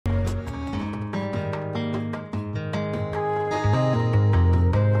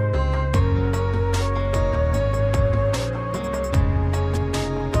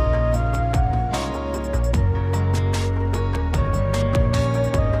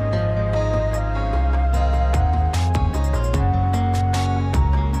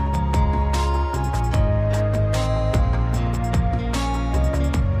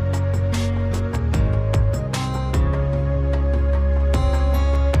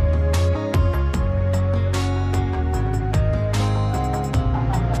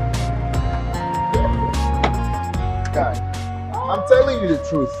you the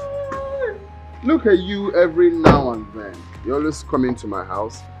truth. Look at you every now and then. You always come into my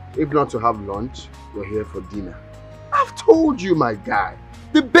house. If not to have lunch, you're here for dinner. I've told you, my guy.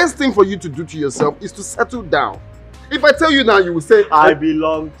 The best thing for you to do to yourself is to settle down. If I tell you now, you will say, I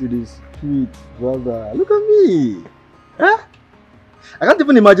belong to the street, brother. Look at me. Huh? I can't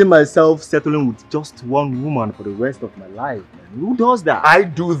even imagine myself settling with just one woman for the rest of my life, man. Who does that? I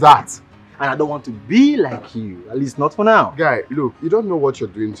do that. And I don't want to be like you. At least not for now. Guy, look, you don't know what you're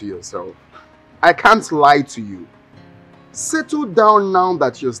doing to yourself. I can't lie to you. Settle down now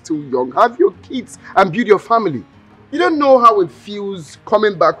that you're still young. Have your kids and build your family. You don't know how it feels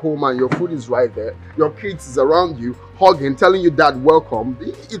coming back home and your food is right there. Your kids is around you, hugging, telling you dad welcome.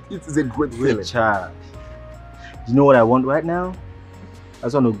 It is a great feeling. Richard, you know what I want right now? I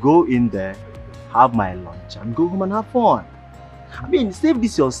just want to go in there, have my lunch and go home and have fun. I mean, save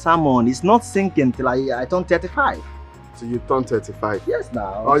this your salmon. It's not sinking till I turn 35. So you turn 35? Yes,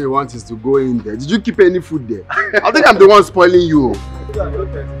 now. All you want is to go in there. Did you keep any food there? I think I'm the one spoiling you.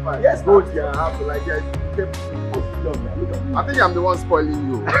 Yes, go there. I have to like I think I'm the one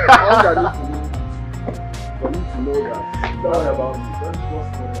spoiling you. All I need to do is for you to know that. Don't worry about me.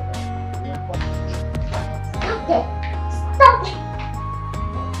 Stop it! Stop it!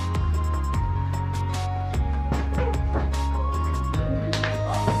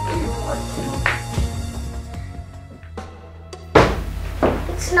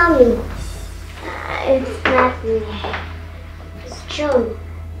 It's not me. It's not me. It's Joe.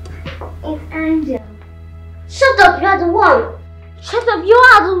 It's Angel. Shut up, you're the one. Shut up, you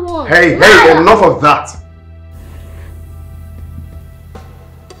are the one. Hey, enough of that.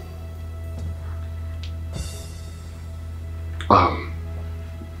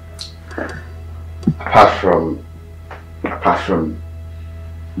 Apart from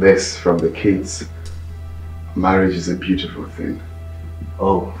this, from the kids, marriage is a beautiful thing.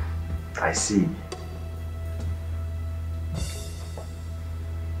 Oh, I see.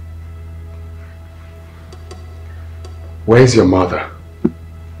 Where's your mother?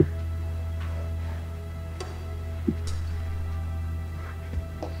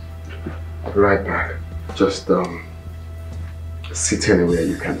 Right back. Just sit anywhere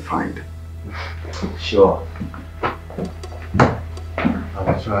you can find. Sure.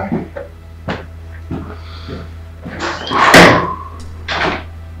 I'll try.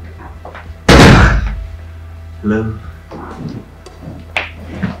 Hello.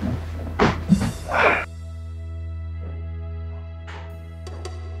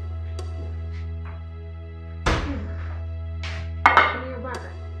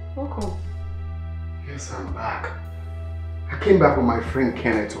 Welcome. Yes, I'm back. I came back with my friend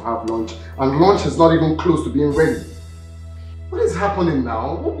Kenneth to have lunch, and lunch is not even close to being ready. What is happening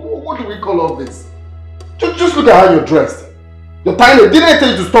now? What do we call all this? Just look at how you're dressed. You're tying didn't I tell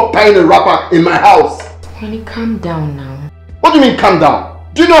you to stop tying a wrapper in my house? Honey, calm down now. What do you mean calm down?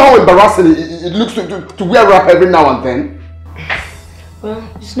 Do you know how embarrassing it looks to wear a wrapper every now and then? Well,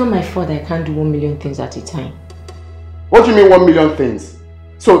 it's not my fault that I can't do 1 million things at a time. What do you mean 1 million things?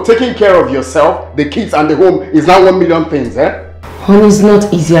 So taking care of yourself, the kids and the home is now 1 million things, eh? Honey, it's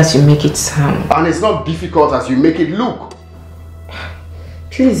not easy as you make it sound. And it's not difficult as you make it look.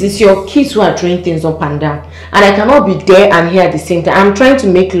 Please, it's your kids who are throwing things up and down. And I cannot be there and here at the same time. I'm trying to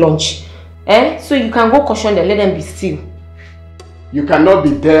make lunch. So you can go caution them, let them be still. You cannot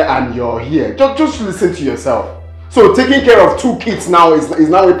be there and you're here. Just listen to yourself. So taking care of 2 kids now is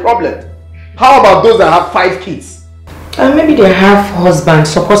now a problem. How about those that have 5 kids? Maybe they have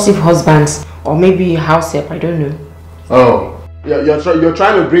husbands, supportive husbands. Or maybe a house help, I don't know. Oh, you're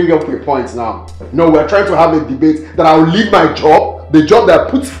trying to bring up a point now. No, we're trying to have a debate that I'll leave my job, the job that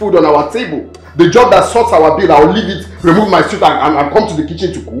puts food on our table, the job that sorts our bill, I'll leave it, remove my suit and come to the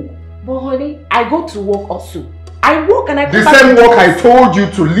kitchen to cook. But honey, I go to work also. I work and I come back. The same work I told you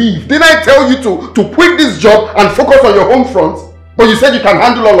to leave. Didn't I tell you to quit this job and focus on your home front? But you said you can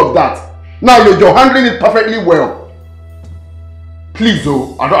handle all of that. Now you're handling it perfectly well. Please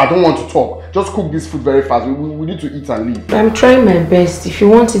though, I don't want to talk. Just cook this food very fast. We need to eat and leave. I'm trying my best. If you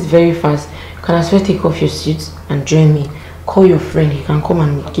want it very fast, you can as well take off your suit and join me. Call your friend. He can come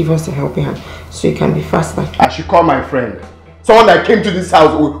and give us a helping hand so you can be faster. I should call my friend. Someone that came to this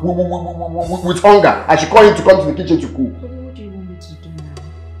house with hunger. I should call him to come to the kitchen to cook. What do you want me to do now?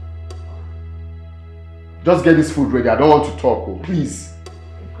 Just get this food ready. I don't want to talk. Oh, please.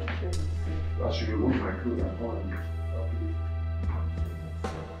 I should remove my clothes and go on.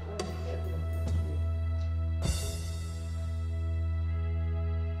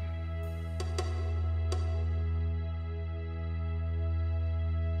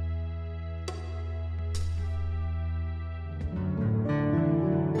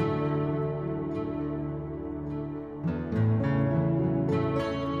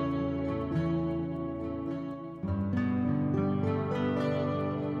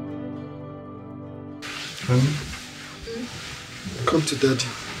 Honey, come to daddy.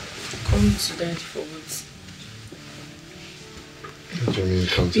 Come to daddy for what? What do you mean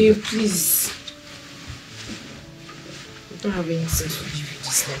come to babe, daddy? please. I don't have any sex to give you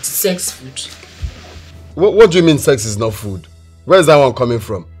this night. Sex food. What do you mean sex is not food? Where is that one coming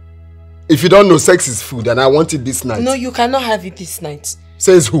from? If you don't know, sex is food and I want it this night. No, you cannot have it this night.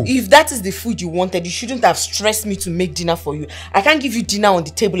 Says who? If that is the food you wanted, you shouldn't have stressed me to make dinner for you. I can't give you dinner on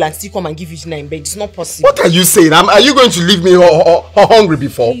the table and still come and give you dinner in bed. It's not possible. What are you saying? Are you going to leave me hungry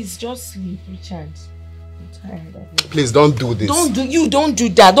before? Please, just sleep, Richard. I'm tired of it. Please don't do this. Don't do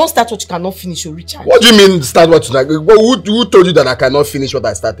that. Don't start what you cannot finish, Richard. What do you mean start what you like? Who told you that I cannot finish what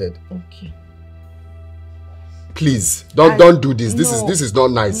I started? Okay. Please, don't do this. This is not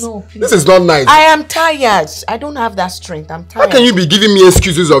nice. No, please. This is not nice. I am tired. I don't have that strength. I'm tired. How can you be giving me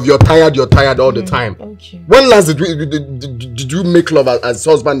excuses of you're tired all the time? Okay. When last did you make love as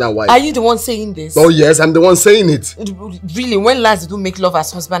husband and wife? Are you the one saying this? Oh yes, I'm the one saying it. Really? When last did you make love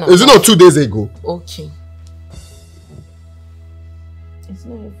as husband and wife? Is it not 2 days ago? Okay. It's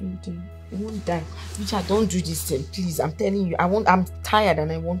not every day. You won't die. Richard, don't do this thing, please. I'm telling you. I'm tired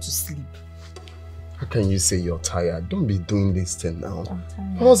and I want to sleep. How can you say you're tired? Don't be doing this thing now. I'm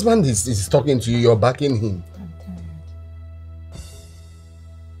tired. Your husband is talking to you, you're backing him. I'm tired.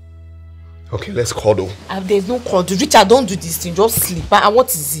 Okay, let's cuddle. There's no cuddle. Richard, don't do this thing. Just sleep.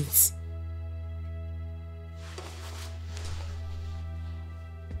 What is it?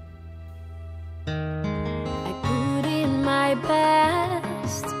 I put in my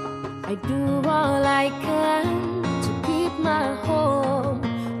best. I do all I can to keep my home,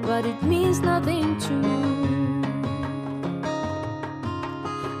 but it means nothing to me.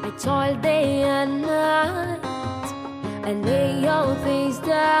 I toil day and night and lay your face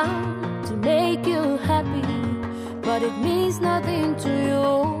down to make you happy, but it means nothing to you.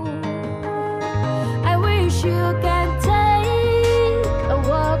 I wish you can take a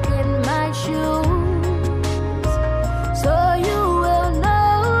walk in my shoes, so you will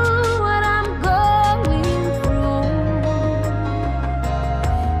know what I'm going through.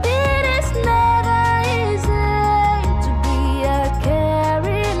 It is never easy to be a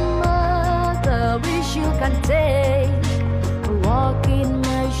caring mother. Wish you can take a walk in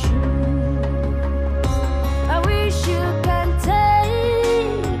my shoes. I wish you can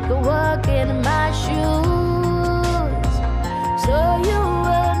take a walk in my shoes, so you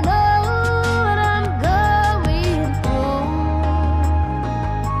will know what I'm going through.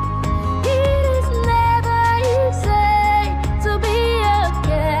 It is never easy to be a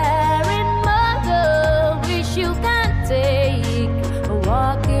caring mother. Wish you can take a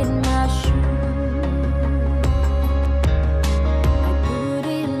walk in my shoes. I put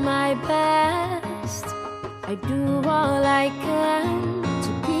in my best. I do all I can to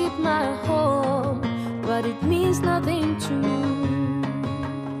keep my home, but it means nothing to me.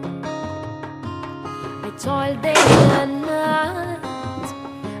 I toil day and night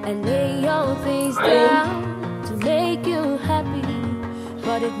and lay your face down to make you happy,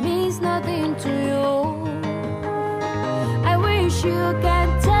 but it means nothing to you. I wish you can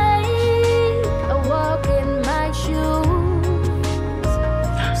take a walk in my shoes,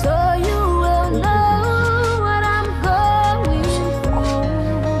 so you will know what I'm going through.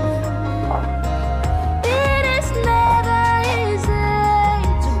 It is never easy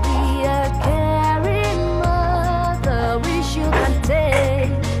to be a caring mother. Wish you can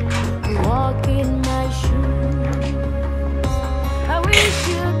take a walk in my shoes. I wish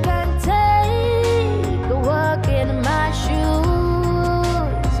you can take a walk in my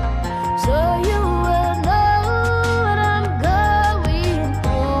shoes, so you will know what I'm going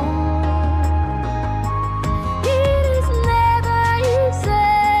through. It is never easy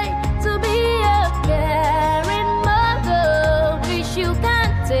to be a caring mother. Wish you can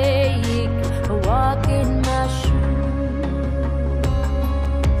take a walk in my shoes.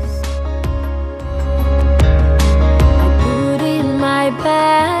 I put in my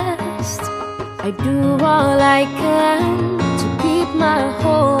best. I do all I can to keep my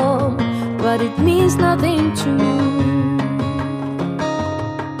home, but it means nothing to me.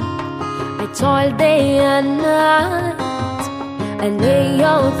 I toil day and night and lay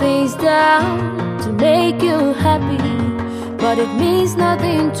your face down to make you happy, but it means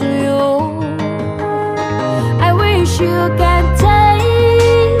nothing to you. I wish you can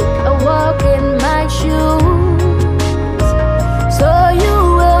take a walk in my shoes, so you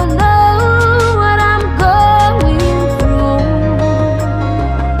will know what I'm going through.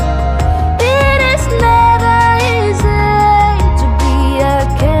 It is never easy to be a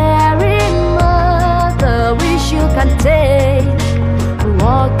caring mother. Wish you can take a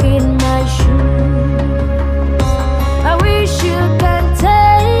walk in my shoes.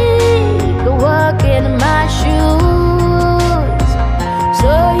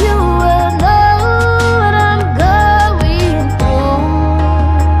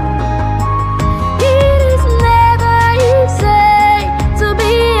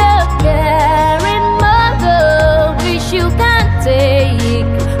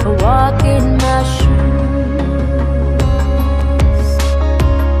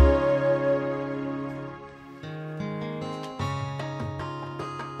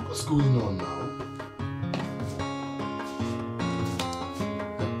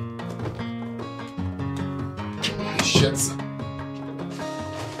 shirts.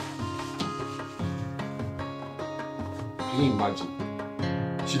 Can you imagine?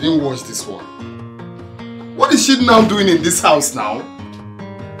 She didn't wash this one. What is she now doing in this house now?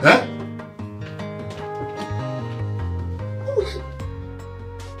 Huh?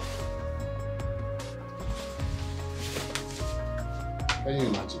 Can you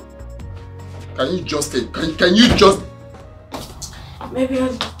imagine? Can you just take, can you just... Maybe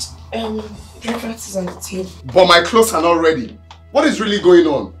breakfast is on the table. But my clothes are not ready. What is really going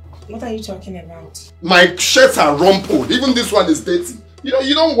on? What are you talking about? My shirts are rumpled. Even this one is dirty.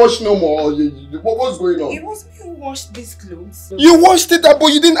 You don't wash no more. What's going on? It wasn't you who washed these clothes. You washed it, but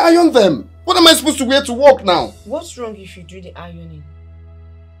you didn't iron them. What am I supposed to wear to work now? What's wrong if you do the ironing?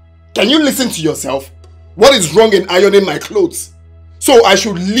 Can you listen to yourself? What is wrong in ironing my clothes? So I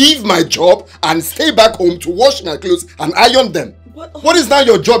should leave my job and stay back home to wash my clothes and iron them. But, what is now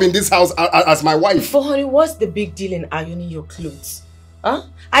your job in this house as my wife? But honey, what's the big deal in ironing your clothes? Huh?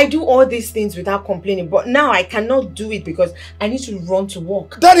 I do all these things without complaining, but now I cannot do it because I need to run to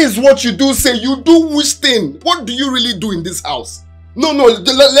work. That is what you do say. You do which thing? What do you really do in this house? No,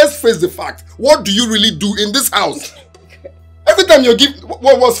 let's face the fact. What do you really do in this house? Every time you give...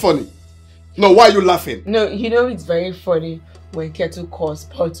 What's funny? No, why are you laughing? No, you know it's very funny when kettle calls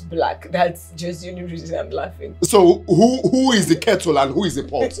pot black. That's just the only reason I'm laughing. So, who is the kettle and who is the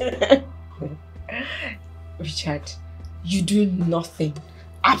pot? Richard, you do nothing.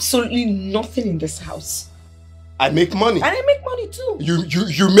 Absolutely nothing in this house. I make money. And I make money too.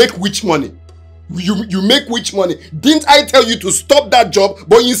 You make which money? You make which money? Didn't I tell you to stop that job,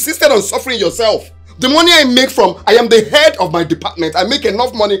 but you insisted on suffering yourself? The money I make from, I am the head of my department. I make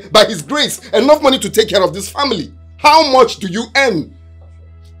enough money by His grace, enough money to take care of this family. How much do you earn?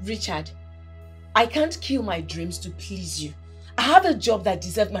 Richard, I can't kill my dreams to please you. I have a job that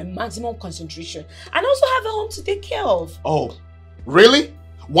deserves my maximum concentration and also have a home to take care of. Oh, really?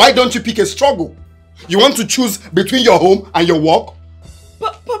 Why don't you pick a struggle? You want to choose between your home and your work?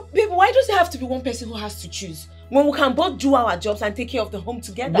 But babe, why does it have to be one person who has to choose? When we can both do our jobs and take care of the home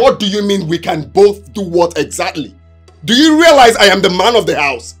together. What do you mean we can both do what exactly? Do you realize I am the man of the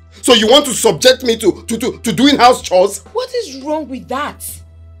house? So you want to subject me to doing house chores? What is wrong with that?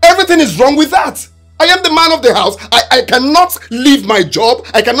 Everything is wrong with that. I am the man of the house. I cannot leave my job.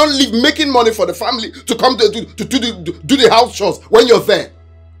 I cannot leave making money for the family to come to do the house chores when you're there.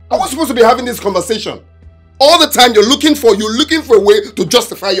 I was supposed to be having this conversation. All the time you're looking for a way to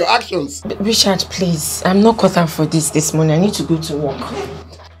justify your actions. Richard, please. I'm not cut out for this morning. I need to go to work.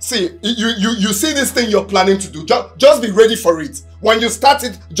 See, you see this thing you're planning to do. Just be ready for it. When you start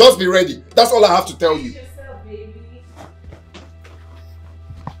it, just be ready. That's all I have to tell you.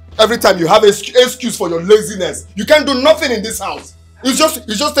 Every time you have an excuse for your laziness. You can't do nothing in this house. It's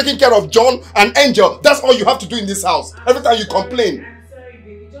just taking care of John and Angel. That's all you have to do in this house. Every time you complain. I'm sorry,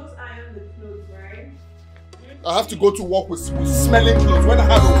 baby. Just iron the clothes, right? I have to go to work with smelling clothes when I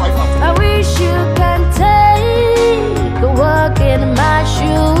have a wife at home. I wish you can take a walk in my shoes,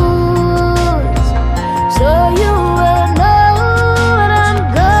 so you will know what I'm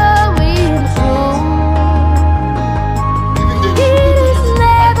going through. It is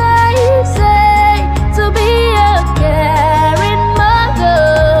never easy to be a caring mother.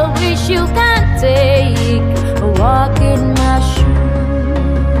 Wish you can take a walk in my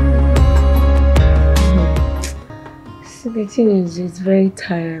shoes. See, the thing is, it's very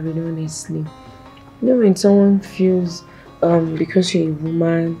tiring, honestly. You know, when someone feels because you're a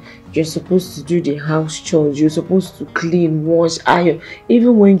woman, you're supposed to do the house chores, you're supposed to clean, wash, iron.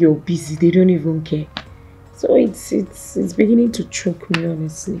 Even when you're busy, they don't even care. So it's beginning to choke me,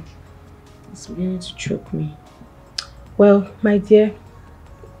 honestly. It's beginning to choke me. Well, my dear,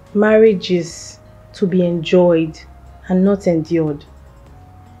 marriage is to be enjoyed and not endured.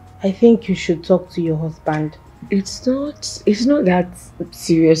 I think you should talk to your husband. It's not that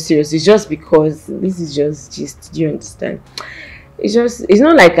serious. It's just because this is just do you understand? It's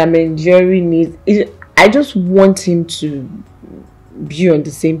not like I'm enduring it. I just want him to be on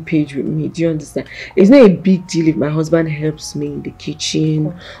the same page with me. Do you understand? It's not a big deal if my husband helps me in the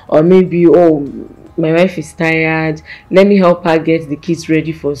kitchen, or maybe, oh, my wife is tired, let me help her get the kids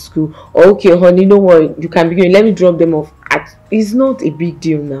ready for school. Or, okay, honey, you know what, you can begin, let me drop them off. It's not a big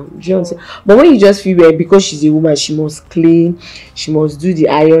deal now. Do you understand? But when you just feel well, because she's a woman, she must clean, she must do the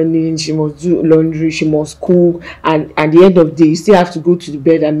ironing, she must do laundry, she must cook, and at the end of the day, you still have to go to the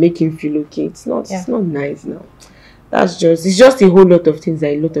bed and make him feel okay. It's not nice now. It's just a whole lot of things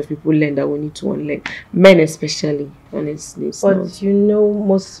that a lot of people learn that we need to unlearn. Men especially, honestly. But you know,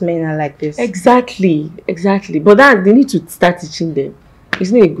 most men are like this. Exactly. But they need to start teaching them.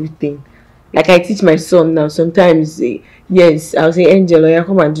 It's not a good thing. Like I teach my son now. Sometimes, yes, I'll say, Angel, yeah,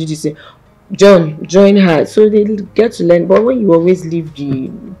 come and do this. John, join her. So they get to learn. But when you always leave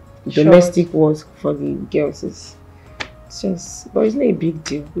the domestic work for the girls, it's just, but it's not a big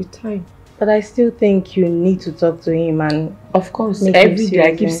deal with time. But I still think you need to talk to him and of course, every day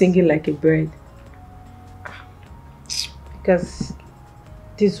I keep singing like a bird. Because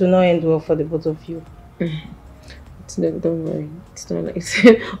this will not end well for the both of you. Don't worry. It's not like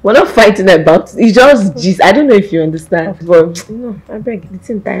we're not fighting about it. It's just gist. I don't know if you understand, but no, I beg. It's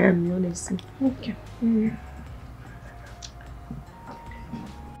entire me, honestly. Okay.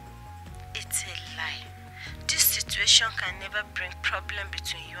 It's a lie. This situation can never bring problem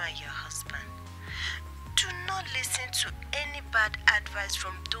between you and your husband. Do not listen to any bad advice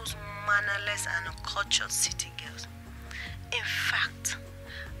from those mannerless and uncultured city girls. In fact,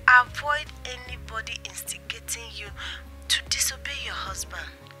 avoid anybody instigating you to disobey your husband.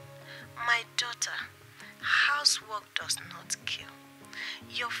 My daughter, housework does not kill.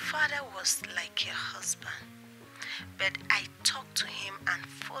 Your father was like your husband, but I talked to him and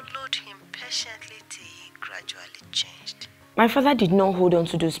followed him patiently till he gradually changed. My father did not hold on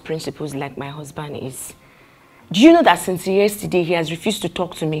to those principles like my husband is. Do you know that since yesterday he has refused to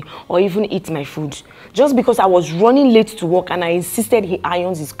talk to me or even eat my food? Just because I was running late to work and I insisted he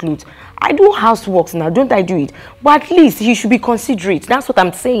irons his clothes. I do housework now, don't I do it? But at least he should be considerate. That's what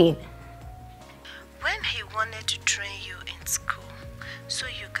I'm saying. When he wanted to train you in school so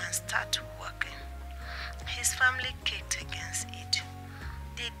you can start working, his family kicked against it.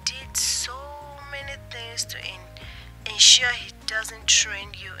 They did so many things to ensure he doesn't train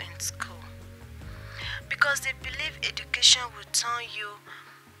you in school. Because they believe education will turn you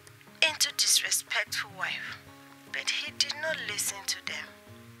into disrespectful wife. But he did not listen to them.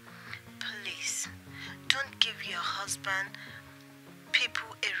 Please, don't give your husband people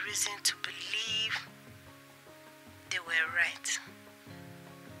a reason to believe they were right.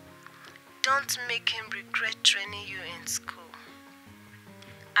 Don't make him regret training you in school.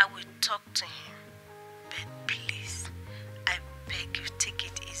 I will talk to him, but please, I beg you, take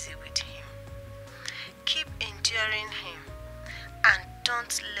it easy with him. Keep enduring him and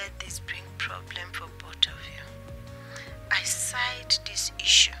don't let this bring problem for both of you. Aside this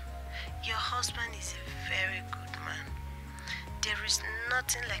issue, your husband is a very good man. There is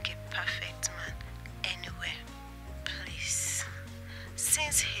nothing like a perfect man anywhere. Please,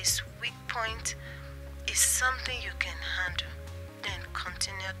 since his weak point is something you can handle, then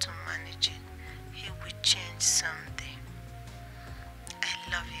continue to manage it. He will change someday.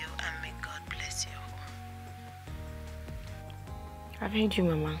 I love you and may God bless you. I've heard you,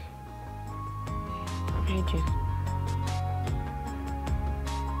 Mama. I've heard you.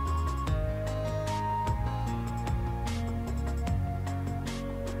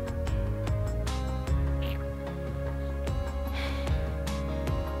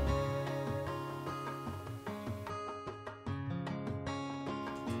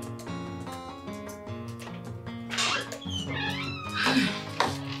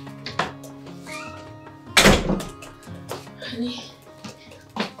 Honey,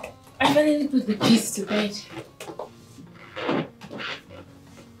 I finally put the kids to bed.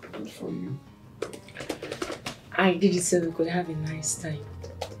 Good for you. I did it so we could have a nice time.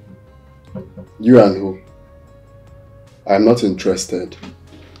 You and who? I'm not interested.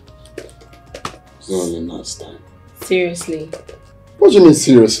 It's not a nice time. Seriously? What do you mean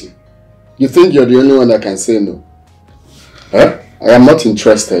seriously? You think you're the only one that can say no? Huh? I am not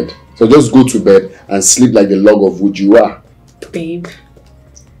interested. So just go to bed and sleep like the log of wood you are. Babe,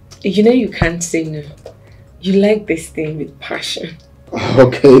 you know you can't say no. You like this thing with passion.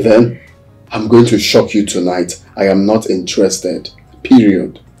 Okay then. I'm going to shock you tonight. I am not interested.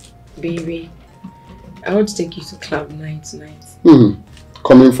 Period. Baby, I want to take you to Cloud 9 tonight.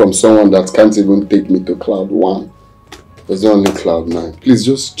 Coming from someone that can't even take me to Cloud 1. There's only Cloud 9. Please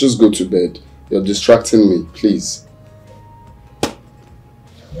just go to bed. You're distracting me, please.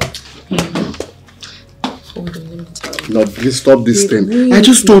 Hold on, let me tell you. No, please stop this thing. Wait, I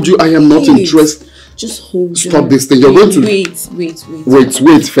just told you I am not interested. Just hold on. Stop this thing. You're going to... Wait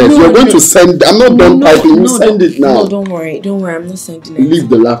first. No, you're going to send... I'm not done typing. You send it now. No, don't worry. I'm not sending it. Leave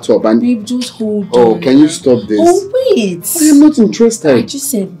the laptop and... Babe, just hold on. Oh, can you stop this? Oh, wait. I am not interested. I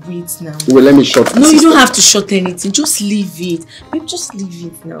just said wait now. Well, let me shut this. No, you don't have to shut anything. Just leave it. Babe, just leave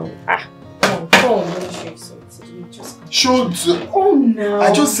it now. Come on. Let me show you something. Just Shoot. come now.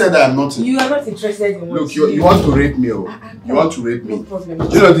 I just said I am not... You are not interested in what Look, you want to rape me, oh. You want to rape me. No problem.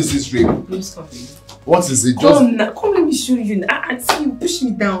 You know this is rape. Please come, babe. What is it? Just... Come now. Come, let me show you. I see you push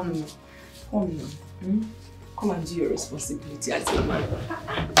me down. Come now. Come and do your responsibility as a man.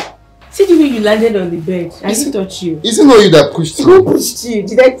 See the way you landed on the bed. I didn't touch you. Is it not you that pushed me? Who pushed you?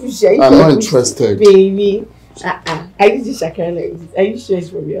 Did I push you? I'm not interested. Baby. I did this shakara like this. Are you sure it's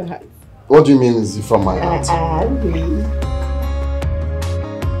from your heart? What do you mean is it from my heart? Please.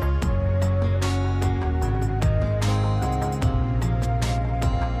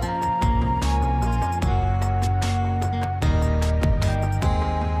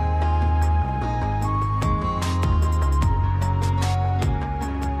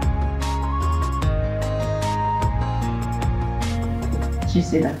 Did you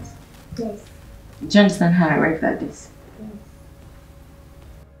say that? Yes. Do you understand how I arrived at this? Yes.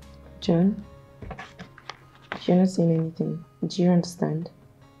 John? You're not saying anything. Do you understand?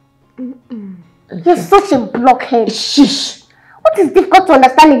 Okay. You're such a blockhead. Shush! What is difficult to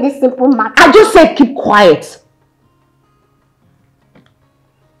understand in this simple matter? I just said keep quiet.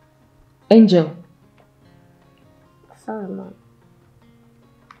 Angel. Sorry, Mom.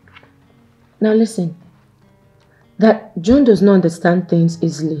 Now listen. That John does not understand things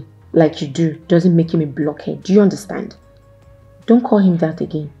easily, like you do, doesn't make him a blockhead. Do you understand? Don't call him that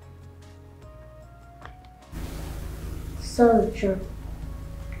again. Sorry, Joe.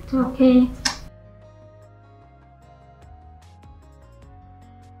 Okay.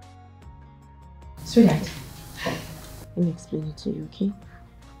 Sweetheart, let me explain it to you, okay?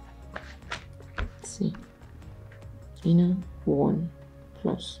 See, you know, 1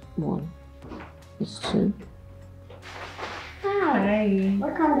 plus 1 is 2. Hi.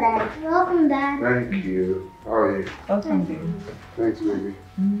 Welcome, Dad. Welcome, Dad. Thank you. How are you? Welcome, baby. Thanks, baby.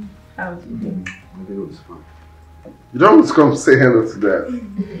 How are you doing? My day was fine. You don't want to come say hello to Dad?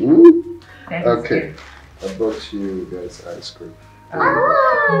 Okay. I brought you guys ice cream.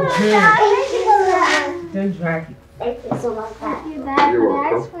 Don't drag it. Thank you so much, Dad. Thank you, Dad. You're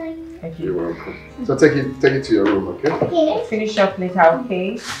welcome. Thank you. You're welcome. So take it to your room, okay? Okay. Finish up later,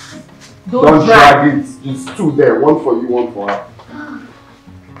 okay? Don't drag it. Just 2 there. 1 for you, 1 for her.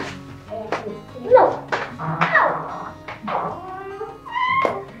 No.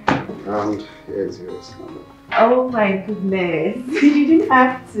 And here's yours. Oh my goodness. You didn't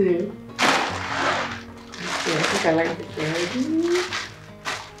have to. Okay, I think I like the candy.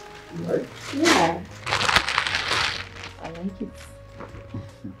 Right? Yeah. I like it.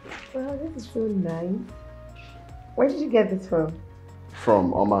 Wow, this is so nice. Where did you get this from?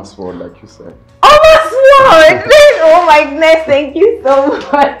 From Oma's World, like you said. Oh, oh my goodness, thank you so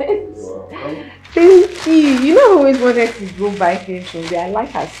much. You're welcome. Thank you. You know, I always wanted to go buy things from there. I like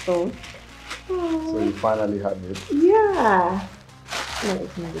her stuff. So you finally had it. Yeah. No,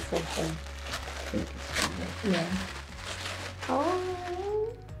 it's not the same thing. Thank you so much. Yeah. Oh,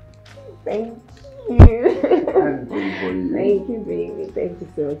 thank you. Anything for you. Thank you, baby. Thank you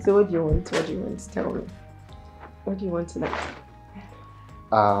so much. So what do you want? What do you want? Tell me. What do you want tonight?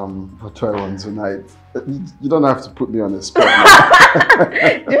 What do I want tonight? You don't have to put me on the spot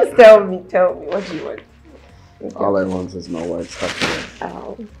now. Just tell me. Tell me. What do you want? Okay. All I want is my wife's happiness.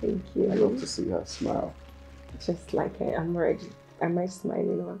 Oh, thank you. I love to see her smile. Just like I'm already. Am I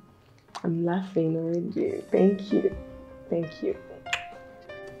smiling? I'm laughing already. Thank you. Thank you.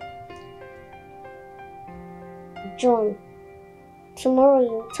 John, tomorrow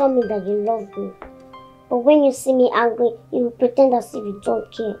you tell me that you love me. But when you see me angry, you pretend as if you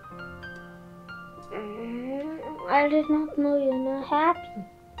don't care. I did not know you're not happy.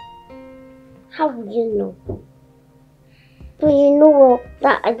 How would you know? But you know well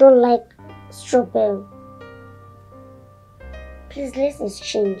that I don't like strawberry. Please let's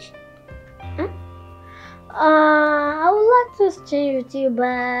exchange. Huh? I would like to exchange with you,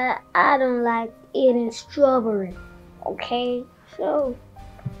 but I don't like eating strawberry. Okay? So,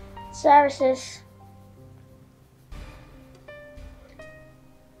 sorry sis.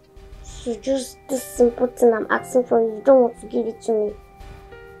 So just this simple thing I'm asking for you don't want to give it to me.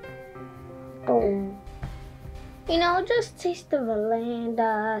 Don't. You know, just taste the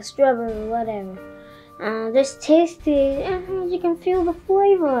vanilla, strawberry, whatever. Just taste it and you can feel the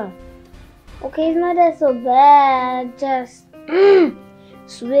flavor. Okay, it's not that so bad. Just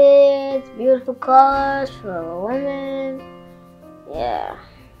sweet, beautiful colors for a woman. Yeah.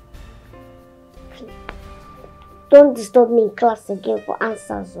 Don't disturb me in class again for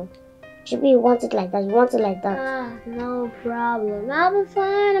answers. Chibi, you want it like that? You want it like that? No problem. I'll be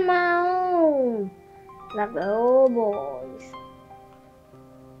fine on my own. Like the old boys.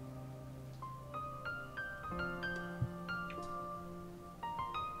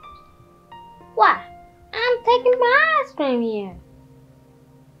 What? I'm taking my ice cream here.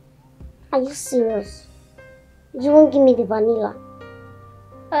 Are you serious? You won't give me the vanilla?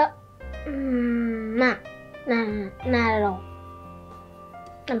 Nah, not at all.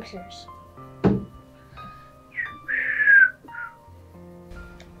 I'm serious.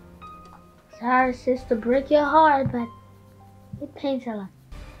 Sorry, sis, to break your heart, but it pains a lot.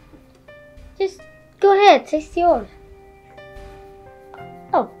 Just go ahead, taste yours.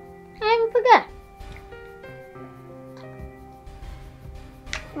 Oh, I even forgot.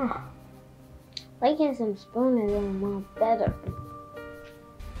 Oh, making some spoon is a lot better.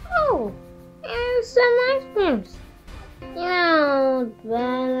 Oh, and some ice creams. You know,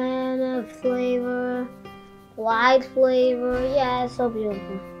 banana flavor, white flavor. Yeah, it's so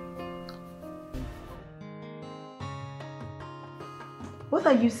beautiful. What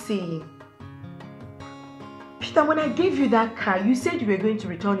are you saying? Peter, when I gave you that car, you said you were going to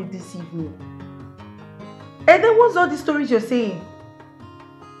return it this evening. And then what's all the stories you're saying?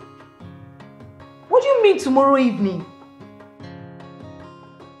 What do you mean tomorrow evening?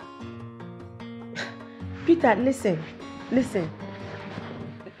 Peter, listen.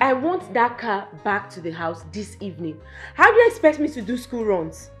 I want that car back to the house this evening. How do you expect me to do school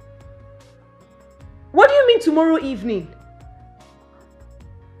runs? What do you mean tomorrow evening?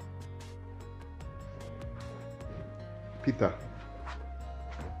 Peter,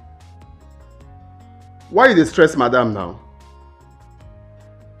 why you dey stress madam now?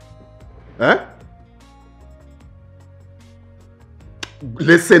 Eh?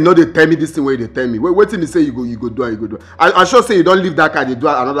 Listen, no, they tell me this thing where they tell me. Wait till me say you go do. I sure say you don't leave that car, they do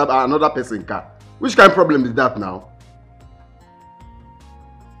another person car. Which kind of problem is that now?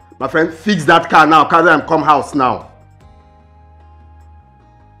 My friend, fix that car now. Carry and come house now.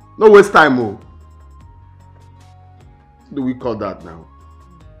 No waste time, oh. What do we call that now?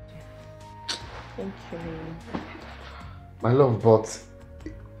 Thank you. My love, but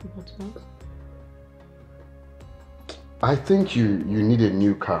What? I think you need a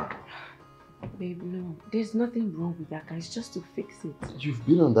new car. Babe, no. There's nothing wrong with that car. It's just to fix it. You've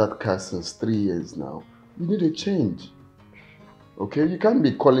been on that car since 3 years now. You need a change. Okay? You can't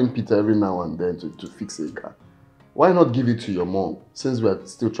be calling Peter every now and then to fix a car. Why not give it to your mom, since we're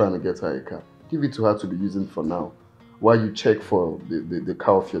still trying to get her a car? Give it to her to be using for now, while you check for the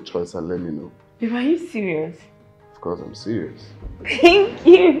car of your choice and let me know. Babe, are you serious? Of course, I'm serious. Thank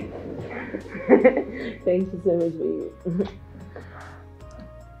you. Thank you so much for you.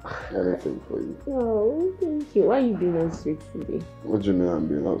 Anything for you. Oh, thank you. Why are you being all sweet today? What do you mean I'm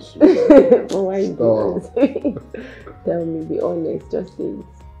being all sweet? Well, why are you being all sweet? Tell me, be honest. Just say it.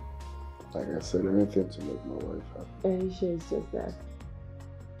 Like I said, anything to make my wife happy. Are you sure it's just that?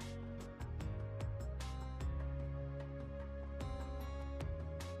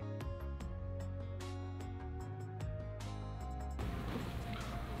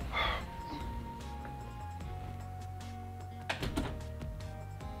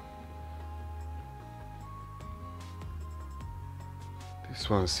 This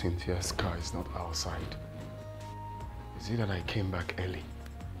one, Cynthia's car is not outside. Is it that I came back early?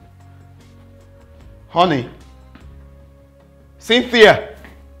 Honey! Cynthia!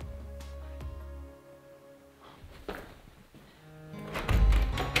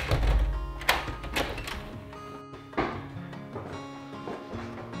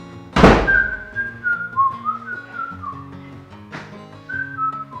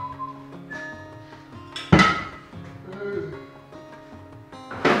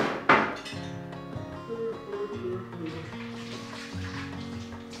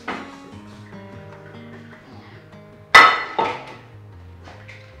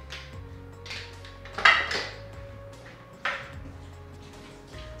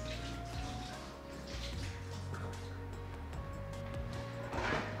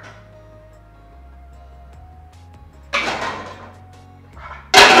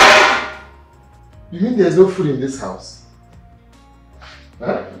 You mean there's no food in this house?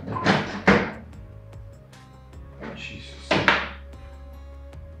 Huh? Oh, Jesus.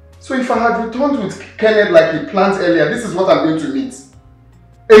 So if I had returned with Kenneth like he planned earlier, this is what I'm going to meet.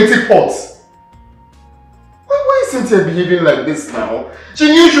 80 pots. Why is Cynthia behaving like this now? She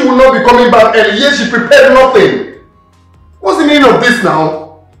knew she would not be coming back early, yet she prepared nothing. What's the meaning of this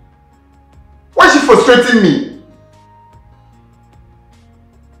now? Why is she frustrating me?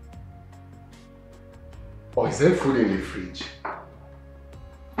 Or is there food in the fridge?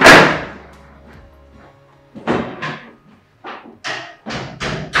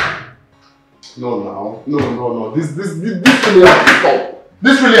 No. This really has to stop.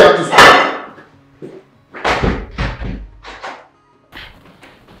 This really has to stop.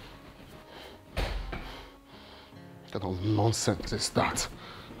 What kind of nonsense is that?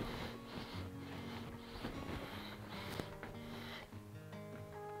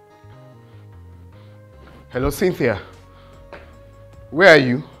 Hello, Cynthia. Where are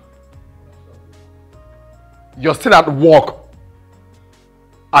you? You're still at work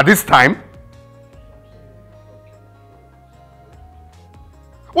at this time?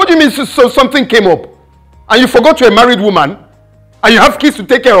 What do you mean so something came up and you forgot you're a married woman and you have kids to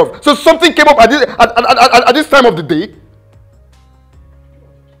take care of? So something came up at this time of the day?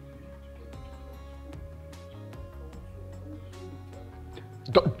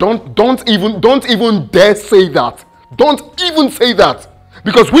 Don't even dare say that. Don't even say that.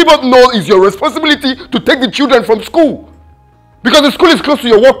 Because we both know it's your responsibility to take the children from school. Because the school is close to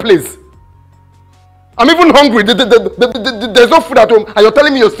your workplace. I'm even hungry. There's no food at home and you're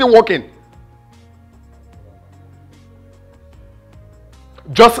telling me you're still working.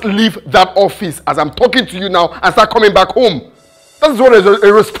 Just leave that office as I'm talking to you now and start coming back home. That's what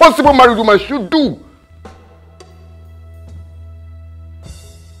a responsible married woman should do.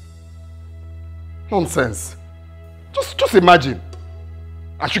 Nonsense. Just imagine.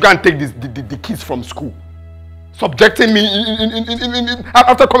 I should go and take the kids from school. Subjecting me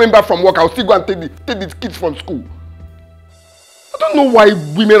after coming back from work, I'll still go and take the kids from school. I don't know why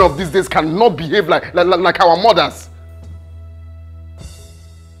women of these days cannot behave like our mothers.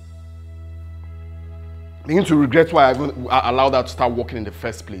 I begin to regret why I allowed her to start working in the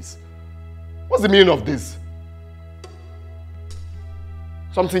first place. What's the meaning of this?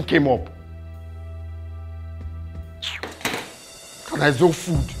 Something came up. And there's no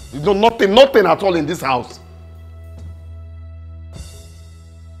food. There's nothing at all in this house.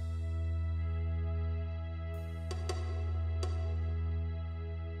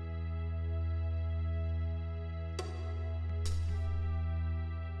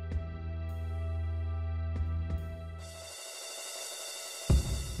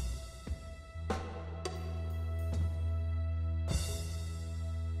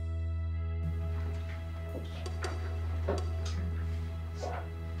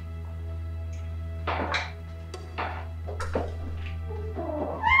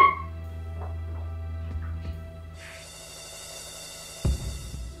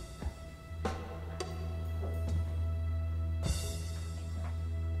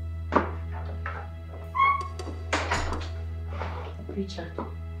 Richard.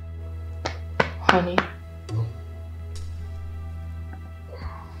 Honey. No.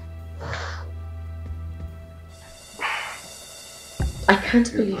 I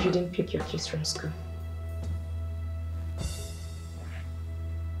can't believe you didn't pick your kids from school.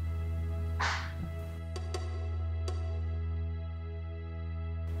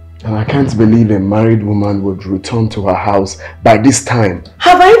 And I can't believe a married woman would return to her house by this time.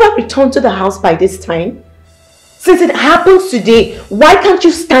 Have I ever returned to the house by this time? Since it happens today, why can't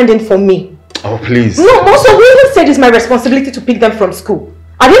you stand in for me? Oh, please. No, also, we even said it's my responsibility to pick them from school.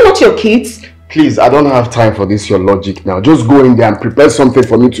 Are they not your kids? Please, I don't have time for this, your logic now. Just go in there and prepare something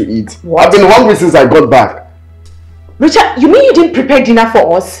for me to eat. What? I've been hungry since I got back. Richard, you mean you didn't prepare dinner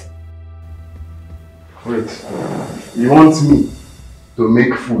for us? Wait, you want me to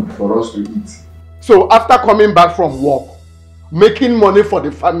make food for us to eat? So after coming back from work, making money for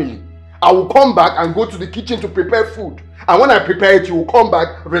the family, I will come back and go to the kitchen to prepare food. And when I prepare it, you will come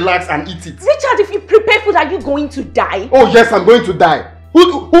back, relax and eat it. Richard, if you prepare food, are you going to die? Oh yes, I'm going to die.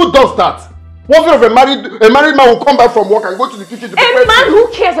 Who does that? What sort of a married man will come back from work and go to the kitchen to prepare food? A man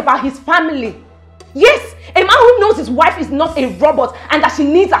who cares about his family. Yes, a man who knows his wife is not a robot and that she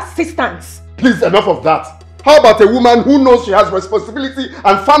needs assistance. Please, enough of that. How about a woman who knows she has responsibility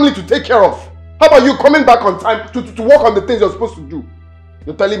and family to take care of? How about you coming back on time to work on the things you're supposed to do?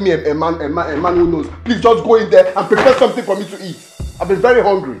 You're telling me a man who knows. Please just go in there and prepare something for me to eat. I've been very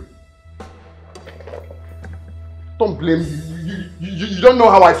hungry. Don't blame me. You don't know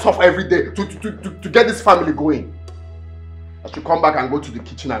how I suffer every day to get this family going. I should come back and go to the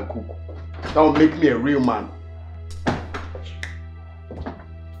kitchen and cook. That will make me a real man.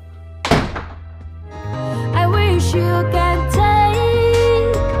 I wish you can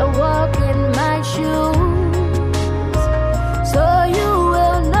take a walk in my shoes. So you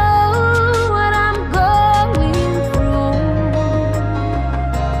will know what I'm going through.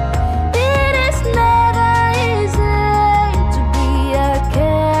 It is never easy to be a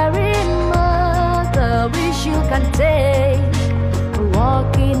caring mother. Wish you can take a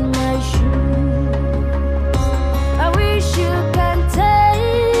walk in my shoes. I wish you can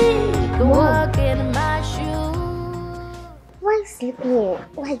take a walk in my shoes. Why are you sleeping here?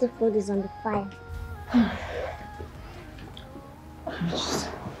 Why the food is on the fire?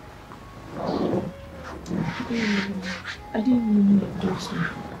 I didn't know you do so.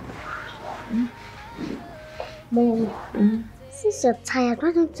 Mom, since you're tired,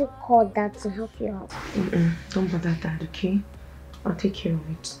 why don't you call Dad to help you out? Don't bother Dad, okay? I'll take care of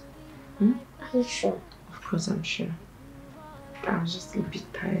it. Are you sure? Of course I'm sure. I was just a bit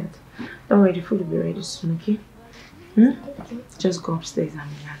tired. Don't worry, the food will be ready soon, okay? Just go upstairs and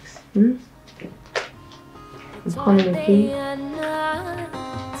relax. I'm coming, okay?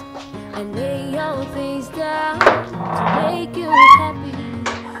 I lay all things down to make you happy,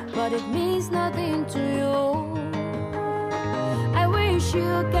 but it means nothing to you. I wish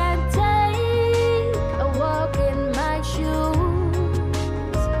you can take a walk in my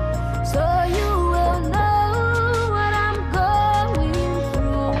shoes, so you will know what I'm going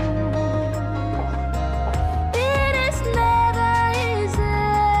through. It is never easy.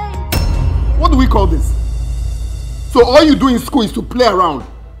 What do we call this? So all you do in school is to play around?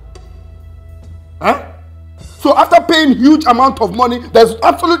 Huh? So after paying huge amount of money, there's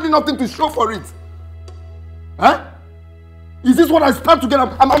absolutely nothing to show for it? Huh? Is this what I spent to get?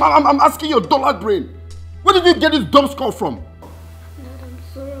 I'm asking your dollar brain. Where did you get this dumb score from? Dad, I'm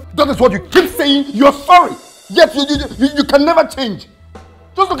sorry. That is what you keep saying. You're sorry. Yet you can never change.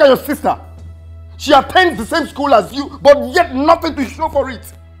 Just look at your sister. She attends the same school as you, but yet nothing to show for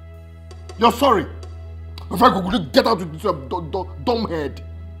it. You're sorry. If I could get out of this dumb head,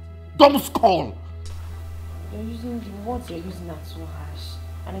 dumb skull. You're using the words you're using are so harsh,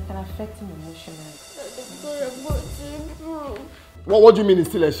 and it can affect him emotionally. I'm sorry, I'm going to improve. What do you mean he's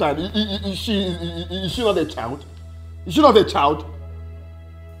still a child? Is she not a child? Is she not a child?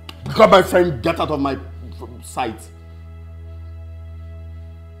 God, my friend, get out of my sight.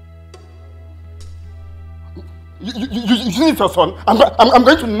 You see it's your son? I'm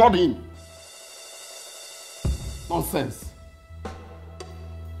going to nod him. Nonsense.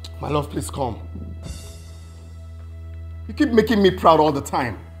 My love, please come. You keep making me proud all the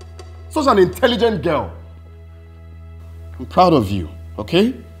time. Such an intelligent girl. I'm proud of you,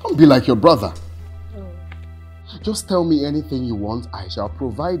 okay? Don't be like your brother. Just tell me anything you want, I shall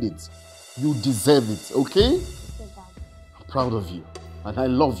provide it. You deserve it, okay? I'm proud of you, and I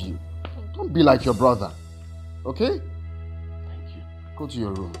love you. Don't be like your brother, okay? Thank you. Go to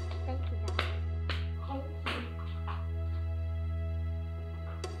your room. Thank you, Dad.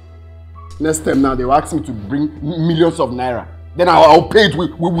 Next time now, they will ask me to bring millions of naira. Then I'll pay it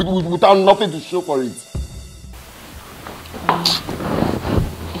without nothing to show for it.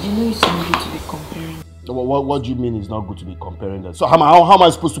 You know it's not good to be comparing. What do you mean it's not good to be comparing them? So how am I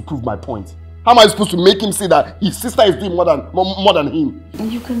supposed to prove my point? How am I supposed to make him see that his sister is doing more than him?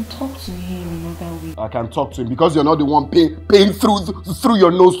 You can talk to him in other ways. I can talk to him because you're not the one paying through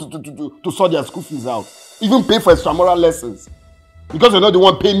your nose to sort their school fees out. Even pay for extramural lessons. Because you're not the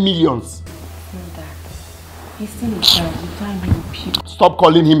one paying millions. No, Dad. He's still a child. You can't be a Stop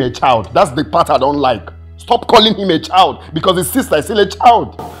calling him a child. That's the part I don't like. Stop calling him a child because his sister is still a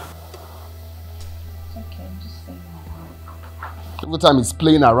child. It's okay, I'm just saying. Every time he's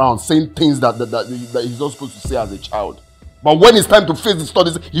playing around, saying things that he's not supposed to say as a child. But when it's time to face the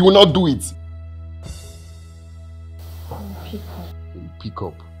studies, he will not do it. Pick up. Pick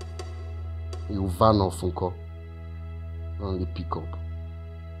up. You van off, Uncle. Only pick up.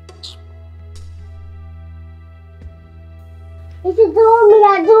 If you do me,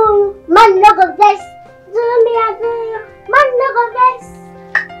 I do you. Man, no go vex. Do me, I do you. Man, no go vex.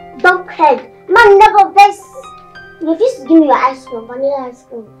 Don't head. Man, no go vex. You refuse to give me your ice cream, vanilla ice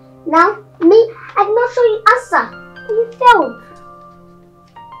cream. Now, me, I did not show you answer. You failed.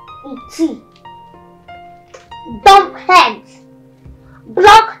 E.T. Dump head.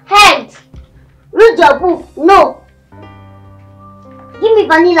 Block head. Read your book. No. Give me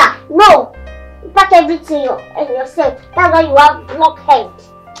vanilla. No. You pack everything in yourself. That's why you have blockhead.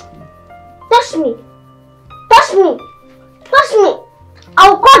 Touch me. Touch me. Touch me. I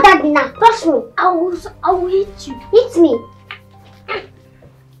will call Daddy now. Touch me. I will hit you. Hit me.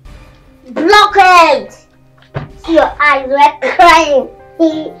 Blockhead. See your eyes were crying.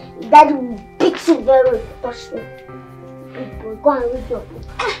 Daddy will beat you very well. Touch me. Go and read your book.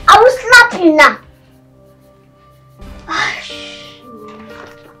 I will slap you now.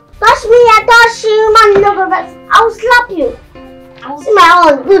 Touch me, I touch you, man, no go back. I will slap you. I will see my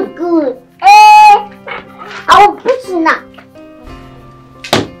own. Good. I will beat you now.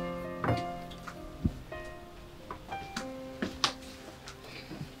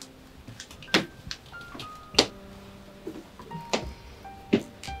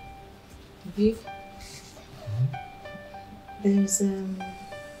 Viv, there's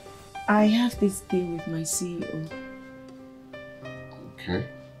I have this day with my CEO. Okay.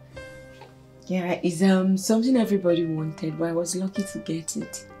 Yeah, it's something everybody wanted, but I was lucky to get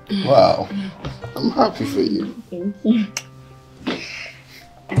it. Wow. I'm happy for you. Thank you.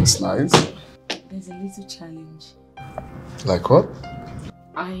 That's nice. There's a little challenge. Like what?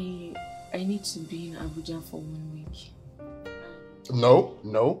 I need to be in Abuja for 1 week. No.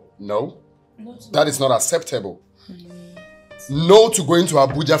 That is not acceptable. Honey. No to going to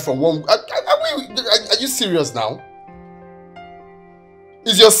Abuja for 1 week. Are you serious now?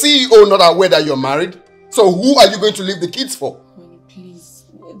 Is your CEO not aware that you're married? So who are you going to leave the kids for? Honey, please.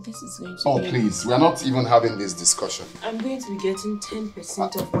 This is going to be... please. We are not even having this discussion. I'm going to be getting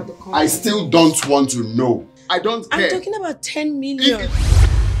 10% of what the company... I still don't want to know. I don't care. I'm talking about 10 million.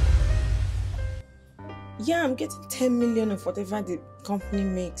 Yeah, I'm getting 10 million of whatever the company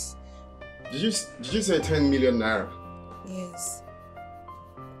makes. Did you say 10 million naira? Yes.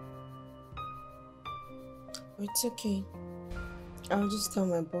 It's okay. I'll just tell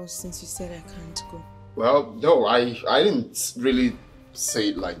my boss since you said I can't go. Well, no, I didn't really say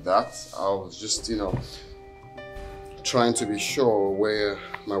it like that. I was just, you know, trying to be sure where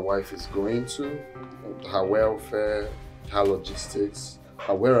my wife is going to, her welfare, her logistics,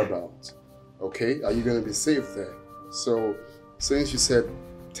 her whereabouts. Okay, are you going to be safe there? So, since you said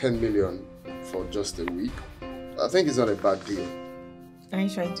 10 million for just a week, I think it's not a bad deal. Are you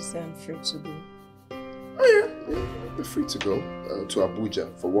trying to say I'm free to go? Oh yeah, you're free to go to Abuja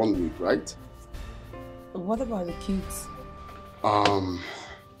for 1 week, right? What about the kids?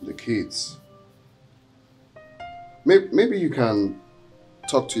 The kids. Maybe you can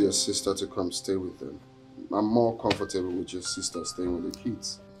talk to your sister to come stay with them. I'm more comfortable with your sister staying with the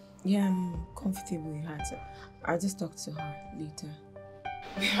kids. Yeah, I'm comfortable with her. So I'll just talk to her later.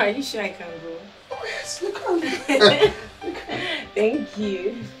 Are you sure I can go? Oh yes, you can. Thank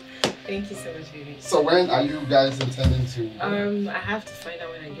you. Thank you so much, baby. So when are you guys intending to... I have to find out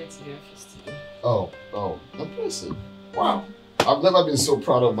when I get to the office today. Oh, impressive. Wow. I've never been so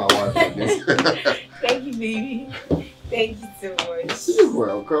proud of my wife like this. Thank you, baby. Thank you so much. You're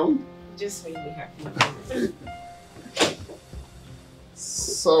welcome. Just made me happy.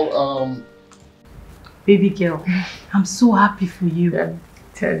 So, baby girl, I'm so happy for you. I'm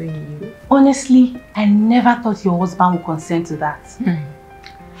telling you. Honestly, I never thought your husband would consent to that.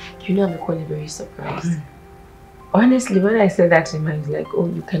 You know, I'm quite very surprised. Honestly, when I said that to him, I was like, oh,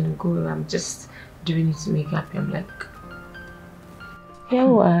 you can go. I'm just doing it to make you happy. I'm like, here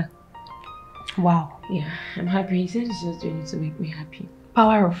we are. Wow. Yeah, I'm happy. He said he's just doing it to make me happy.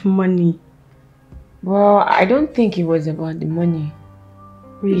 Power of money. Well, I don't think it was about the money.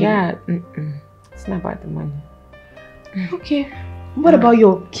 Really? Yeah, it's not about the money. Okay. What about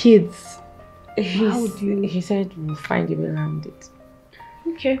your kids? He said we'll find a way around it.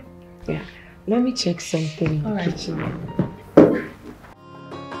 Okay. Yeah. Let me check something in the kitchen.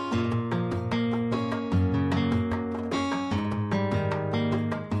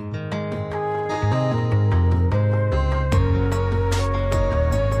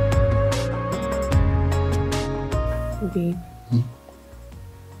 Babe,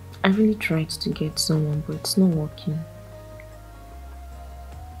 I really tried to get someone, but it's not working.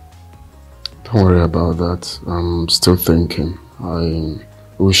 Don't worry about that. I'm still thinking. I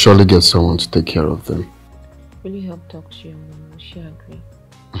will surely get someone to take care of them. Will you help talk to your mom? Will she agree?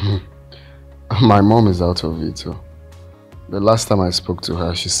 My mom is out of it. So the last time I spoke to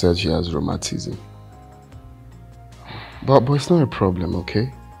her, she said she has rheumatism. But it's not a problem,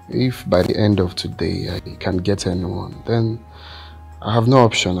 okay? If by the end of today I can't get anyone, then I have no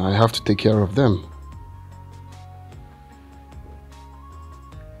option. I have to take care of them.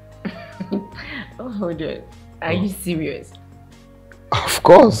 Oh, hold on. Are you serious? Of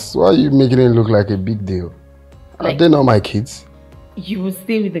course. Why are you making it look like a big deal? Are they not my kids? You will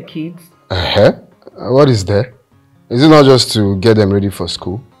stay with the kids? What is there? Is it not just to get them ready for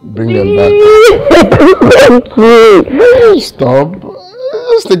school? Bring them back? Stop.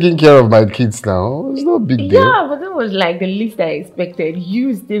 Just taking care of my kids now. It's not a big deal. Yeah, but that was like the least I expected.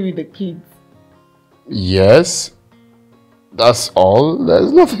 You stay with the kids. Yes. That's all.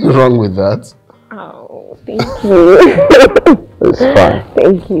 There's nothing wrong with that. Oh, thank you. It's fine.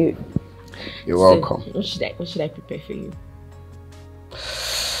 Thank you. You're welcome. What should I prepare for you?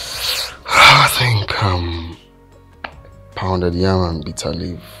 I think pounded yam and bitter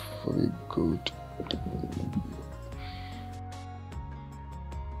leaf will be good.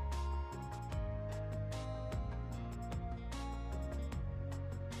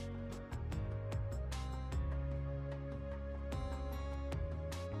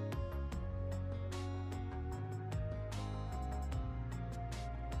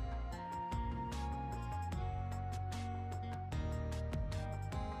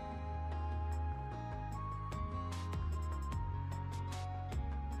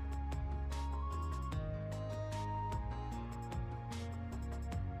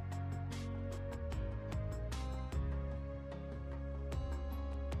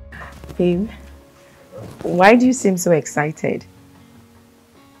 Babe, why do you seem so excited?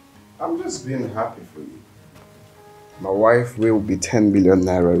 I'm just being happy for you. My wife will be 10 billion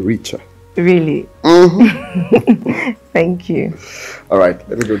naira richer. Really? Thank you. Alright,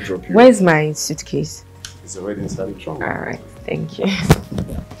 let me go drop you. Where's my suitcase? It's already inside the trunk. Alright, thank you.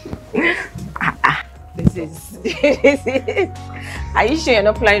 This is... Are you sure you're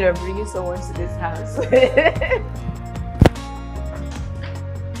not planning on bringing someone to this house?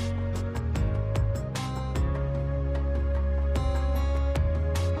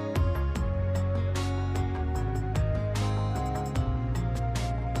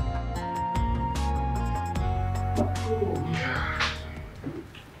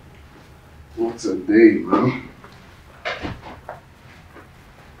 What's a day, man?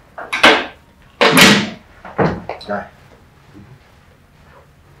 Guy.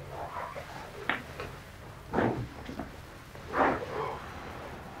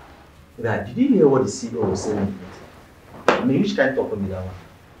 Guy, did you hear what the CEO was saying? I mean, which kind of talk to me that one?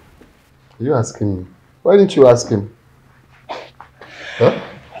 You asking me? Why didn't you ask him? Huh?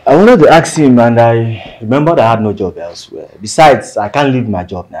 I wanted to ask him and I remembered I had no job elsewhere. Besides, I can't leave my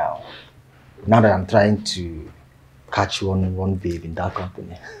job now. Now that I'm trying to catch one babe in that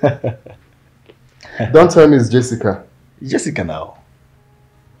company. Don't tell me it's Jessica. Jessica now.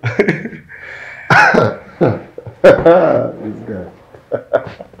 This guy.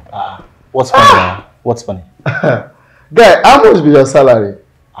 What's funny now? What's funny? Guy, how much be your salary?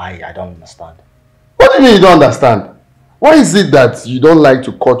 I don't understand. What do you mean you don't understand? Why is it that you don't like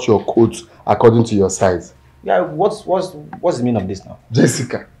to cut your coat according to your size? Yeah, what's the meaning of this now?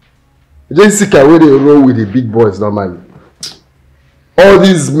 Jessica, where they roll with the big boys normally. All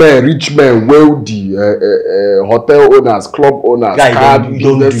these men, rich men, wealthy, hotel owners, club owners, guy, don't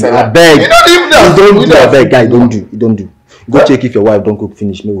do. I beg. Guy, don't do. Go check if your wife don't cook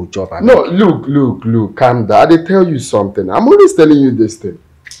finish, me will chop. No, look, calm down. I dey tell you something. I'm always telling you this thing.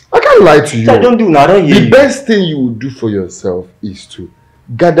 I can't lie to you. I don't do now. The best thing you will do for yourself is to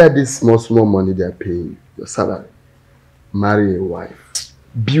gather this small money they are paying you, your salary, marry a wife,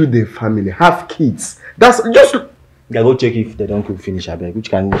 build a family, have kids. That's just. Guy, go check if they don't cook finish. I beg. Which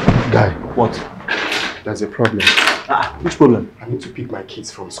can? Guy, what? There's a problem. Which problem? I need to pick my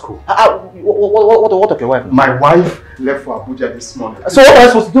kids from school. What of your wife? My wife left for Abuja this morning. So what am I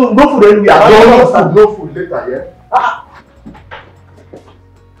supposed to do? No food anywhere. No food later, yeah?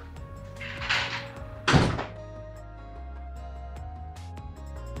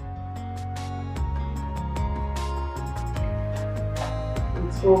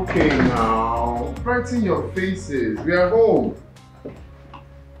 It's okay now. Brighten your faces. We are home.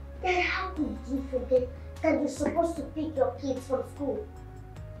 Then how did you forget that you're supposed to pick your kids from school?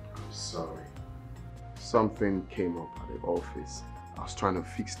 I'm sorry. Something came up at the office. I was trying to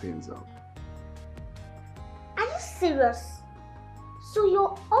fix things up. Are you serious? So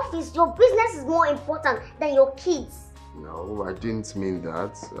your office, your business is more important than your kids? No, I didn't mean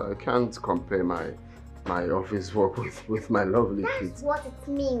that. I can't compare my office work with my lovely kids. That's what it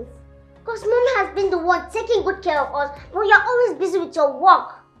means. Because mom has been the one taking good care of us, but you're always busy with your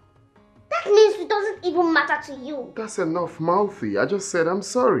work. That means it doesn't even matter to you. That's enough, mouthy. I just said I'm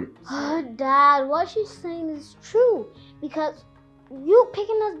sorry. Oh, Dad, what she's saying is true. Because you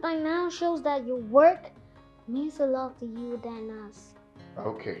picking us by now shows that your work means a lot to you than us.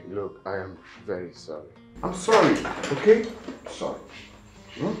 Okay, look, I am very sorry. I'm sorry, okay? Sorry.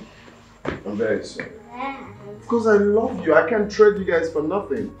 I'm very sorry. Because I love you. I can't trade you guys for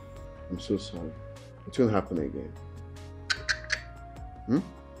nothing. I'm so sorry. It won't happen again.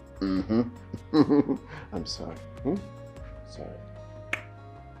 I'm sorry. Sorry.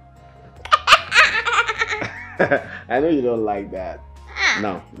 I know you don't like that.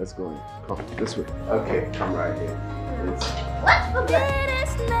 Now, let's go in. Come, this way. Okay, come right here. What's for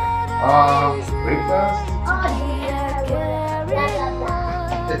breakfast? Breakfast?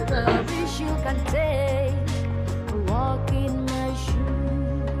 Wish you can take a walk in my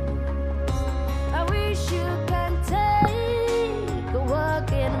shoes. I wish you can take a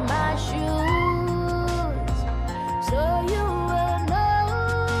walk in my shoes, so you will know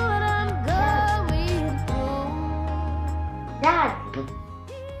what I'm going through. Dad,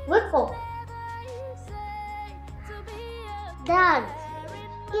 wake up. Dad,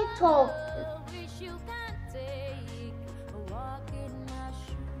 get up.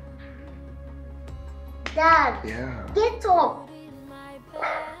 Dad, Yeah. get up.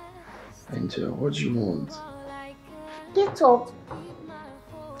 Angel, what do you want? Get up.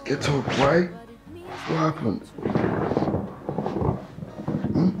 Get up, why? What happened?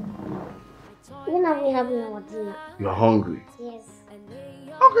 When are we having our dinner? You're hungry. Yes.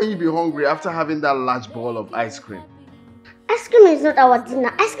 How can can you be hungry after having that large bowl of ice cream? Ice cream is not our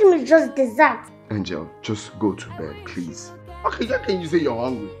dinner. Ice cream is just dessert. Angel, just go to bed, please. Okay, how can you say you're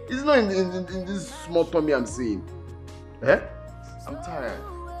hungry? It's not in this small tummy I'm seeing. Eh? I'm tired.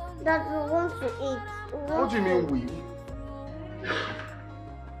 Dad, we want to eat. What do you mean we?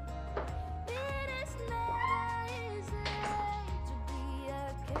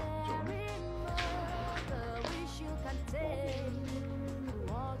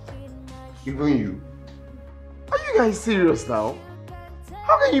 Even you. Are you guys serious now?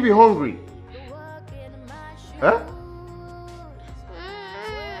 How can you be hungry? Huh?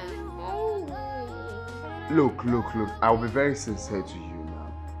 Look. I'll be very sincere to you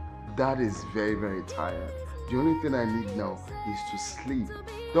now. Dad is very, very tired. The only thing I need now is to sleep.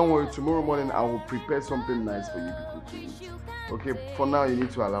 Don't worry, tomorrow morning I will prepare something nice for you people to eat. Okay, for now you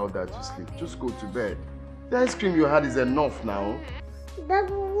need to allow Dad to sleep. Just go to bed. The ice cream you had is enough now. Dad,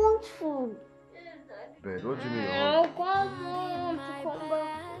 we want food. Bed, what do you mean?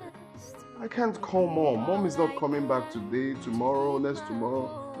 I can't call Mom. Mom is not coming back today, tomorrow, next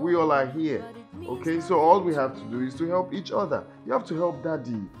tomorrow. We all are here. Okay, so all we have to do is to help each other. You have to help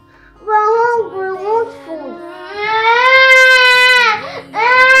Daddy. We're hungry, we want food.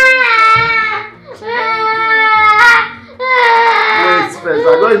 Wait, first,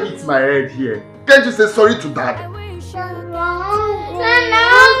 I'm going to hit my head here. Can't you say sorry to Dad? I'm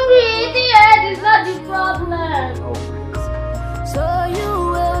hungry. Eating your head is not the problem. Oh. So you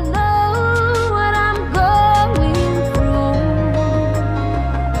will know what I'm going through.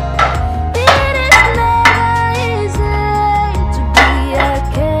 It is never easy to be a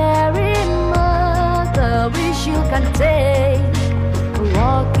caring mother. Wish you can take a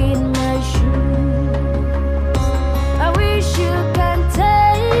walk in my shoes. I wish you can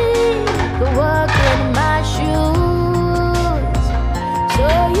take a walk in my shoes. So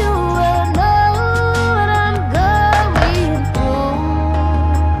you will know what I'm going through.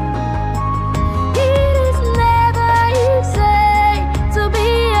 It is never easy to be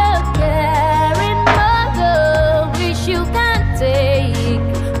a caring mother. Wish you can take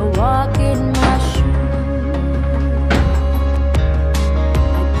a walk in my shoes.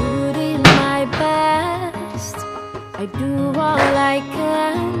 I put in my best. I do all I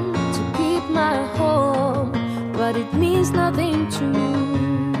can to keep my home, but it means nothing to me.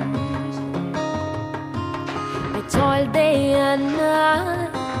 I toil day and night.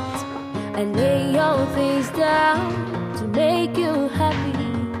 I lay all things down to make you happy,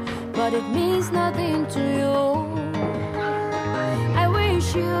 but it means nothing to you. I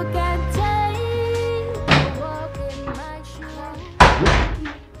wish you can take a walk in my shoes.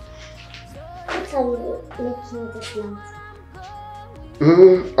 What are you making this now?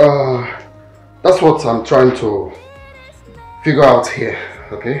 That's what I'm trying to figure out here,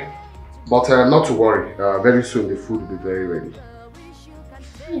 okay? But not to worry, very soon the food will be very ready.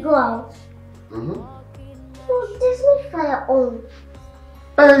 We go out. Well, there's no fire on.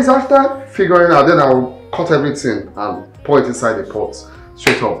 It's after figuring out, then I'll cut everything and pour it inside the pot,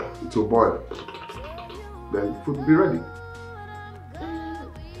 straight up, it will boil. Then food will be ready.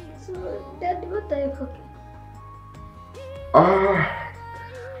 So, Dad, what are you cooking?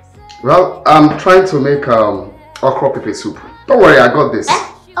 Well, I'm trying to make okra pepper soup. Don't worry, I got this.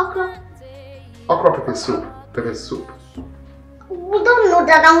 Okra. Okra pepper soup. Pepper soup. We don't know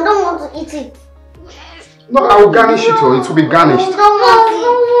that and we don't want to eat it. No, I will garnish it. It will be garnished. We don't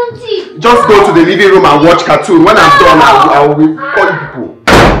want it. Just go to the living room and watch cartoon. When I'm done, I will call people.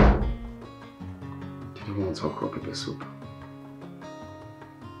 Did you want okra pepper soup?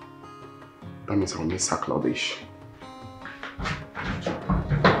 That means I'll miss Sakladish.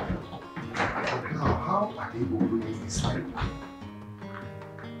 Now, how are they opening this side?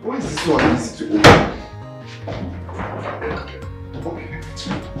 Why is this so easy to open?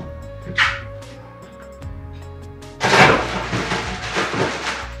 Okay.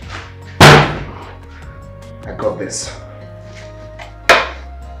 I got this.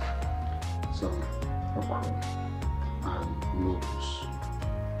 Some okra and noodles.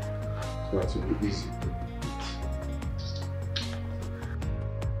 So that will be easy.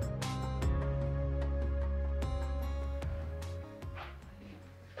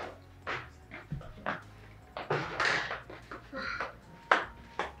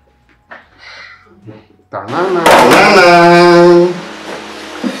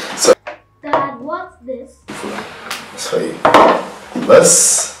 So, Dad, what's this? sorry.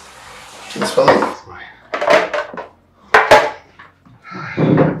 This for me.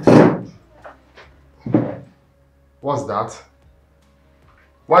 What's that?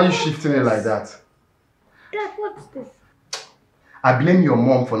 Why are you shifting it like that? Dad, what's this? I blame your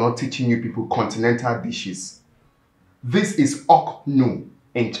mom for not teaching you people continental dishes. This is oknu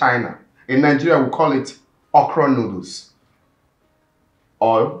in China. In Nigeria, we call it okra noodles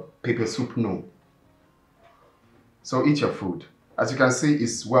or pepper soup no. So eat your food. As you can see,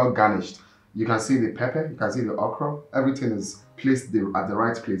 it's well garnished. You can see the pepper, you can see the okra. Everything is placed at the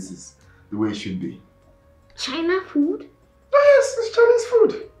right places, the way it should be. China food? Yes, it's Chinese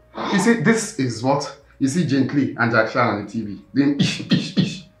food. You see, this is what you see gently and Jack Chan on the TV. Then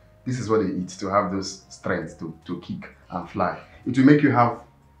ish. This is what they eat to have those strength to kick and fly. It will make you have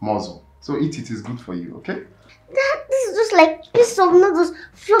muscle. So eat it, is good for you, okay? This is just like piece of noodles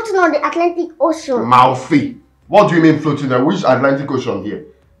floating on the Atlantic Ocean. Mouthy. What do you mean floating there? Which Atlantic Ocean here?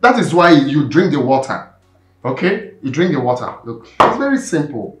 That is why you drink the water. Okay? You drink the water. Look, it's very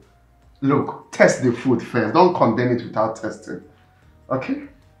simple. Look, test the food first. Don't condemn it without testing. Okay?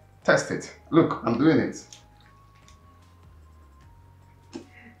 Test it. Look, I'm doing it.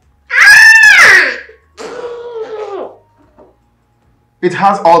 It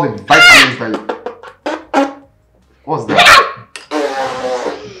has all the vitamins that you... What's that?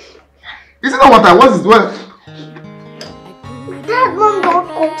 Is it not water? What is what? Dad, Mom, don't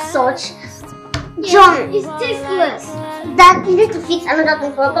cook such. John, it's tasteless. Dad, you need to fix another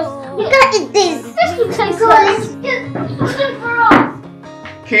thing for us. We can't eat this. This looks tasteless. It's good for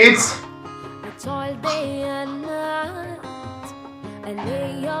us. Kids. All day and night, I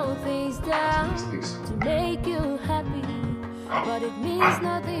lay your face down to make you happy, but it means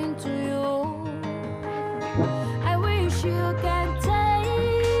nothing to you. I wish you can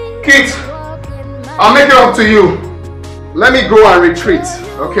take. Kids, I'll make it up to you. Let me go and retreat,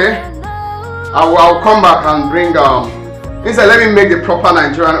 okay? I'll come back and bring instead let me make the proper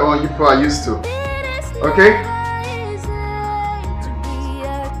Nigerian oil you people are used to. Okay?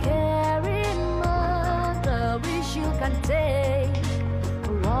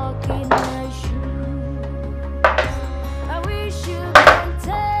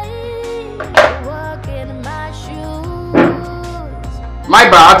 My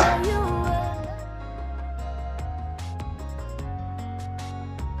bad.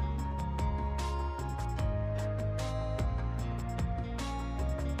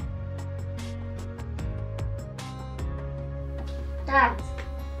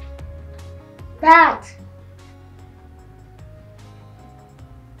 Dad.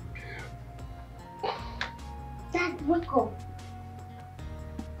 Dad, wake up.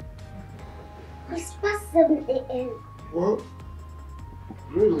 It's past 7 a.m. What?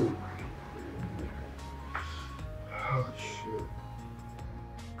 Really? Oh shit.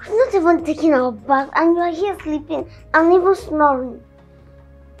 We're not even taking our bath and you are here sleeping and even snoring.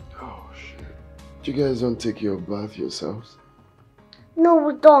 Oh shit. You guys don't take your bath yourselves? No,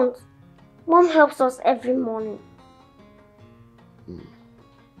 we don't. Mom helps us every morning.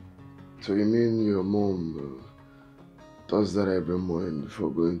 So you mean your mom does that every morning before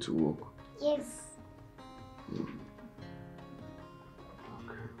going to work? Yes.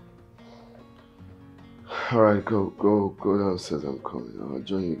 Alright, go downstairs. I'm coming. I'll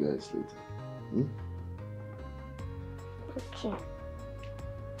join you guys later. Okay.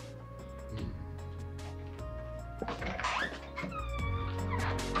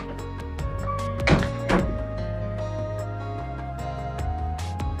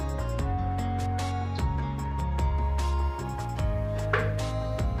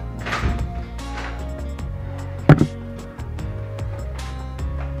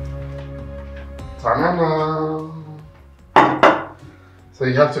 So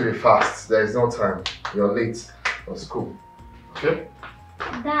you have to be fast. There is no time. You're late for school. Okay?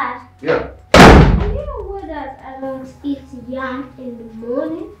 Dad? Yeah? Do you know that I don't eat yam in the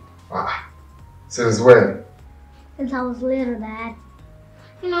morning? Since when? Since I was little, Dad.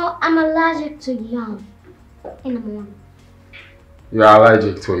 You know, I'm allergic to yam in the morning. You're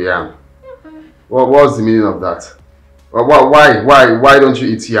allergic to yam? What's the meaning of that? Why don't you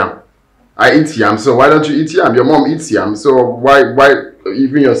eat yam? I eat yam, so why don't you eat yam? Your mom eats yam, so why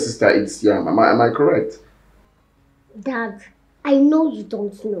even your sister eats yam? Am I correct? Dad, I know you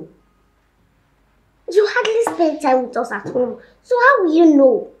don't know. You hardly spend time with us at home, so how will you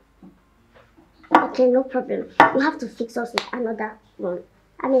know? Okay, no problem. You have to fix us with another one.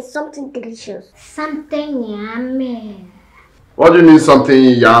 I mean something delicious. Something yummy. What do you mean something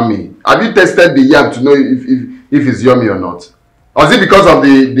yummy? Have you tested the yam to know if it's yummy or not? Or is it because of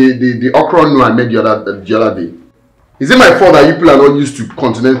the okra no I made the other day? Is it my fault that you people are not used to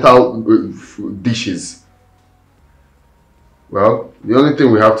continental dishes? Well, the only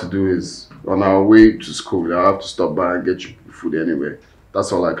thing we have to do is on our way to school, I have to stop by and get you food anyway.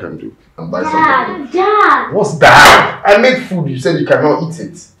 That's all I can do. And buy something. Dad! What's that? I made food. You said you cannot eat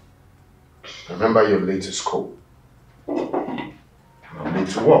it. Remember, you're late to school. I'm late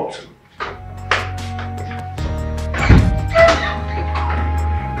to work too.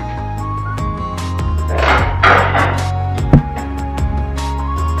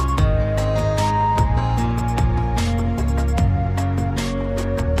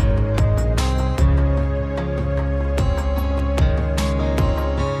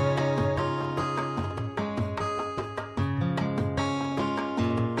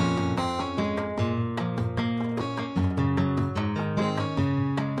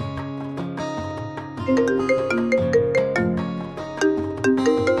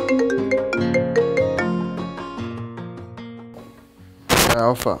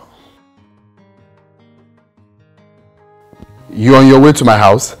 Alpha. You on your way to my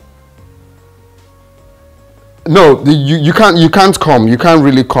house? No, you can't come. You can't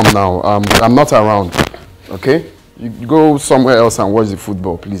really come now. I'm not around. Okay? You go somewhere else and watch the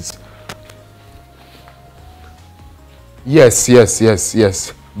football, please. Yes.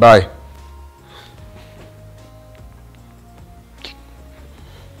 Bye.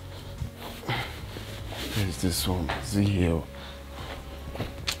 Where is this one? Is it here?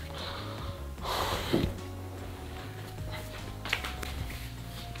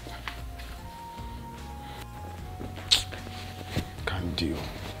 Can't deal.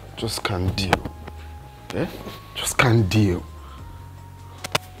 Just can't deal. Eh? Just can't deal.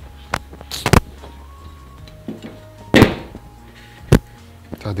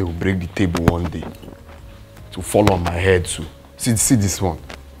 Thought they will break the table one day to fall on my head too. See this one.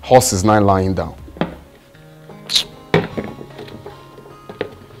 Horse is now lying down.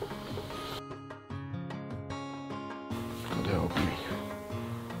 God help me.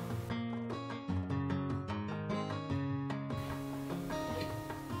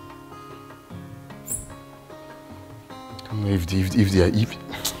 I don't know if they are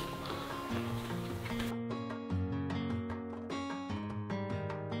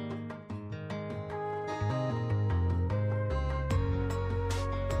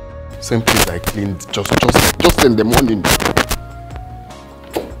same place I cleaned just in the morning.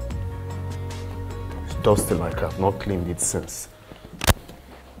 It's dusty like I've not cleaned it since.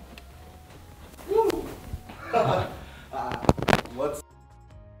 What?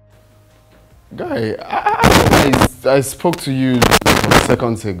 Guy, I spoke to you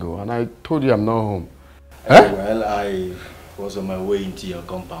seconds ago and I told you I'm not home. Eh? Well, I was on my way into your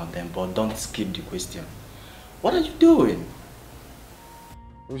compound then, but don't skip the question. What are you doing?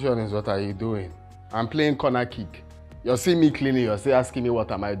 Which one is what are you doing? I'm playing corner kick. You're seeing me cleaning, you're still asking me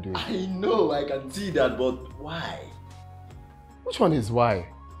what am I doing. I know, I can see that, but why? Which one is why?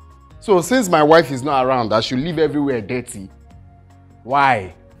 So since my wife is not around, I should leave everywhere dirty.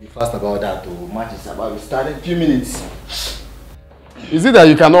 Why? Be fast about that, oh. Match is about to start in a few minutes. Is it that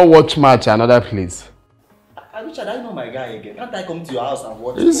you cannot watch match another place? Richard, I know my guy again. Can't I come to your house and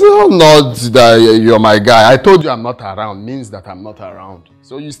watch? It's not that you're my guy. I told you I'm not around. Means that I'm not around.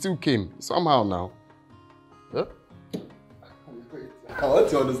 So you still came. Somehow now. Huh? I want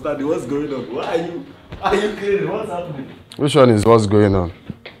to understand what's going on. Why are you cleaning? What's happening? Which one is what's going on?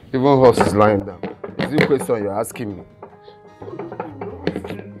 Even horse is lying down. Is the question you're asking me?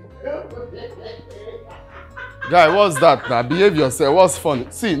 Guy, what's that now? Behave yourself. What's funny?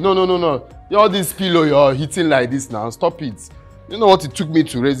 See, no. All this pillow you're hitting like this now. Stop it. You know what it took me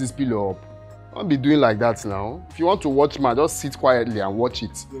to raise this pillow up? Don't be doing like that now. If you want to watch match, just sit quietly and watch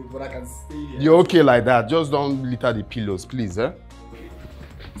it. But I can stay here. You're okay like that. Just don't litter the pillows, please, eh?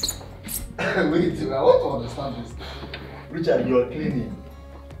 Wait, I want to understand this. Richard, you are cleaning.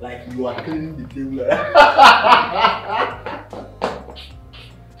 Like you are cleaning the table.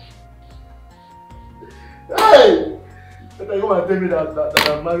 Hey! But you want to tell me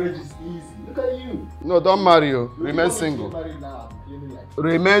that marriage is easy. Look at you. No, don't marry you. Remain single.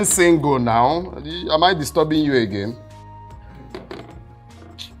 Remain single now. Am I disturbing you again?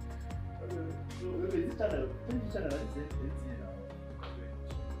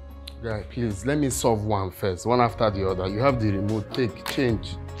 Guy, please, let me solve one first. One after the other. You have the remote. Take,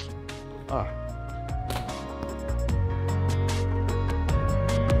 change.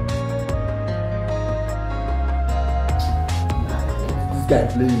 This guy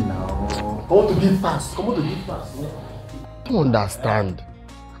playing now. Come on to be fast. I don't understand.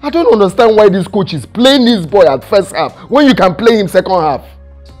 I don't understand why this coach is playing this boy at first half when you can play him second half.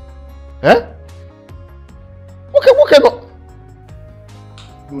 Eh? What kind of...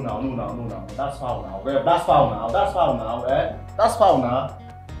 No. That's foul now. That's foul now. Eh? That's foul now.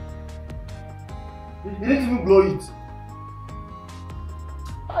 He didn't even blow it.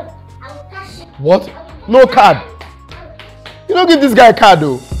 What? No card? You don't give this guy a card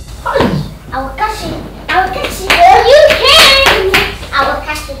though. I will catch it. I will catch it. You can. I will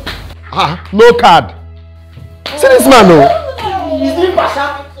catch it. Ah, no card. See this man though. He's doing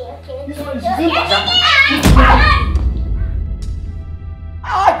Pasha. This one is doing Pasha.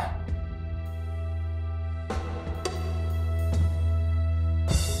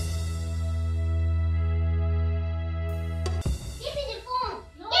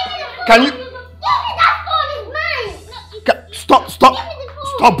 Can you? Give me that phone, it's mine.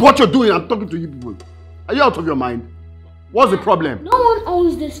 Stop what you're doing. I'm talking to you people. Are you out of your mind? What's the problem? No one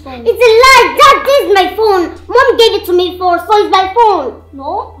owns this phone. It's a lie. Dad, this is my phone. Mom gave it to me for, so it's my phone.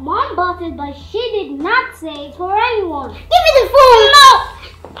 No, Mom bought it, but she did not say it for anyone. Give me the phone. No.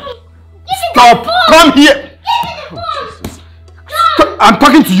 Stop. Come here. Give me the phone. Stop. I'm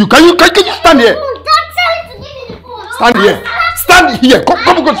talking to you. Can you stand here? Dad, tell him to give me the phone. Stand here. Stand here. Come,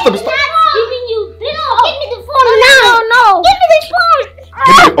 stop. Dad's giving you this phone. Give me the phone now. No. Give me the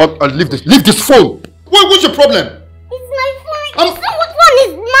phone. Leave this. Leave this phone. What's your problem? It's my phone. It's not what phone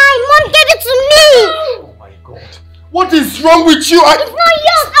is mine. Mom gave it to me. Oh my God. What is wrong with you? It's not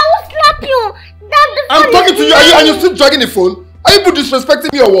yours. I will slap you. Dad, the phone I'm talking to you and you're still dragging the phone? Are you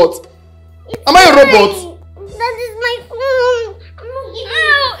disrespecting me or what? Am I a robot? That is my phone. I'm not giving you.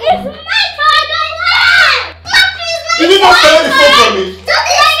 It's my phone. Did you not collect the phone from me? That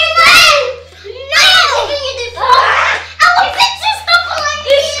is my phone. No. I'm giving you the phone. I will fix this stuff like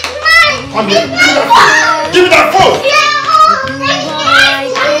this. It's mine. Come here. Give me that phone. Yeah.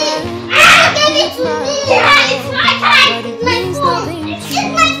 Give it to me. It's my time. It's my phone. It's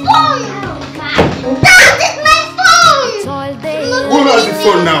my phone. Dad, it's my phone. Who has the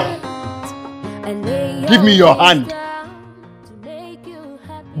phone now? Give me your hand.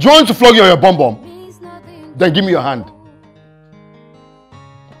 Do you want to flog you on your bum bum? Then give me your hand.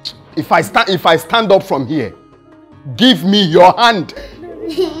 If I stand up from here, give me your hand.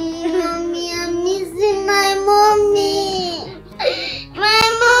 Mommy, I'm missing my mommy. My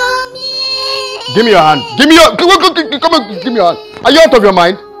mommy. Give me your hand. Give me your come on, give me your hand. Are you out of your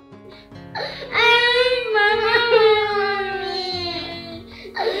mind?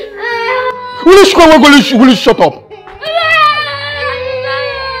 Will you shut up?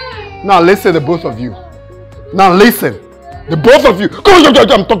 Now listen, the both of you. Now listen. The both of you. Come on,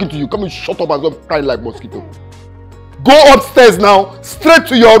 I'm talking to you. Come and shut up and stop crying like mosquito. Go upstairs now, straight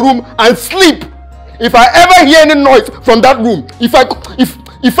to your room and sleep. If I ever hear any noise from that room,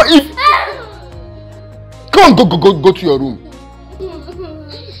 come on, go to your room.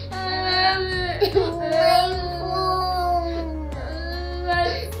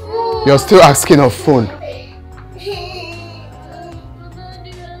 You're still asking of phone.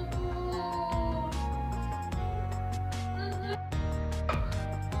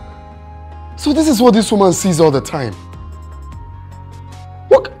 So this is what this woman sees all the time.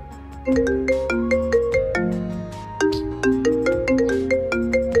 Look.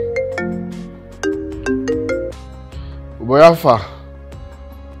 Boyafa.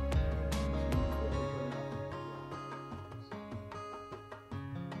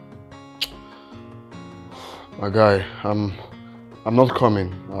 My guy, I'm not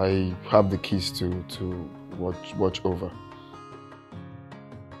coming. I have the keys to watch over.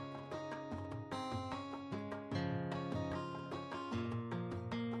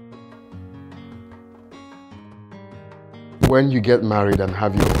 When you get married and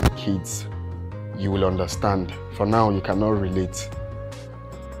have your own kids, you will understand. For now, you cannot relate.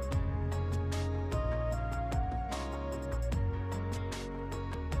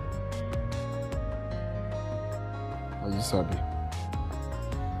 Are you sabi?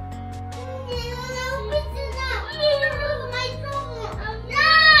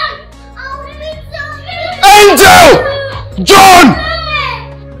 Angel! John!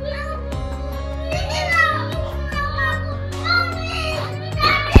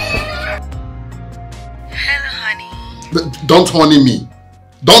 Don't honey me.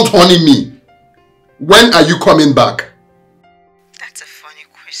 Don't honey me. When are you coming back? That's a funny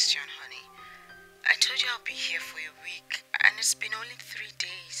question, honey. I told you I'll be here for a week, and it's been only 3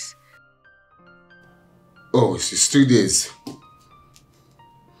 days. Oh, it's 3 days.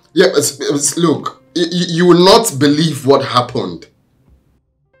 Yeah, but look, you will not believe what happened.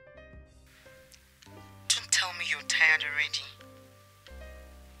 Don't tell me you're tired already.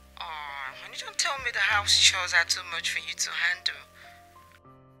 Oh, honey, don't tell me the house chores are too much for you to handle.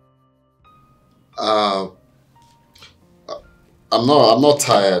 I'm not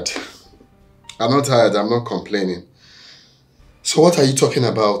tired. I'm not tired. I'm not complaining. So what are you talking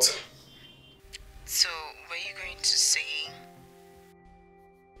about? So, were you going to say?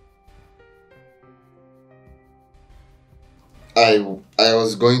 I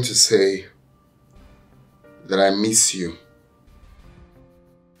was going to say that I miss you.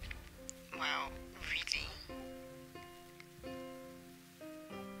 Wow, really?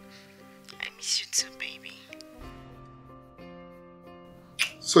 I miss you too, baby.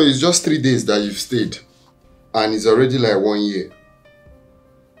 So it's just 3 days that you've stayed, and it's already like 1 year.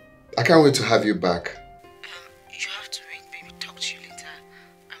 I can't wait to have you back. You have to wait, baby. Talk to you later.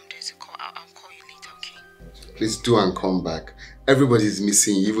 There's a call. I'll call you later, okay? Please do and come back. Everybody's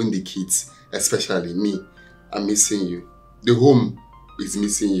missing you, even the kids, especially me. I'm missing you. The home is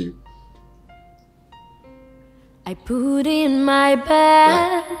missing you. I put in my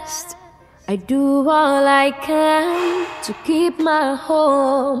best. I do all I can to keep my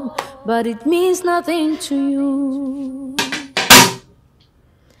home, but it means nothing to you.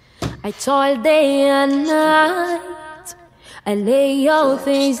 I toil day and night. I lay all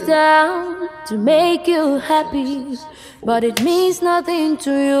things down to make you happy, but it means nothing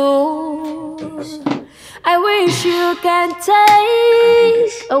to you. I wish you can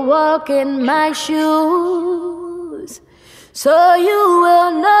take a walk in my shoes, so you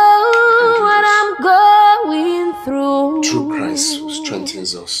will know what I'm going through. True Christ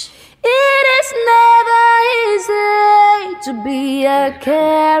strengthens us. It is never easy to be a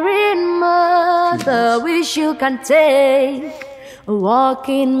caring mother. Wish you can take a walk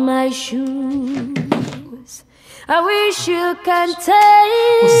in my shoes. I wish you can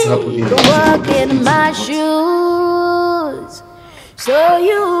take a walk in my shoes, so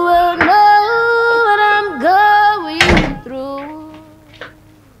you will know what I'm going through.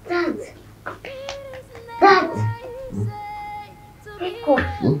 Dad, wake up.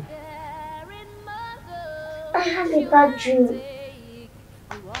 I have a bad dream.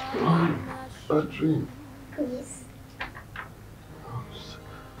 Bad dream? Please.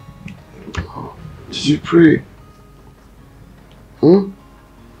 Did you pray?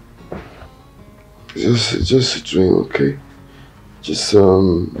 Just a dream, okay? Just say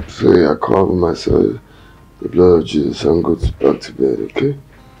I cover myself the blood of Jesus and go back to bed, okay?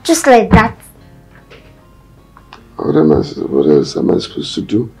 Just like that. What else am I supposed to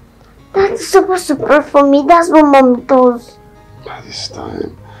do? Dad's supposed to pray for me. That's what Mom does. By this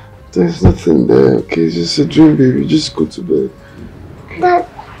time, there's nothing there, okay? It's just a dream, baby. Just go to bed. Dad,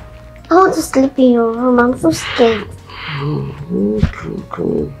 I want to sleep in your room. I'm so scared. Come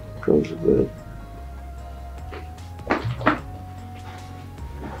to bed.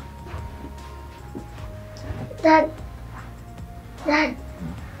 Dad.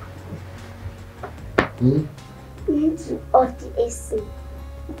 You need to off the AC.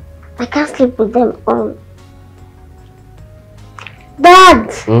 I can't sleep with them on.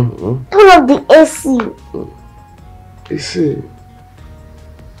 Dad! Turn off the AC. AC?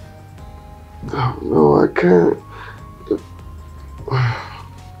 No, I can't.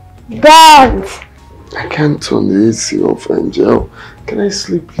 Dad! I can't turn the AC off, Angel. Can I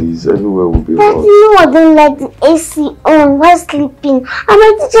sleep, please? I know I will be Dad, hot. you know I don't like the AC on while sleeping. And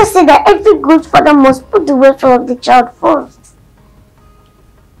my teacher said that every good father must put the welfare of the child first.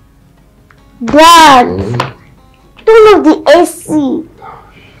 Dad! Turn off the AC.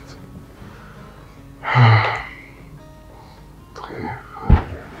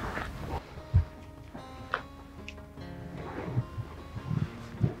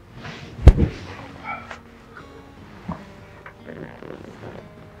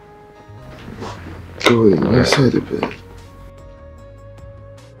 Go in, right side of the bed.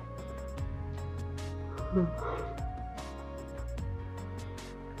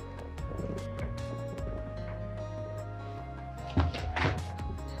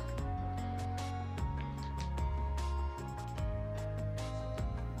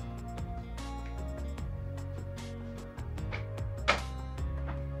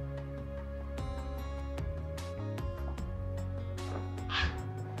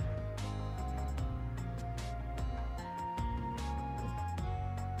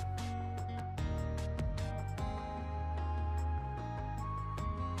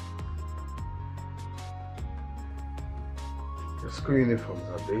 Your school uniforms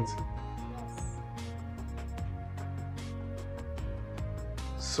are dated.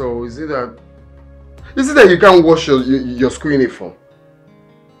 So is it that you can't wash your school uniform?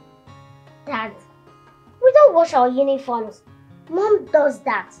 Dad, we don't wash our uniforms. Mom does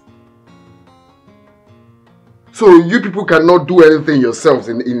that. So you people cannot do anything yourselves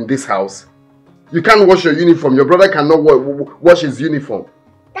in this house? You can't wash your uniform. Your brother cannot wash his uniform.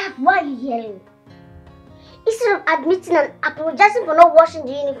 Dad, why are you yelling? Instead of admitting and apologizing for not washing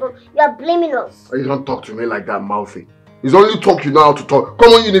the uniform, you are blaming us. You don't talk to me like that, mouthy. It's only talk you know how to talk.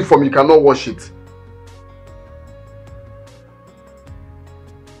 Common uniform, you cannot wash it.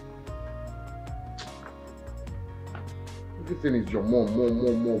 Everything is your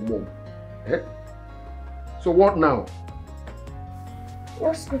mom. Eh? So what now?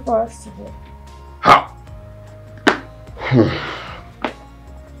 No school for us today. Ha!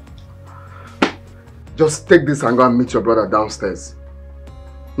 Just take this and go and meet your brother downstairs.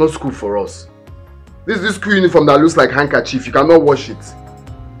 No school for us. This is school uniform that looks like handkerchief. You cannot wash it.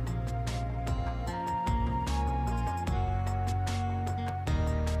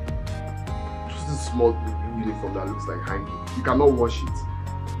 Just this small uniform that looks like hanky. You cannot wash it.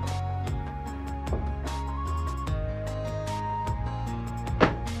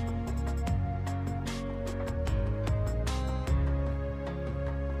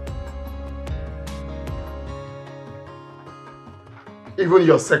 Even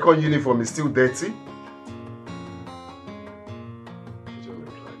your second uniform is still dirty.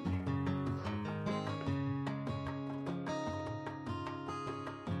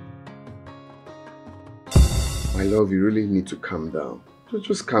 My love, you really need to calm down.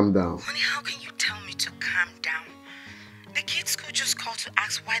 Just calm down. Honey, how can you tell me to calm down? The kids' school just called to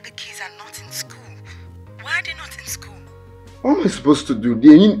ask why the kids are not in school. Why are they not in school? What am I supposed to do?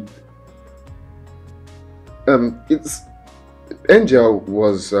 It's... Angel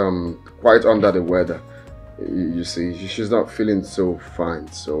was quite under the weather. You see, she's not feeling so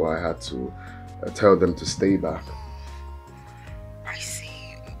fine, so I had to tell them to stay back. I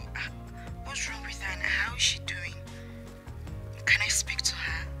see. What's wrong with her and how is she doing? Can I speak to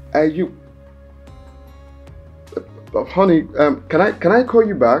her? Honey, can I call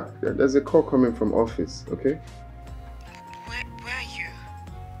you back? There's a call coming from office, okay? Where are you?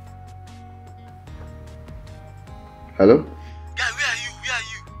 Hello?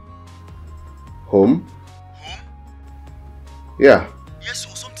 Home? Home? Yeah. Yes, so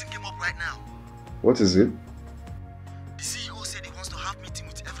something came up right now. What is it? The CEO said he wants to have meeting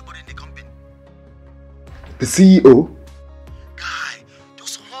with everybody in the company. The CEO? Guy,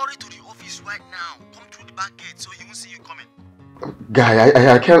 just hurry to the office right now. Come through the back gate so he won't see you coming. Guy,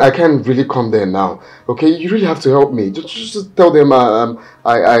 I can't really come there now. Okay, you really have to help me. Just tell them I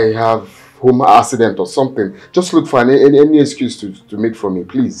have home accident or something. Just look for any excuse to make for me,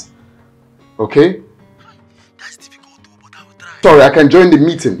 please. Okay? That's difficult though, but I will try. Sorry, I can join the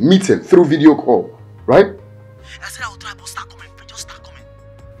meeting through video call, right? I said I will try, but start coming. Just start coming.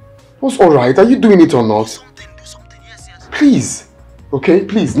 What's alright? Are you doing it or not? Do something, yes. Please. Okay,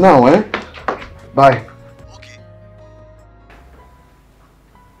 please, now, eh? Bye. Okay.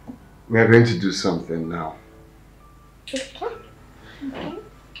 We are going to do something now. Okay.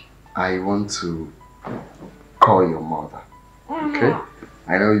 I want to call your mother. Okay?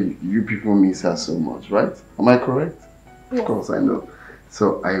 I know you people miss her so much, right? Am I correct? Yes. Of course, I know.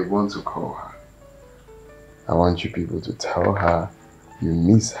 So I want to call her. I want you people to tell her you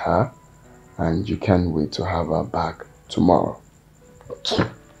miss her and you can't wait to have her back tomorrow. Okay.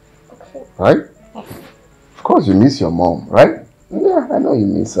 Right? Yes. Of course, you miss your mom, right? Yeah, I know you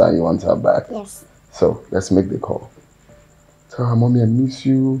miss her. You want her back. Yes. So let's make the call. Tell her, Mommy, I miss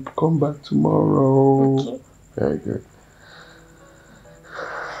you. Come back tomorrow. Okay. Very good.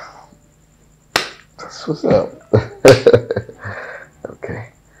 That's what's up.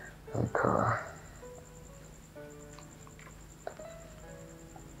 Okay. Okay.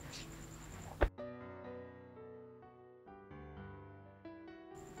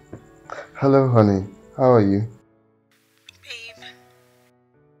 Hello, honey. How are you? Babe.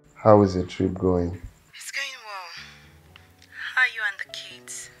 How is the trip going? It's going well. How are you and the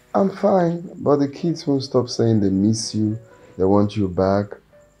kids? I'm fine, but the kids won't stop saying they miss you, they want you back.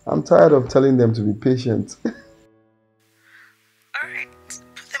 I'm tired of telling them to be patient. Alright,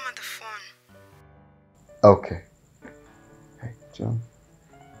 put them on the phone. Okay. Hey, John.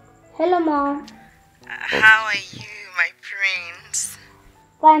 Hello, Mom. How are you, my prince?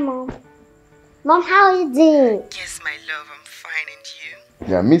 Bye, Mom. Mom, how are you doing? Yes, my love, I'm fine, and you?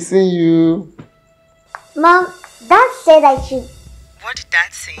 They're missing you. Mom, Dad said I should... What did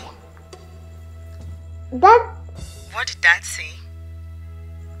Dad say? What did Dad say?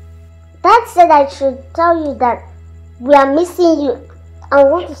 Dad said I should tell you that we are missing you. I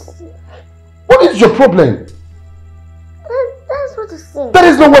want to see. What is your problem? That's what you said. That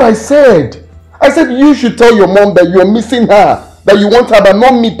is not what I said. I said you should tell your mom that you're missing her, that you want her, but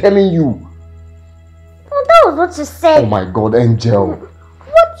not me telling you. Well, that was what you said. Oh my God, Angel.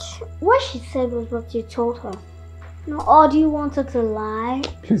 What she said was what you told her. No, or do you want her to lie?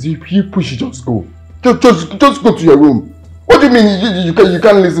 Please, you push it, just go. Just go to your room. What do you mean you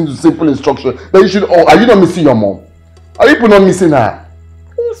can't listen to simple instruction? That you should. Oh, are you not missing your mom? Are you not missing her?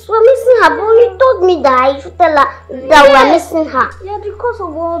 Yes, we're missing her, but you told me that I should tell her that we're missing her. Yeah, because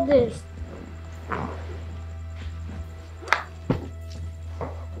of all this.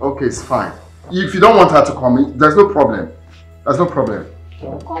 Okay, it's fine. If you don't want her to come in, there's no problem. There's no problem.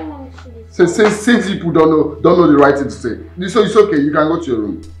 Come on, please. Since people don't know the right thing to say, so it's okay. You can go to your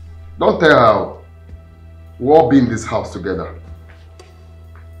room. Don't tell her. We'll all be in this house together.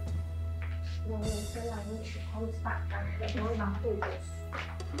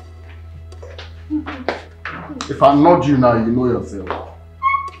 If I nod you now, you know yourself.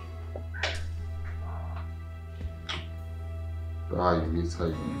 Ah, you miss her.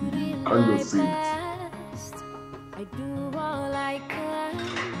 You can't just say it. I do all I can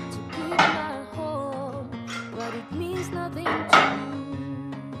to keep my home, but it means nothing to you.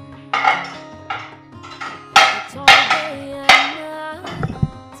 It's all day and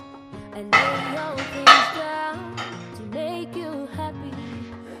night, and lay all things down to make you happy,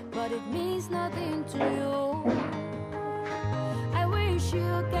 but it means nothing to you. I wish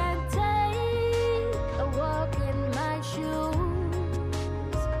you can take a walk in my shoes,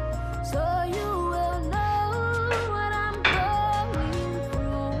 so you will know what I'm going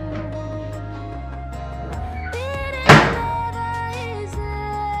through. It is never easy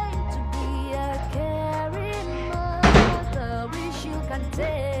to be a caring mother. Wish you can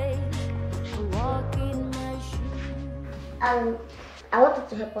take a walk in my shoes. I wanted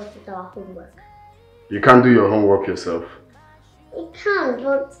to help us with our homework. You can't do your homework yourself. It can,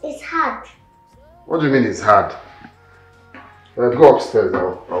 but it's hard. What do you mean it's hard? Go upstairs.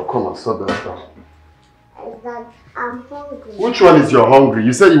 I'll come and sort that out. That I'm hungry. Which one is you're hungry?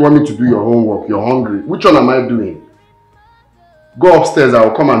 You said you want me to do your homework. You're hungry. Which one am I doing? Go upstairs.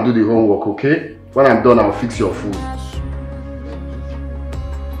 I'll come and do the homework, okay? When I'm done, I'll fix your food.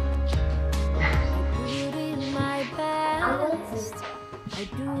 I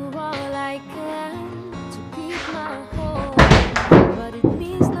do all I can to keep my home, but it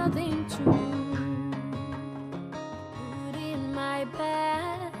means nothing to you. Put in my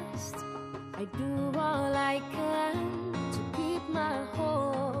best. I do all I can to keep my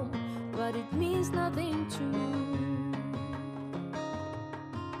home, but it means nothing to you.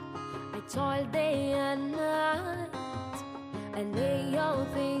 I toil day and night and lay all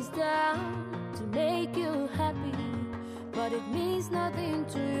things down to make you happy, but it means nothing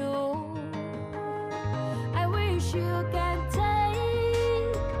to you. I wish you can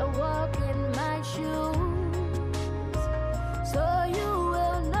take a walk in my shoes, so you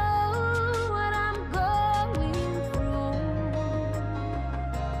will know what I'm going through.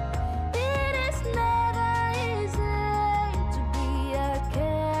 It is never easy to be a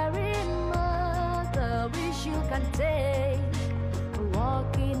caring mother. Wish you can take a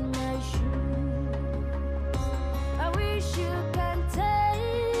walk in my shoes. I wish you can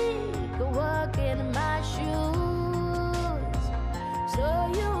take a walk in my shoes, so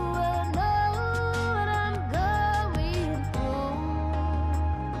you will know what I'm going through.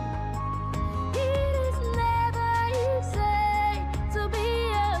 It is never easy to be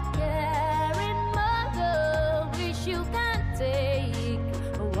a caring mother. Wish you can take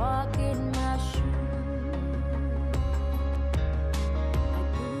a walk in my shoes. I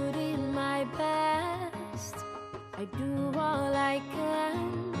put in my best. I do all I can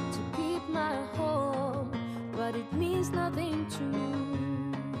to keep my home, but it means nothing to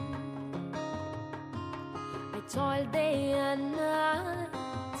you. I toil day and night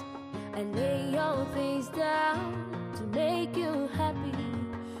and lay all things down to make you happy,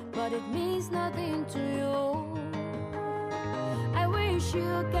 but it means nothing to you. I wish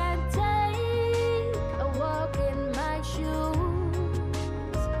you can take a walk in my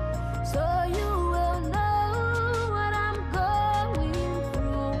shoes, so you will know what I'm going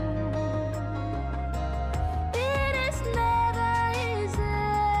through. It is never easy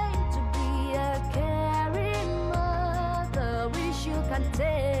to be a caring mother. Wish you can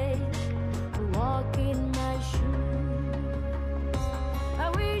take a walk in my shoes. I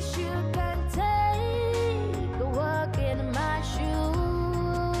wish you can take a walk in my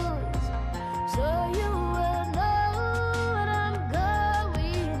shoes, so you will know what I'm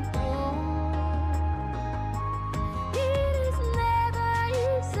going through. It is never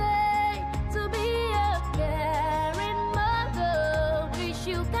easy to be a caring mother. Wish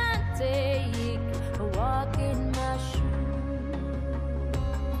you can take a walk in my shoes.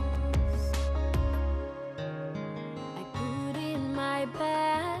 I put in my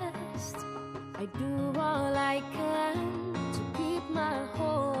best. I do all I can to keep my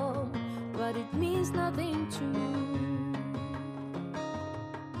home, but it means nothing to you.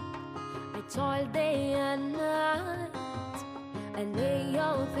 I toil day and night and lay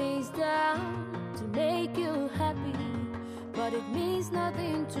all things down to make you happy, but it means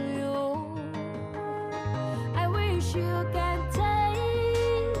nothing to you. I wish you can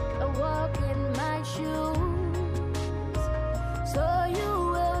take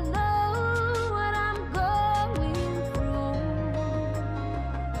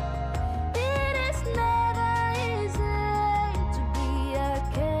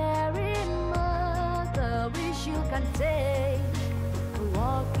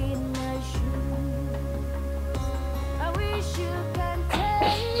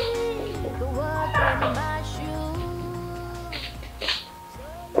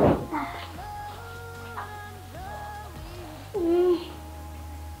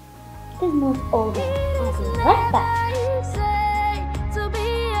Hold on, I'll be right back. To be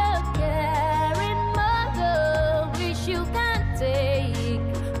a caring mother, wish you can take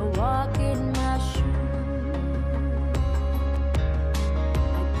a walk in my shoes.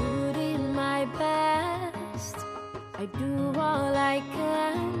 I put in my best, I do all I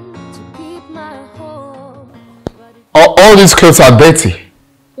can to keep my home. All these clothes are dirty.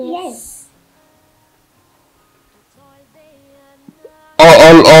 Yes.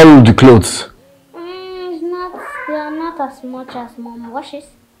 All the clothes. They are not as much as mom washes.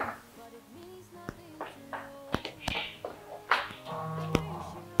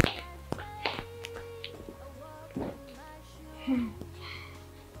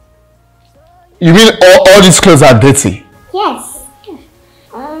 You mean all these clothes are dirty? Yes.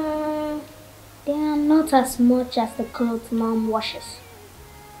 They are not as much as the clothes mom washes.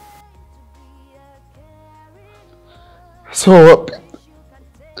 So,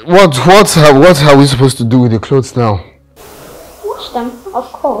 what are we supposed to do with the clothes now? Wash them,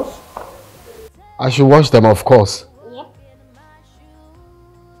 of course. I should wash them, of course. Yep.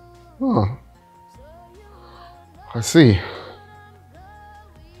 Oh. I see.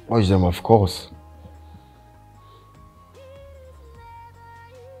 Wash them, of course.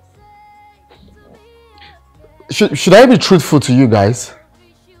 Should I be truthful to you guys?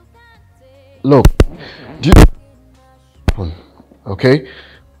 Look, okay?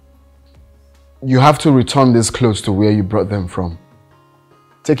 You have to return these clothes to where you brought them from.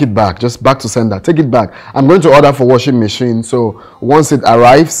 Take it back, just back to sender. Take it back. I'm going to order for washing machine, so once it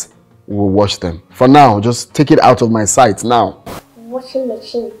arrives, we'll wash them. For now, just take it out of my sight now. Washing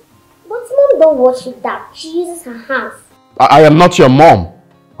machine. But mom don't wash with that. She uses her hands. I am not your mom,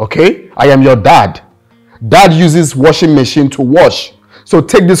 okay? I am your dad. Dad uses washing machine to wash. So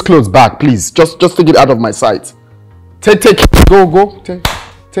take these clothes back, please. Just take it out of my sight. Take. Go.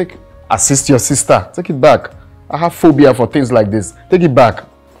 Take. Assist your sister. Take it back. I have phobia for things like this. Take it back.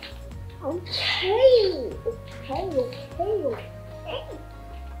 Okay.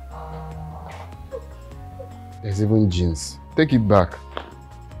 There's even jeans. Take it back.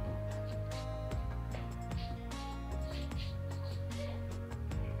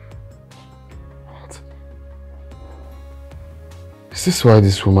 What? Is this why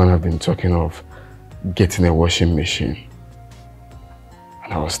this woman have been talking of getting a washing machine?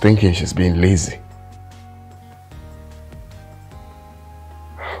 And I was thinking she's being lazy.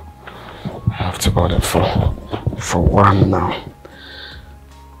 I have to order for one now.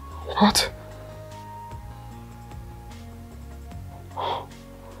 What?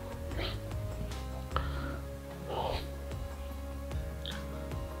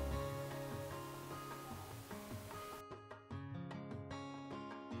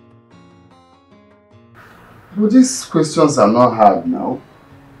 But these questions are not hard now.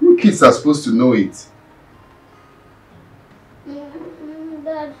 You kids are supposed to know it.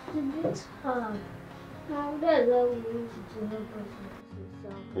 That's a bit hard. That's why we need to help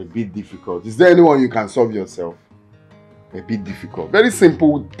us. A bit difficult. Is there anyone you can solve yourself? A bit difficult. Very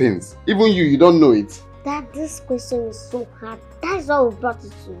simple things. Even you don't know it. Dad, this question is so hard. That's why we brought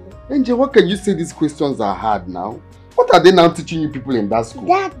it to you. Angel, what can you say these questions are hard now? What are they now teaching you people in that school?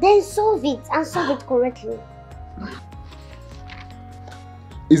 Dad, then solve it and solve it correctly.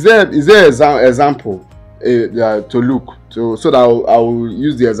 Is there example to look so that I will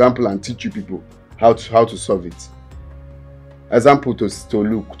use the example and teach you people how to solve it? Example to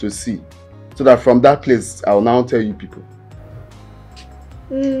look, to see, so that from that place I will now tell you people.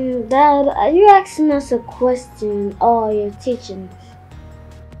 Dad, are you asking us a question or you're teaching us?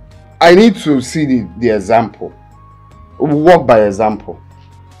 I need to see the example. We walk by example.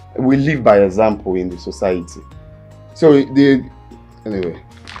 We live by example in the society. So anyway.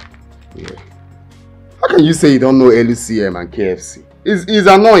 Yeah. How can you say you don't know LCM and KFC? It's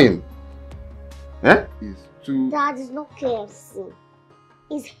annoying. Eh? It's too... Dad, it's not KFC.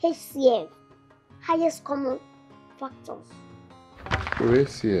 It's HCF. Highest common factors.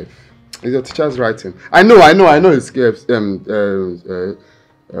 HCF. It's your teacher's writing. I know it's KFC,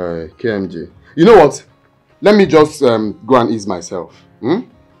 KMG. You know what? Let me just go and ease myself.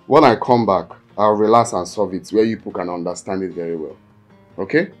 When I come back, I'll relax and solve it where you people can understand it very well.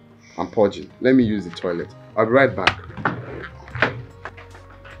 Okay? I'm purging. Let me use the toilet. I'll be right back.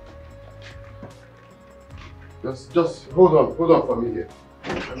 Just hold on for me here.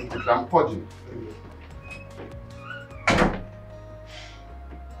 I'm purging.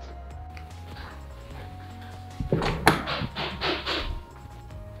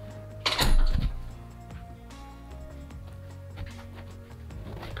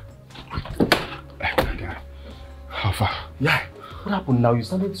 How far? Yeah. What happened now? You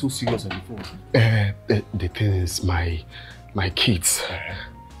sounded so serious on the phone. The thing is, my kids,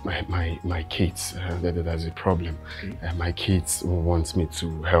 my kids, there's a problem. Okay. My kids want me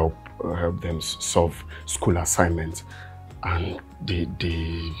to help them solve school assignments, and the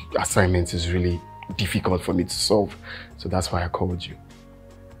assignment is really difficult for me to solve. So that's why I called you.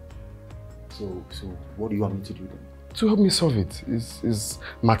 So what do you want me to do then? To help me solve it. It's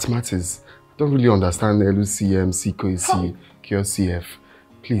mathematics. Don't really understand LUCM, COEC, QCF.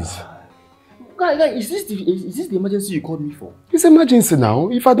 Please. Guy, is this the emergency you called me for? It's emergency now.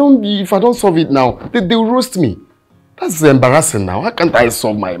 If I don't solve it now, they'll roast me. That's embarrassing now. How can't I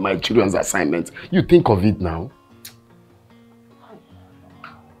solve my children's assignment? You think of it now.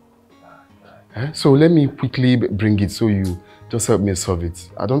 So let me quickly bring it so you just help me solve it.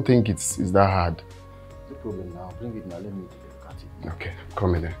 I don't think it's that hard. No problem now. Bring it now. Let me look at it. Okay,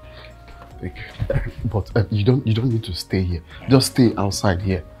 come in there. But you don't need to stay here. Just stay outside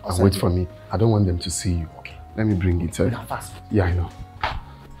here and wait for me. I don't want them to see you. Okay. Let me bring it. Fast. Yeah, I know.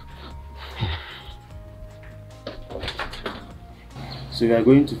 So we are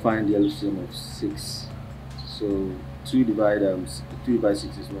going to find the LCM of 6. So 2 divide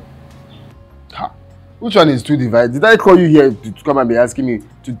 6 is what? Ha. Which one is 2 divide? Did I call you here to come and be asking me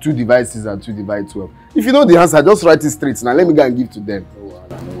to 2 divide 6 and 2 divide 12? If you know the answer, just write it straight. Now let me go and give to them. No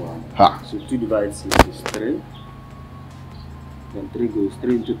one. Ha. So 2 divide 6 is 3. Then 3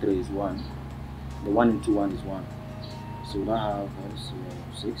 into 3 is 1. The 1 into 1 is 1. So we now have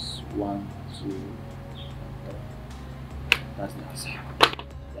 6, 1, 2, 3. That's the answer.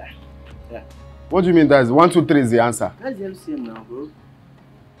 Yeah. What do you mean that is 1, 2, 3 is the answer? That's the LCM now, bro.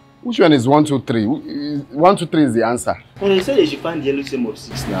 Which one is 1, 2, 3? 1, 2, 3 is the answer. Well, they said they should find the LCM of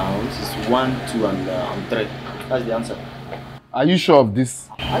 6 now. This is 1, 2, and 3. That's the answer. Are you sure of this?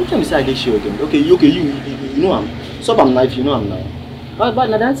 Are you trying to say I get sure again? Okay, you know I'm. So I'm knife, you know I'm now. But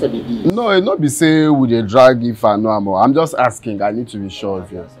now the answer be this. No, it not be say with a drag if I know I'm just asking. I need to be sure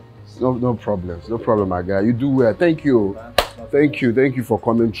of you. No problems. No problem, my guy. You do well. Thank you. Thank you for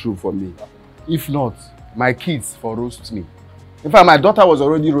coming through for me. If not, my kids for roast me. In fact, my daughter was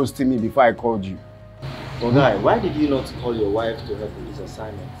already roasting me before I called you. Well, guy, why did you not call your wife to help with this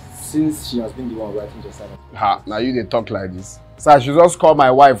assignment? Since she has been the one writing the assignment. Ha, now you they talk like this. So I should just call my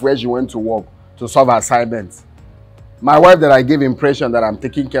wife where she went to work to solve her assignments. My wife that I gave impression that I'm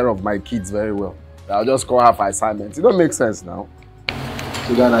taking care of my kids very well. I'll just call her for assignments. It don't make sense now.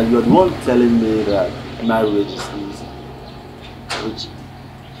 So Ghana, you're the one telling me that marriage is easy. Which,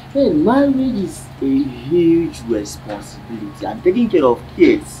 hey, marriage is a huge responsibility, and taking care of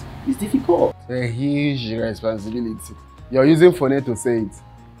kids is difficult. A huge responsibility. You're using phone to say it.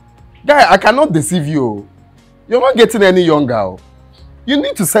 Guy, I cannot deceive you. You're not getting any younger. You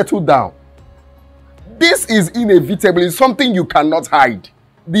need to settle down. This is inevitable. It's something you cannot hide.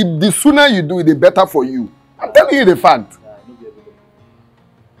 The sooner you do it, the better for you. I'm telling you the fact.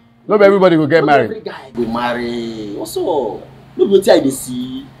 Not everybody will get married. Every guy will marry. Also, nobody what they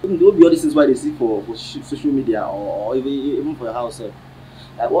see. Don't be all these things why they see for social media or even for your house.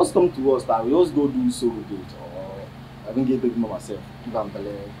 Like what's come to us, that we always go do surrogate or I can get baby mama myself. Give them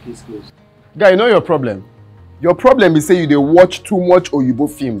case closed. Guy, you know your problem? Your problem is say you they watch too much Oyibo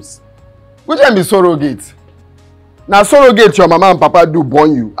films. Which time be surrogate? Now surrogate your mama and papa do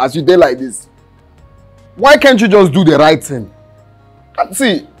born you as you did like this. Why can't you just do the right thing?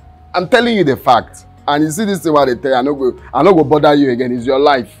 See, I'm telling you the fact. And you see this thing what they tell you, I no go bother you again. It's your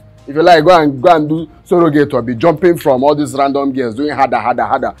life. If you like, go and do surrogate or be jumping from all these random girls, doing harder,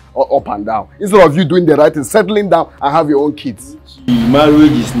 up and down. Instead of you doing the right thing, settling down and have your own kids.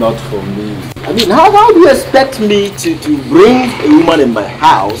 Marriage is not for me. I mean, how do you expect me to bring a woman in my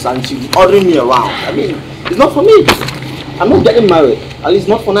house and she'll be ordering me around? I mean, it's not for me. I'm not getting married. At least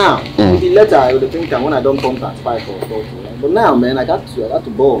not for now. Maybe later I would think when I don't come 35 or 40. But now, man, I got to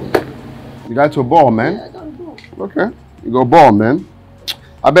ball. You got to ball, man? Yeah, I got to ball. Okay. You go ball, man.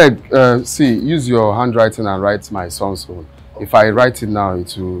 I beg, see, use your handwriting and write my son's own. If I write it now,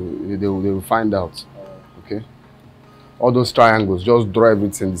 they will find out. Okay? All those triangles, just draw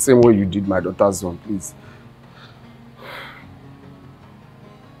everything the same way you did my daughter's one, please.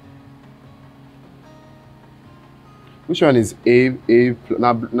 Which one is A?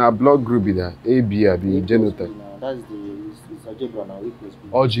 Now blood group is there. A, B, I be genotype. That's it's algebra now.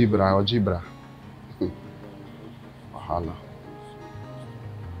 Algebra. WAHALA.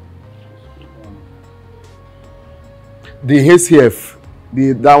 The HCF,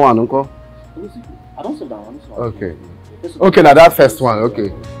 that one, uncle? I don't see that one. Okay. Okay, now that first one,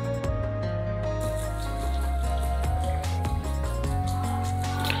 okay.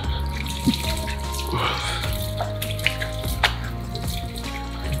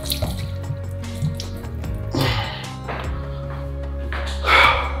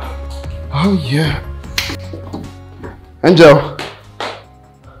 Oh, yeah. Angel.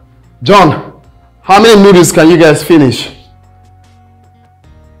 John, how many noodles can you guys finish?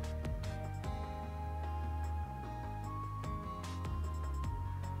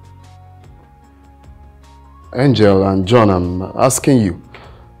 Angel and John, I'm asking you.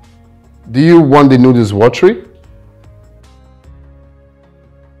 Do you want the noodles watery?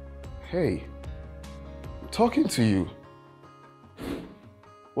 Hey, I'm talking to you.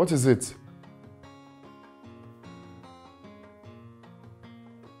 What is it?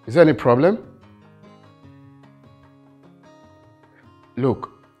 Is there any problem?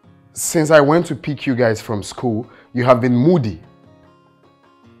 Look, since I went to pick you guys from school, you have been moody.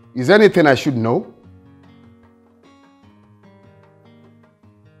 Is there anything I should know?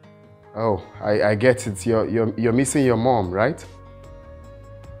 Oh, I get it. You're missing your mom, right?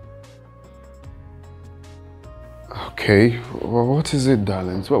 Okay. Well, what is it,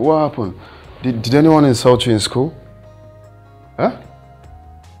 darlings? What happened? Did anyone insult you in school? Huh?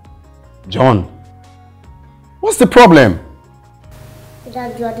 John, what's the problem?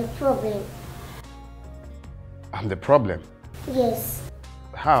 Dad, you are the problem. I'm the problem? Yes.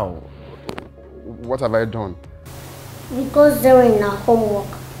 How? What have I done? Because they were in our homework.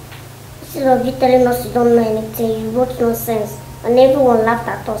 Instead of you telling us you don't know anything, you wrote nonsense, and everyone laughed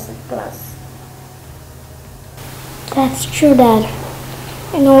at us in class. That's true, Dad.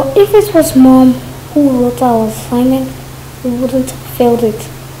 You know, if it was Mom who wrote our assignment, we wouldn't have failed it.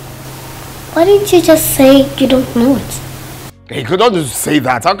 Why didn't you just say you don't know it? You couldn't just say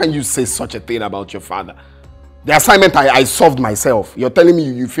that. How can you say such a thing about your father? The assignment I solved myself. You're telling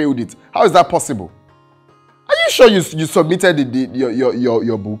me you failed it. How is that possible? Are you sure you submitted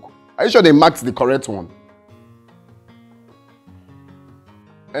your book? Are you sure they marked the correct one?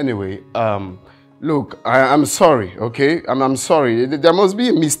 Anyway, look, I'm sorry, okay? I'm sorry. There must be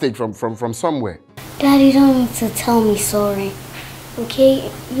a mistake from somewhere. Dad, you don't need to tell me sorry. Okay?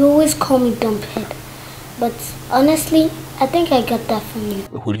 You always call me dumphead. But honestly, I think I got that from you.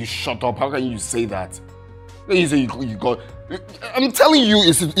 Will you shut up? How can you say that? You say you got... I'm telling you,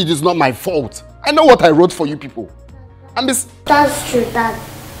 it is not my fault. I know what I wrote for you people. That's true, Dad.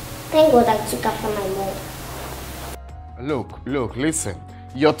 Thank God I took after my mom. Look, listen.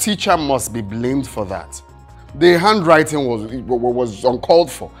 Your teacher must be blamed for that. The handwriting was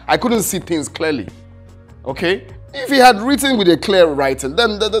uncalled for. I couldn't see things clearly. Okay? If he had written with a clear writing,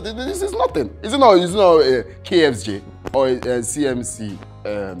 then this is nothing. It's not KFJ or CMC,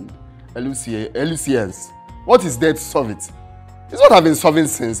 LUCNs. What is there to solve it? It's what I've been solving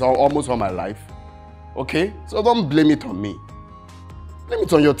since almost all my life. Okay? So don't blame it on me. Blame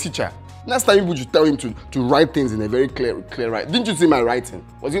it on your teacher. Next time you should tell him to write things in a very clear writing. Didn't you see my writing?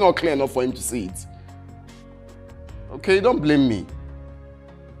 Was it not clear enough for him to see it? Okay, don't blame me.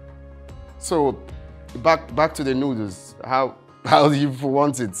 So back to the noodles. How do you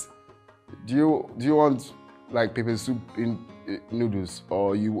want it? Do you want like pepper soup in noodles,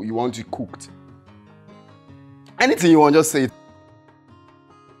 or you want it cooked? Anything you want, just say it.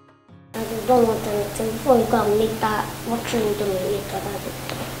 I don't want anything. Before you go and make that, what should you do later?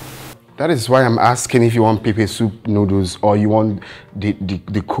 That is why I'm asking if you want pepper soup noodles or you want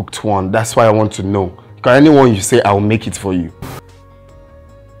the cooked one. That's why I want to know. Because anyone you say, I'll make it for you.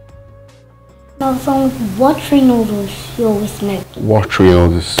 Now, some watery noodles you always make. Watery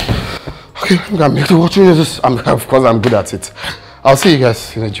noodles. Okay, I'm gonna make the watery noodles. Of course, I'm good at it. I'll see you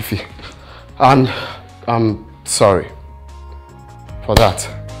guys in a jiffy. And I'm sorry for that.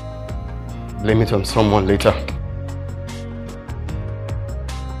 Blame it on someone later.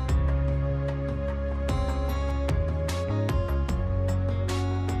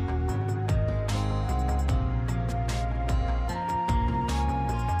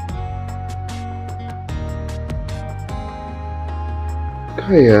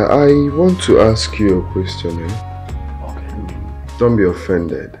 Hiya, I want to ask you a question. Okay. Don't be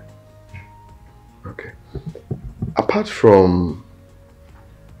offended. Okay. Apart from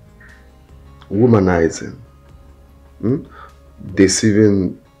womanizing,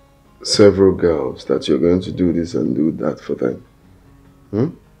 deceiving several girls that you're going to do this and do that for them,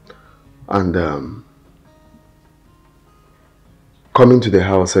 and coming to the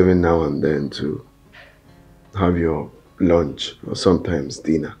house every now and then to have your lunch or sometimes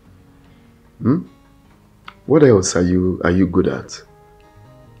dinner. What else are you good at?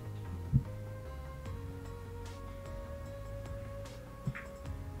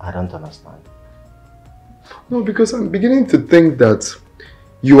 I don't understand. No, because I'm beginning to think that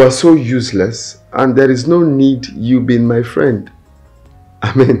you are so useless and there is no need you being my friend.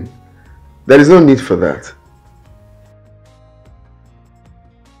 I mean, there is no need for that.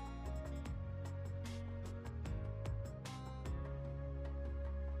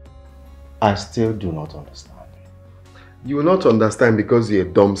 I still do not understand. You will not understand because you're a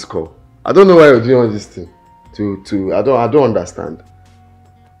dumb skull. I don't know why you're doing all this thing. I don't understand.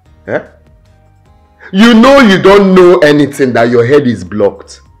 Eh? You know you don't know anything, that your head is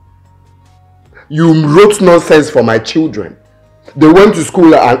blocked. You wrote nonsense for my children. They went to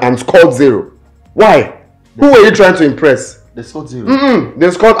school and scored 0. Why? Who were you trying to impress? They scored 0.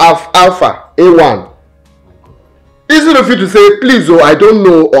 They scored Alpha, A1. Easy enough for you to say, please, oh, I don't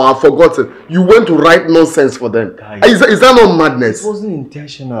know or I've forgotten. You went to write nonsense for them. Is that not madness? It wasn't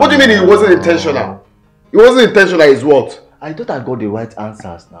intentional. What do you mean it wasn't intentional? It wasn't intentional is what? I thought I got the right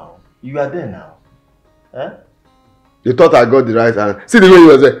answers now. You are there now. Eh? You thought I got the right answer. See the way you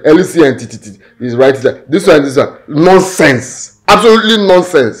were saying, LC and TTT is right there. This one. Nonsense. Absolutely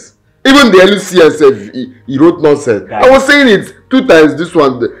nonsense. Even the LCN said he wrote nonsense. Guy, I was saying it 2 times. This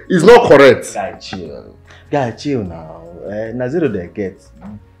one is not correct. Guy, chill. Guy, chill now. Na 0 they get.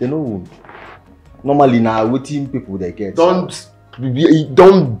 They know. Normally now, waiting people they get.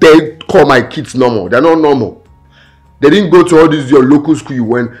 Don't dare call my kids normal. They're not normal. They didn't go to all this your local school you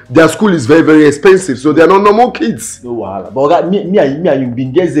went. Their school is very, very expensive, so they're not normal kids. No WAHALA. But me and you've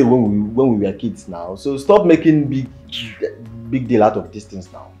been get there when we were kids now. So stop making big deal out of these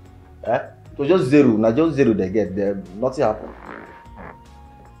things now. Eh? It was just 0. Now just 0 they get there. Nothing happened.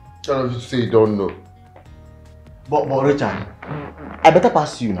 Tell you to say you don't know. But Richard, I better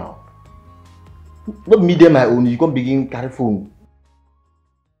pass you now. Not me there my own. You can't begin carry phone.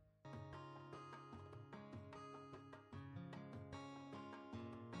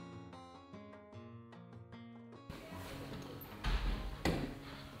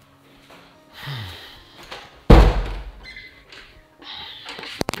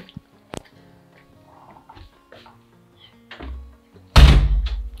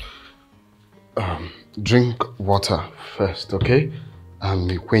 Drink water first, okay? And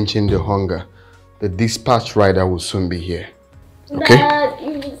be quenching the hunger. The dispatch rider will soon be here. Okay? Dad,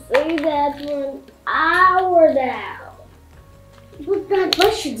 you say that for an hour now. But Dad, why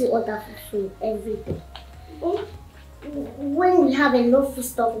should you order for food every day? When we have enough food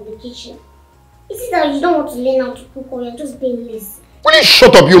stuff in the kitchen. Is it that you don't want to learn how to cook or you're just being lazy? Will you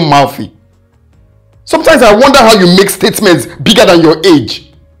shut up, you mouthy? Sometimes I wonder how you make statements bigger than your age.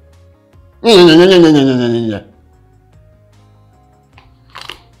 Is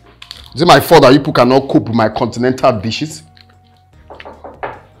it my fault that you people cannot cope with my continental dishes?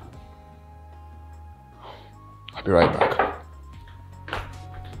 I'll be right back.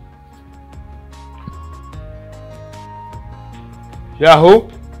 Yahoo!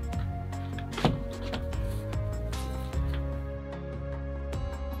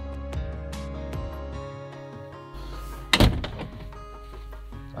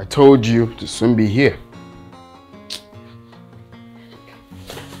 I told you to soon be here.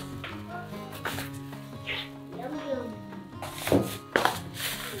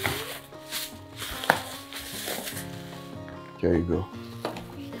 Here you go.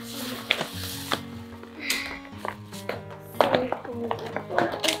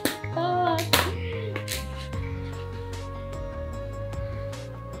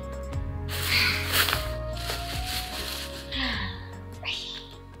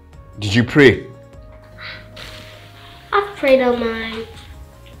 Did you pray? I've prayed on mine.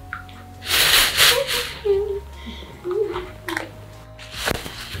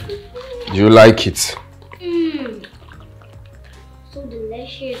 Do you like it? So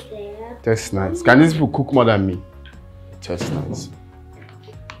delicious, Dad. That's nice. Can these people cook more than me? That's nice.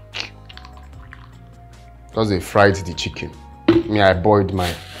 Because they fried the chicken. Me, I boiled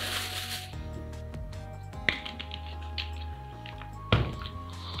mine.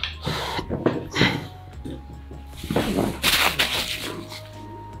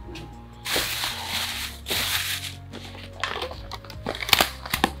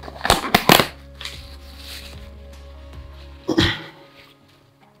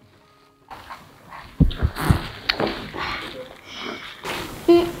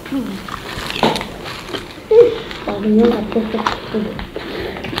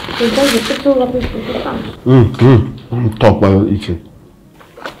 Talk while eating.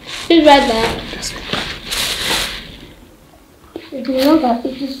 She's right back. If you know that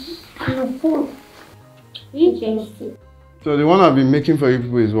it is your food. You just see. So the one I've been making for you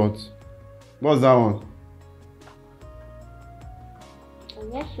people is what? What's that one?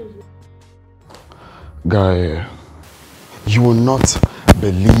 Guy, you will not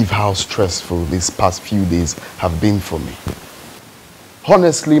believe how stressful these past few days have been for me.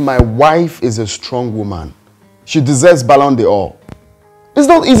 Honestly, my wife is a strong woman. She deserves Ballon d'Or. It's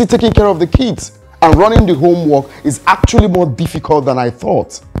not easy taking care of the kids, and running the homework is actually more difficult than I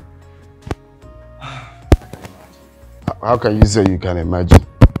thought. How can you say you can imagine?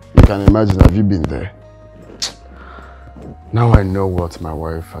 You can imagine, have you been there? Now I know what my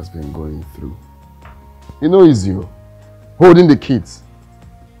wife has been going through. You know, it's you. Holding the kids.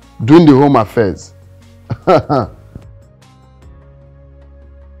 Doing the home affairs. I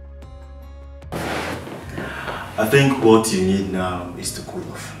think what you need now is to cool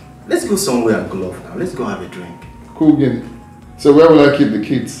off. Let's go somewhere and cool off now. Let's go have a drink. Cool game. So where will I keep the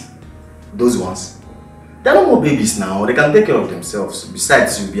kids? Those ones. They're no more babies now. They can take care of themselves.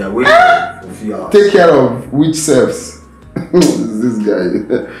 Besides, you'll be away for a few hours. Take care of which selves? This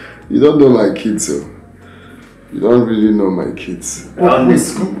guy. You don't know my kids, so. You don't really know my kids. Come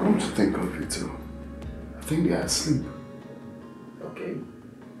to think of it, too. I think they are asleep. Okay.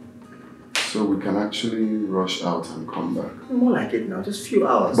 So we can actually rush out and come back. More like it now, just a few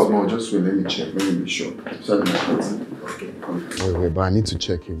hours. But no, just wait, let me check. Let me be sure. Okay. Wait, but I need to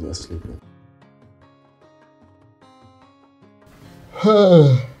check if they're sleeping.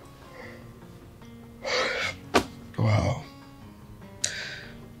 Wow.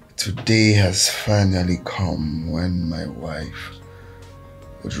 Today has finally come when my wife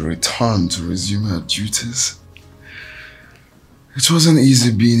would return to resume her duties. It wasn't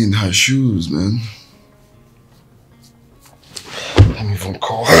easy being in her shoes, man. Let me even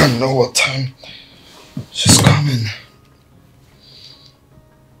call her and know what time she's coming.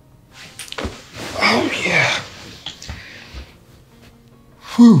 Oh, yeah.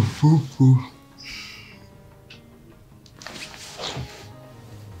 Whew, whew, whew.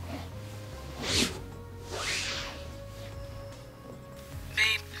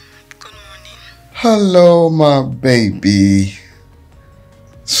 Babe, good morning. Hello, my baby.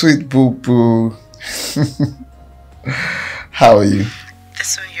 Sweet boo-boo. How are you?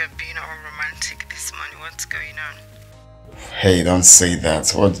 That's why you're being all romantic this morning. What's going on? Hey, don't say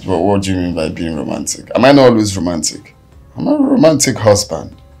that. What do you mean by being romantic? Am I not always romantic? I'm a romantic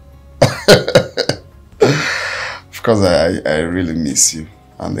husband. Of course, I really miss you.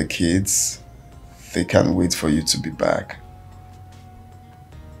 And the kids, they can't wait for you to be back.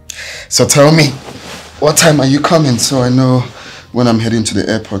 So tell me, what time are you coming so I know when I'm heading to the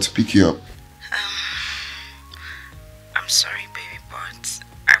airport to pick you up? I'm sorry, baby, but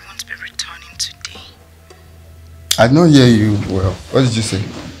I won't be returning today. I don't hear you well. What did you say?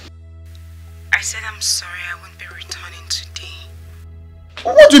 I said I'm sorry, I won't be returning today.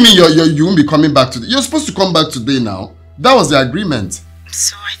 What do you mean you won't be coming back today? You're supposed to come back today now. That was the agreement.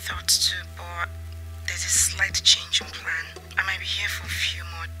 So I thought too, but there's a slight change in plan. I might be here for a few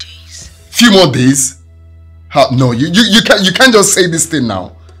more days. Few more days? How? No, you can't just say this thing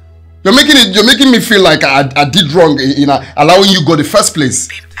now. You're making me feel like I did wrong in allowing you go the first place.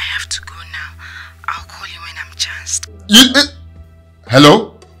 Babe, I have to go now. I'll call you when I'm chanced.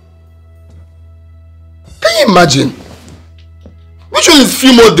 Hello? Can you imagine? Which one is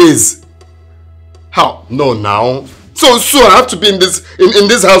few more days? How? No, now. So I have to be in this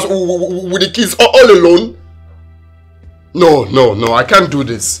house with the kids all alone? No, I can't do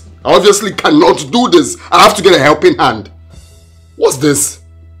this. I obviously cannot do this. I have to get a helping hand. What's this?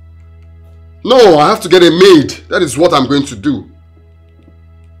 No, I have to get a maid. That is what I'm going to do.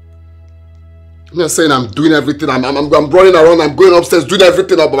 I'm not saying I'm doing everything. I'm running around. I'm going upstairs doing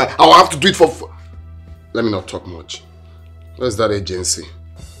everything. But I'll have to do it for... Let me not talk much. Where's that agency?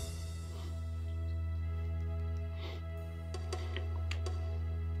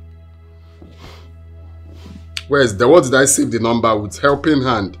 What did I save the number with? Helping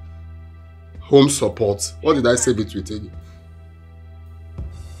hand. Home support. What did I save it with?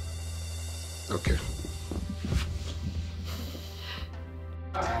 Okay.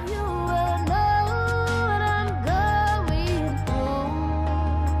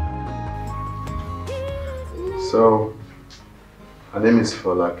 So, her name is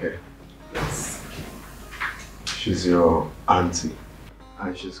Folake. Yes. She's your auntie.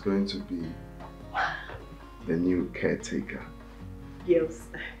 And she's going to be the new caretaker. Yes.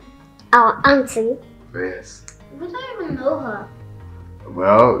 Our auntie? Yes. We don't even know her.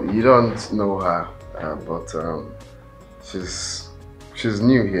 Well, you don't know her, but she's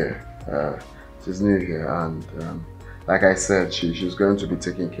new here. She's new here, and like I said, she's going to be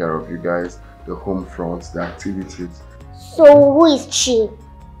taking care of you guys, the home front, the activities. So who is she?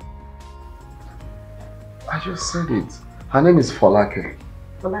 I just said it. Her name is Folake.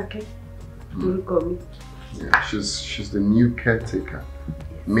 Folake? You call me? Yeah, she's the new caretaker.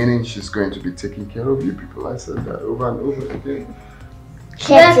 Meaning she's going to be taking care of you people. I said that over and over again.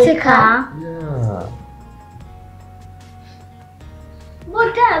 Caretaker? Yeah.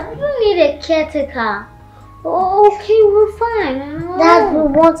 But Dad, we don't need a caretaker. Oh, okay, we're fine. Dad, we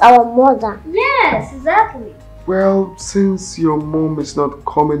want our mother. Yes, exactly. Well, since your mom is not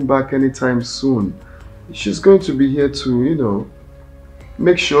coming back anytime soon, she's going to be here to, you know,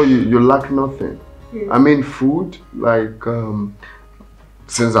 make sure you lack nothing. Yeah. I mean, food, like,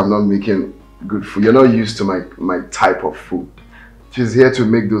 since I'm not making good food, you're not used to my type of food. She's here to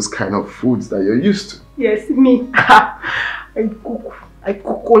make those kind of foods that you're used to. Yes, me. I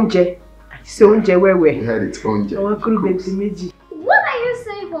cook onje. I say onje where. You heard it, onje. What are you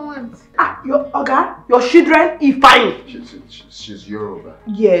saying for once? Your children is fine. She's Yoruba.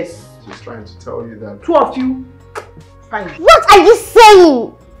 Yes. She's trying to tell you that. Two of you, fine. What are you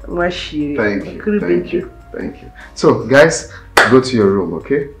saying? Thank you. So, guys, go to your room,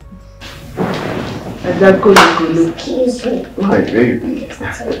 okay? Excuse me. My baby.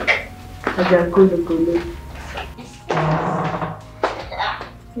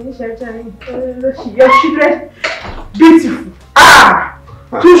 Your children, beautiful.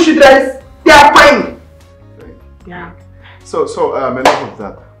 Two children, they are fine. Yeah. So enough of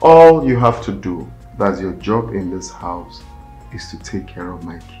that. All you have to do, that's your job in this house, is to take care of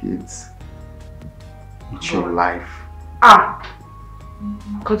my kids. It's your life. Do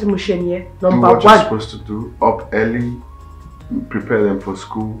what you're supposed to do. Up early, prepare them for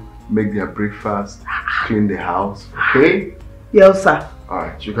school, make their breakfast, clean the house. Okay? Yes, sir.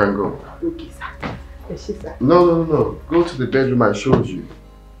 Alright, you can go. Okay, sir. Yes, sir. No. Go to the bedroom I showed you.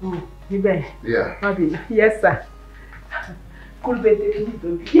 Yeah. Yes, sir. Cool baby.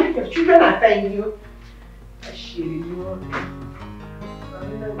 Yeah, your children are thanking you. The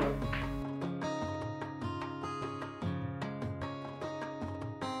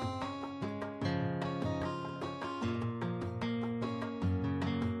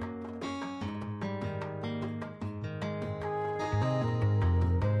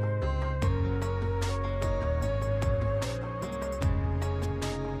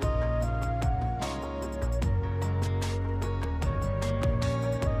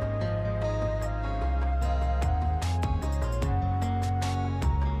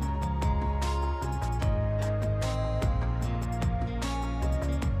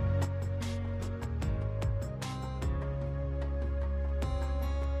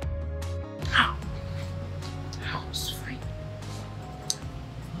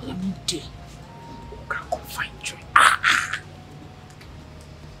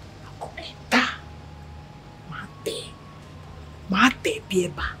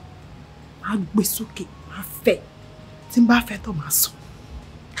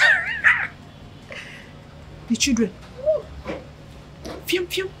children,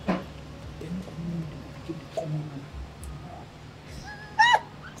 fium.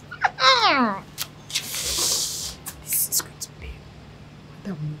 This is going to be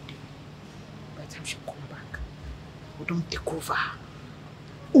that one day. By the time she come back, we don't take over.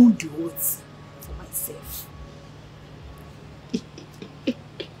 Own the words for myself.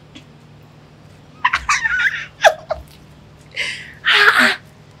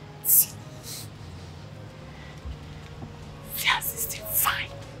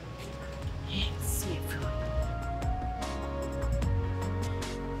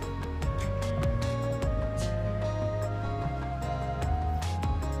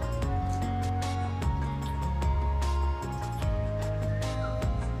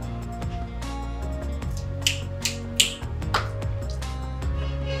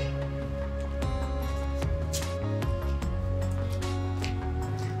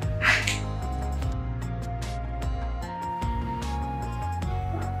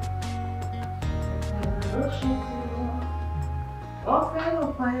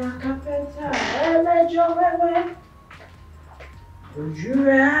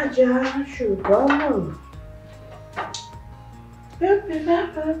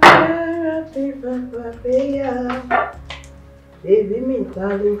 Baby, me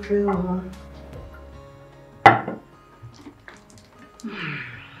darling, feel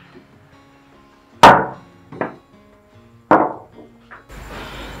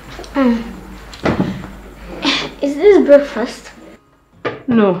Is this breakfast?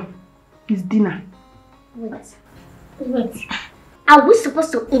 No, it's dinner. Wait. Are we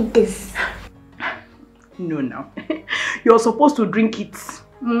supposed to eat this? No. You're supposed to drink it.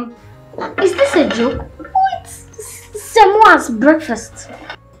 Is this a joke? It's someone's breakfast.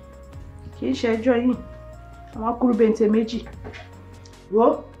 Okay, I'm a kurubente meji.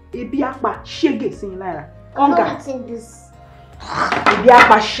 Wo, ebi akpa shege sin lara. I'm eating this. Ebi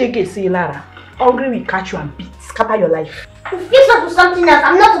akpa shege sin lara. Hungry will catch you and beat, scatter your life. Fix up with something else.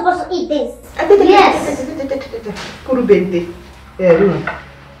 I'm not supposed to eat this. Yes. Kurubente.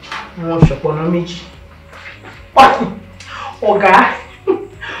 Meji. Oga.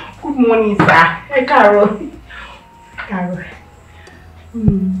 Good morning, sir. Hey, Carol. Carol.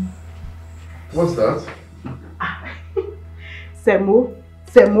 What's that? Semo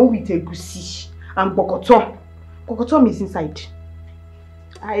with egusi and bokotom. Bokotom is inside.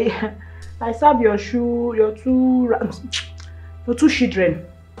 I serve your two children.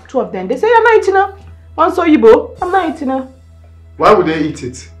 2 of them. They say I'm not eating now. One so Igbo. I'm not eating now. Why would they eat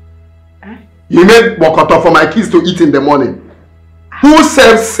it? You made bokotom for my kids to eat in the morning. Who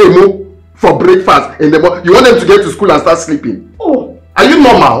serves semo for breakfast in the morning? You want them to get to school and start sleeping? Oh. Are you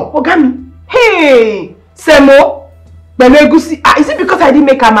normal? Ogami. Hey! Semo. Is it because I didn't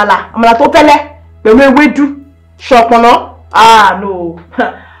make amala? Amala totele. Wedu. Shopono. Ah, no.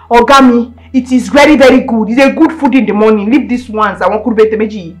 Ogami. It is very, very good. It's a good food in the morning. Leave this once. I want kurbe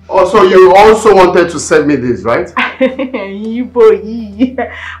temeji. Also, you also wanted to send me this, right? You boy.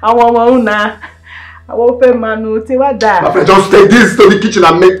 I want manu. My friend, just take this to the kitchen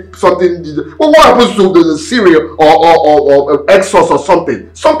and make something. Well, what happens to the cereal or egg sauce or something?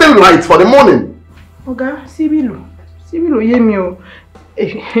 Something light for the morning. Oga, Sibilo, yemio.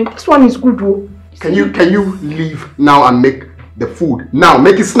 This one is good, though. Can you leave now and make the food now?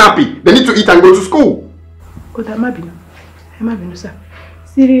 Make it snappy. They need to eat and go to school. Oh, that might be no, sir.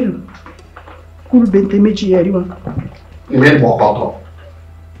 Sibilo, cool bente meji everyone. You made walk out.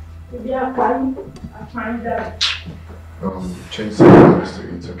 Change some things to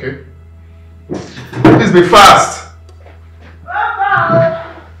eat, okay? Please be fast.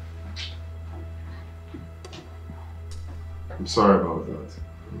 I'm sorry about that.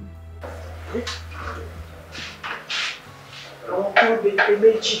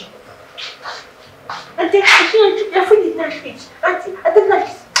 Auntie, your food is not rich. Auntie, I don't like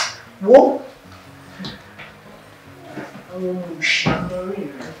it. What?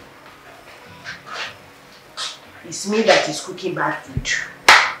 It's me that is cooking bad food.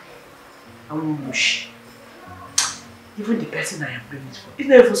 Even the person I am doing it for is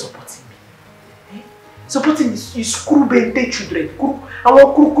not even supporting me. Eh? Supporting is screw bente children. I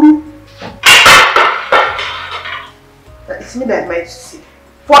want kuru. It's me that might see.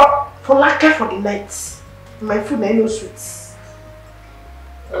 For lack for the night. My food I know sweets.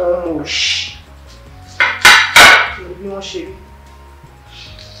 You want sherry?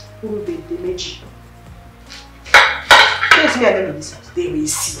 Kuru bente meji. Yes, me and them in this house. They will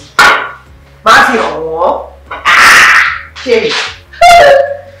see. Matthew, okay.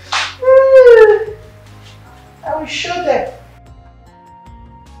 I will show them.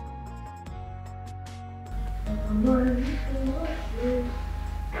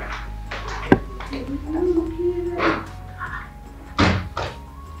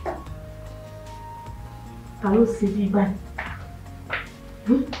 Hello, Sidiban.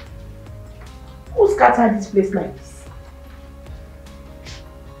 Who scattered this place like this?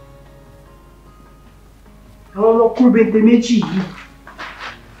 I want to the meji.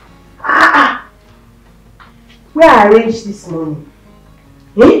 Where I arranged this morning?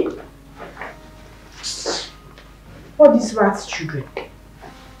 Eh? All these rats children.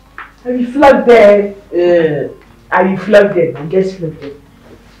 I will flog them. I will flog them. I just flog them.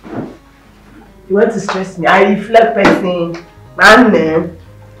 You want to stress me? I will flog person. Man,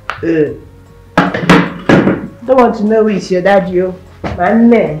 don't want to know who is your daddy, yo. Man,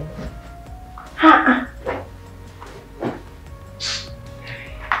 that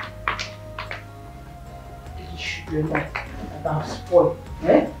have spoiled.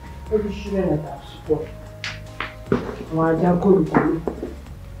 Eh? All the children that have spoiled. I don't go to school.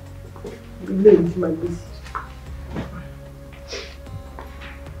 Relay with my business.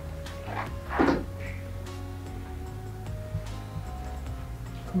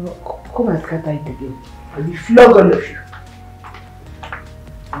 Come and scatter it again. I will flog all of you.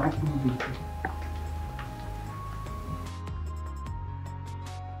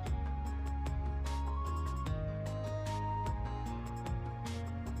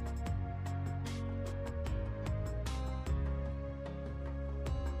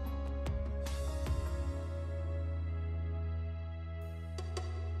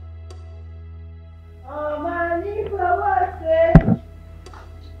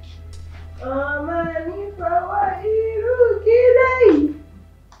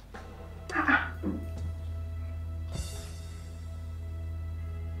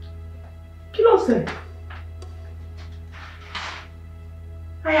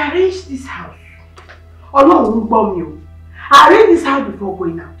 I arranged this house. I arranged this house before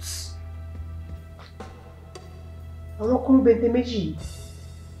going out. I want to be the meji.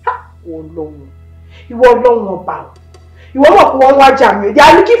 Oh no. You won't know about. You won't know what jam. They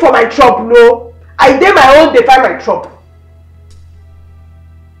are looking for my trouble, no. I did my own, they find my trouble.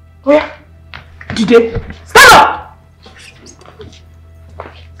 Oh yeah. Did they? Stand up!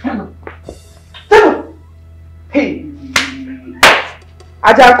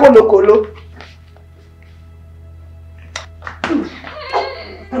 Aja kolo kolo.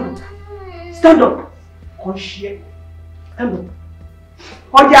 Stand up. Come here. Stand up.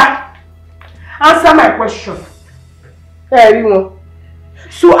 Oya, answer my question. Hey, everyone.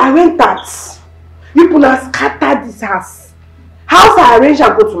 So I went out. You people have scattered this house. House I arrange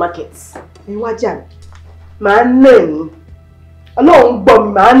and go to market. Ẹ wá jà mí. Màá ná ẹ̀yin. Ọlọ́run gbọ́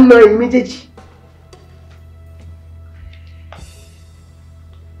mi, màá ná ẹ̀yin méjèèjì.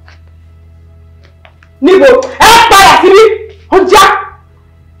 Níbo? Ẹ padà síbí. Ọjà.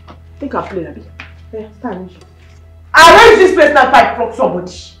 Take a play, Abi. Yeah, start arranging. Arrange this place now fight from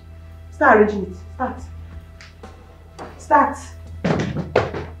somebody. Start arranging it. Start.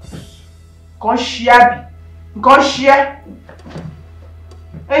 Nǹkan ṣe àbí? Nǹkan ṣe ẹ́?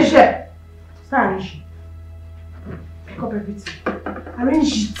 Ẹ ṣe. Start arranging. Pick up everything.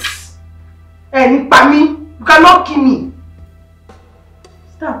 Arrange it. Ẹ nípa mi. You cannot kill me.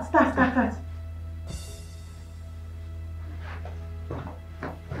 Start.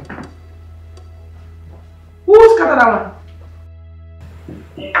 Who's got that one?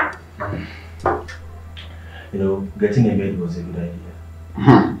 You know, getting a maid was a good idea. I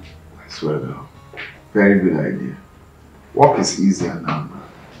swear though. Very good idea. Work is easier now, man.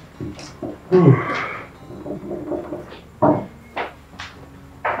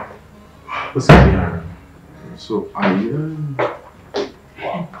 What's up here? So,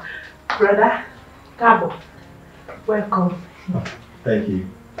 Brother, Cabo, welcome. Thank you.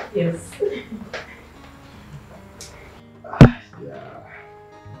 Yes.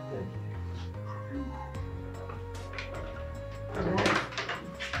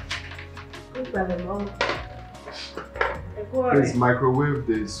 This microwave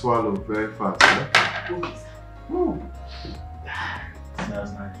they swallow very fast.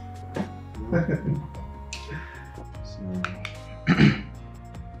 Smells nice.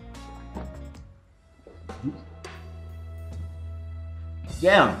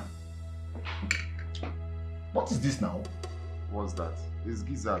 Damn. What is this now? What's that? It's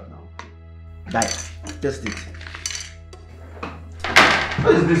gizzard now. Diet. Test it.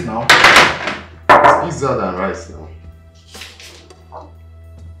 What is this now? It's gizzard and rice now.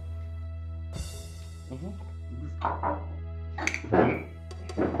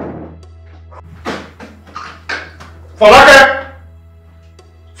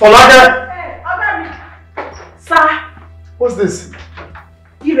 Folake! Hey, Ogami! Sir! What's this?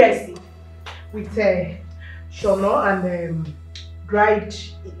 Iresi with shono and dried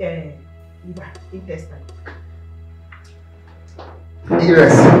intestine.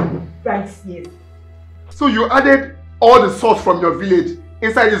 Iresi? Rice, yes. So you added all the salt from your village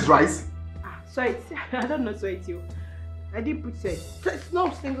inside this rice? So it's, I don't know, so it's you. I didn't put salt. It's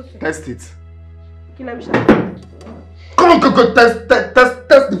no single salt. Test it. Okay, let me show you. Come on, go, test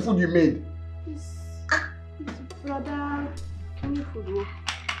the food you made. It's brother. Can you food?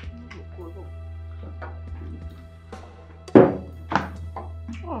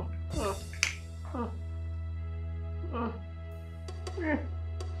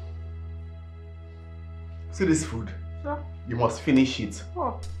 See this food? Sir? You must finish it.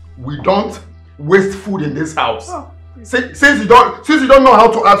 We don't waste food in this house. Since you don't know how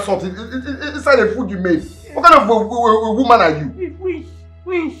to add salt inside the food you made. What kind of a woman are you?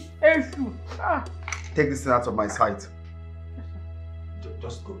 Which issue? Take this thing out of my sight.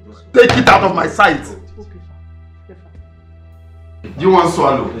 Just go. Take it out of my sight. Okay, sir. Do you want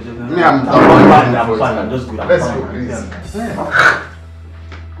swallow? Me, I'm fine. Just go. Let's go, please.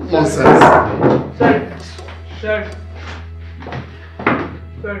 Nonsense. Sorry.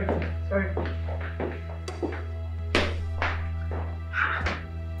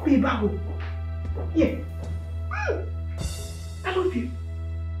 Baby, yeah. I love you.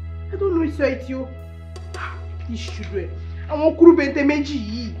 I don't know it's you. These children. I want to be able to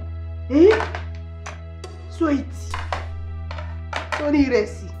eh? So it's Tony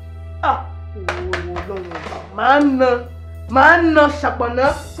Resi. Oh, no. Man, no,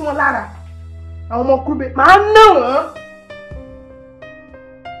 Shapana, so Lara. I want to be man, no.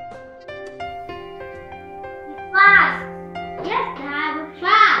 Fast! Yes, Dad,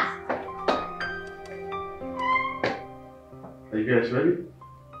 fast! Are you guys ready?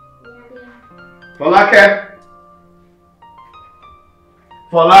 Yeah.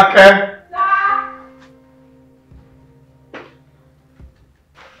 Folake!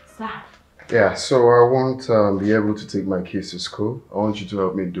 Sir. Yeah, so I won't be able to take my kids to school. I want you to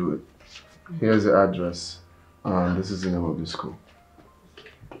help me do it. Here's the address, and this is the name of the school.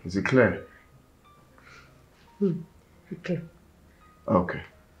 Is it clear? Okay. Okay.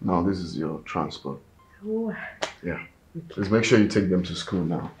 Now this is your transport. Oh. Yeah. Please make sure you take them to school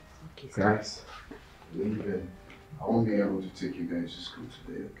now. Okay, guys, leave. I won't be able to take you guys to school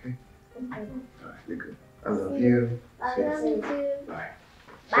today, okay? Alright, you're good. I love you. I love you too. Bye.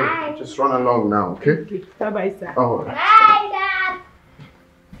 Bye. So, just run along now, okay? Bye-bye, sir. Oh. Bye, Dad.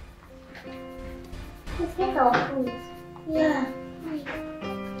 Let's get our food. Yeah.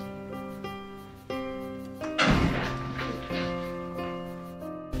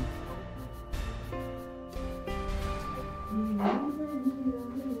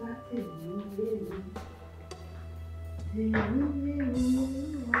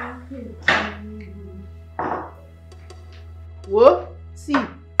 Whoa, see,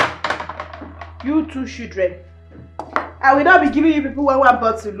 you two children, I will not be giving you people one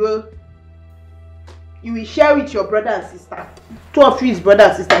bottle. You will share with your brother and sister. Two of you is brother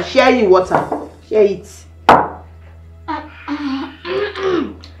and sister. Share in water. Share it. Are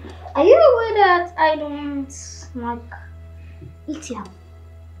you aware that I don't like eat yam?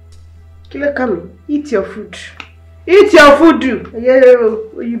 Killer, come eat your food. Eat your food, do.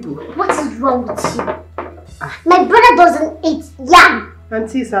 What is wrong with you? My brother doesn't eat yam.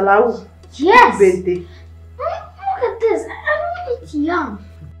 Auntie Salau. Yes. Bente. Look at this. I don't eat yam.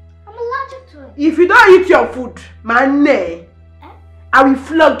 I'm allergic to it. If you don't eat your food, man, I will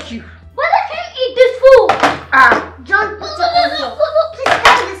flog you. But I can't eat this food. John, put your hands up. Please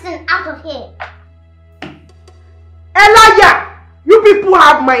get this thing out of here. Elijah, you people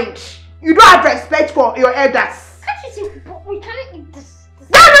have mind. You don't have respect for your elders. Can't you see? We can't eat this.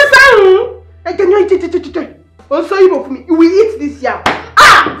 I cannot eat it. Also, you for me. You will eat this yam.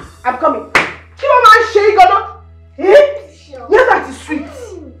 I'm coming. Keep on my shake or not? Yam that is sweet.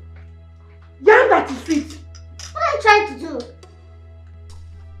 Yam that is sweet. What are you trying to do?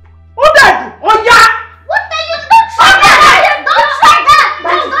 Oh, Daddy! Oh, yeah! What are you? Don't try that! Don't try that!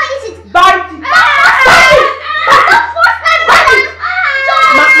 Don't eat it! Bite it! Don't force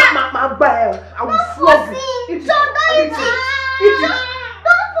my brother! I will flog you. John, don't eat it! Eat it!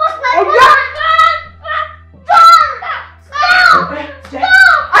 Don't force my Oh, brother! John! Stop!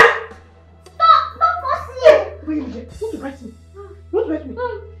 Stop! Don't force him! Wait, want to bite me? Want to bite me?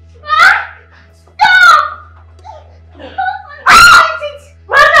 Stop! Don't eat it!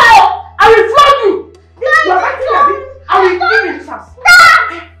 Mano! I will flog you! You are biting a bit. I will give you this house. Stop!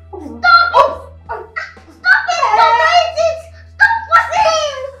 Stop it! Stop it! Don't eat it! Stop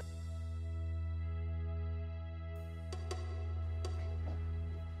forcing!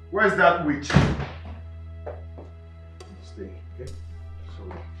 Where's that witch? Stay, okay? So.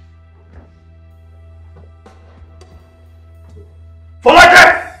 Folake!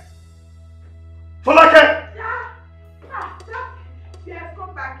 Folake! Yes,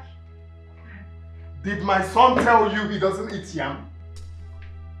 come back. Did my son tell you he doesn't eat yam?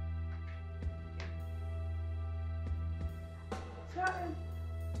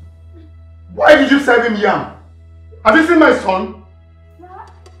 Why did you serve him yam? Have you seen my son?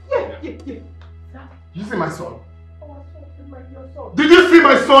 Yeah. You see my son? Did you see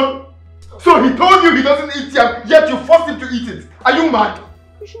my son? So he told you he doesn't eat yam, yet you forced him to eat it. Are you mad?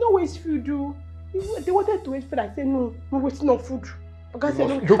 You should not waste food, do. They wanted to waste food. I said no, no wasting no food. Okay, said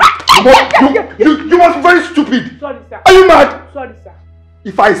no. You must be very stupid. Sorry, sir. Are you mad? Sorry, sir.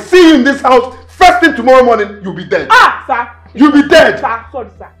 If I see you in this house, first thing tomorrow morning, you'll be dead. Sir. You'll be dead. Sir, sorry,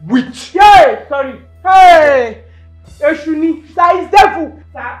 sir. Witch. Hey, sorry. Hey. Eshuni, sir, is devil.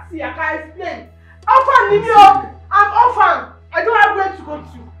 Sir, see, I can't explain. Orphan, Nimio. I'm orphan. I don't have where to go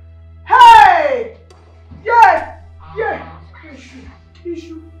to. Hey. Yeah.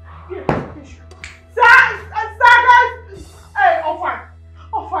 Issue. Sir, guys. Hey, orphan,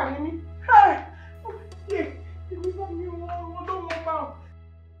 Nimi. Hey.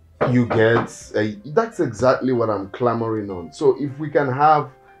 You get, that's exactly what I'm clamoring on. So if we can have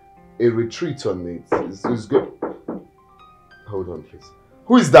a retreat on it, it's good. Hold on, please.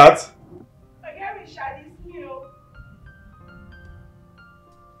 Who is that?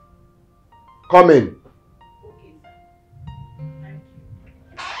 Come in. Okay, sir.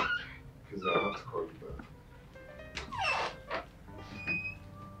 Because I have to call you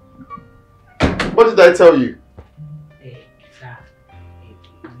back. What did I tell you? Hey, sir.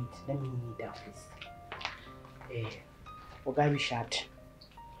 Let me kneel down, please. Oga Richard.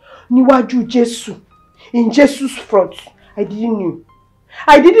 Níwájú Jésù. In Jesus' front. I didn't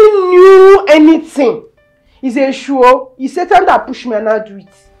know anything. He's a sure. It's Satan that pushed me and I do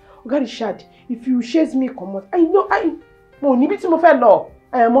it. Oga Richard, if you chase me, come out. I know. I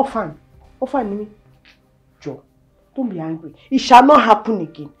am orphan. Orphan me. Joe, don't be angry. It shall not happen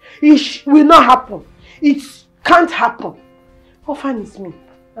again. It will not happen. It can't happen. Orphan is me.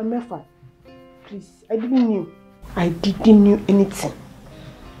 I'm orphan. Please, I didn't know. I didn't know anything.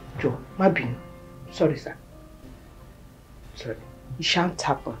 Joe, Mabin. Sorry, sir. Sorry. It shan't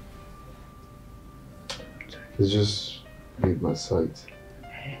happen. It's just leave my sight.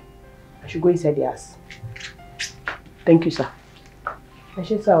 I should go inside the house. Thank you, sir. I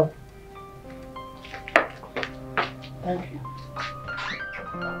should sir. Thank you.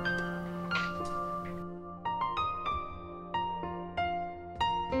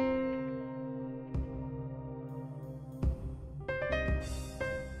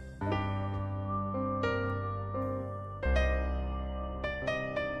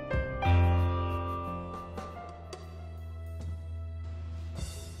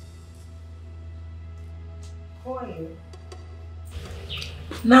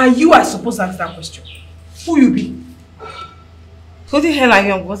 Now you are supposed to answer that question. Who you be? Who the hell are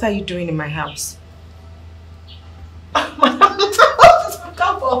you and what are you doing in my house? Come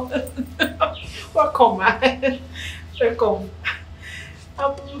on. Welcome, man. Welcome.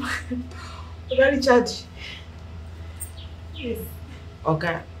 Very charged. Yes.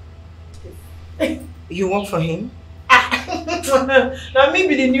 Okay. You work for him? Now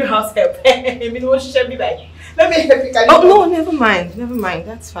maybe the new house help. I mean, what should be like? Let me help you. Oh no, never mind. Never mind.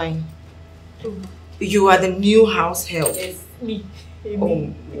 That's fine. You are the new house help. Yes, me.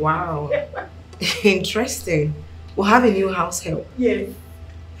 Oh wow. Interesting. We'll have a new house help. Yes.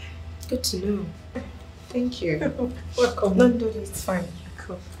 Good to know. Thank you. Welcome. No, it's fine.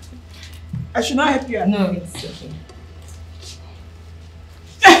 Cool. I should not help you. No, it's okay.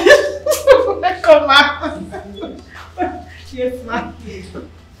 Welcome, ma'am. Yes, ma'am.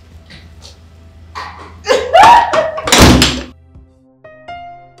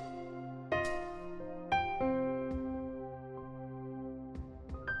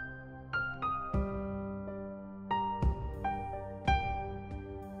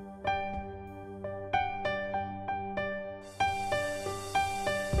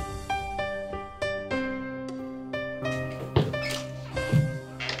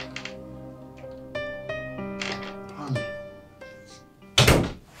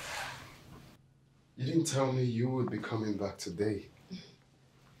 Tell me you would be coming back today.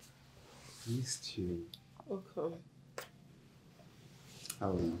 Missed you. Okay.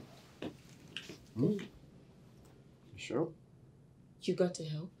 How are you? You sure? You got to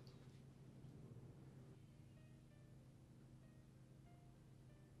help?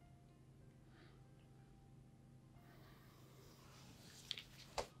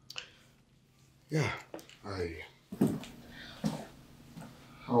 Yeah,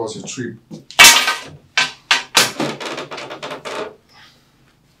 How was your trip?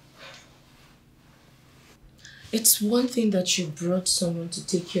 It's one thing that you brought someone to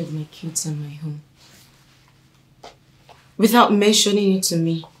take care of my kids and my home. Without mentioning it to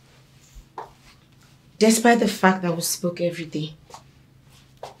me. Despite the fact that we spoke every day.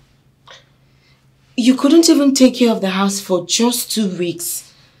 You couldn't even take care of the house for just 2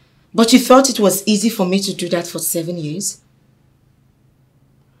 weeks. But you felt it was easy for me to do that for 7 years?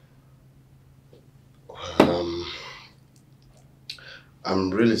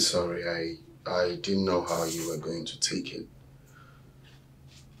 I'm really sorry. I didn't know how you were going to take it.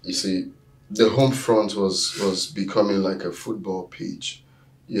 You see, the home front was becoming like a football pitch.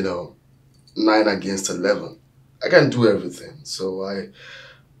 You know, 9 against 11. I can't do everything, so I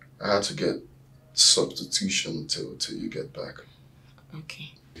had to get substitution till you get back.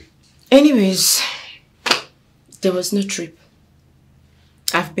 Okay. Anyways, there was no trip.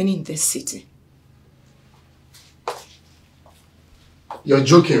 I've been in this city. You're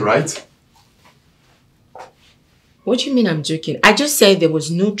joking, right? What do you mean I'm joking? I just said there was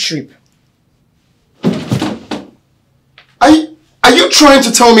no trip. Are you trying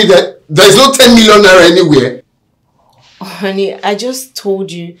to tell me that there's no 10 million naira anywhere? Oh, honey, I just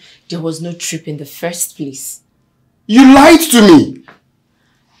told you there was no trip in the first place. You lied to me.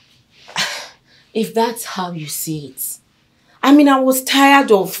 If that's how you see it. I mean, I was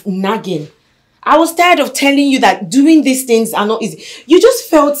tired of nagging. I was tired of telling you that doing these things are not easy. You just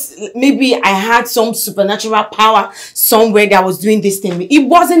felt maybe I had some supernatural power somewhere that I was doing this thing. It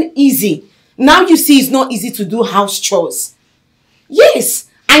wasn't easy. Now you see it's not easy to do house chores. Yes,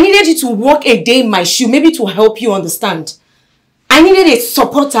 I needed you to walk a day in my shoe, maybe to help you understand. I needed a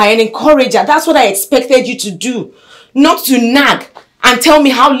supporter and encourager. That's what I expected you to do. Not to nag and tell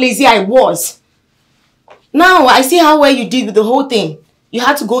me how lazy I was. Now I see how well you did with the whole thing. You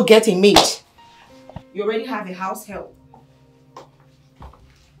had to go get a maid. You already have a house help.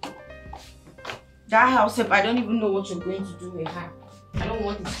 That house help, I don't even know what you're going to do with her. I don't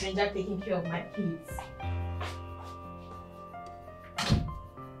want a stranger taking care of my kids.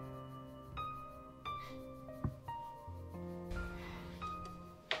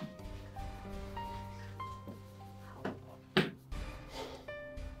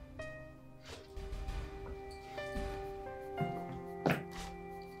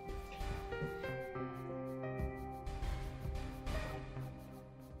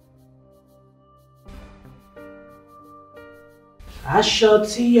 Aṣọ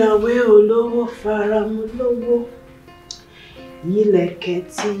tíyàwó olówó faramọ́ lówó. Ìlẹ̀kẹ̀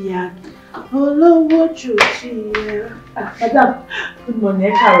tíyà olówó jù tíyà. Madam, good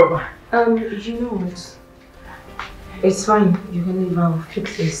morning, Karoma. You know what? It's fine. You can leave. I'll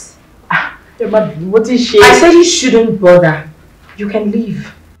fix this. What is she? I said you shouldn't bother. You can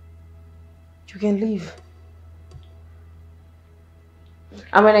leave. You can leave.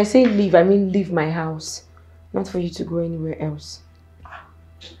 And when I say leave, I mean leave my house. Not for you to go anywhere else.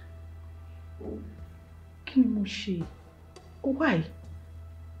 Why?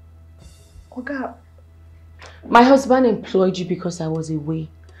 Oga. My husband employed you because I was away.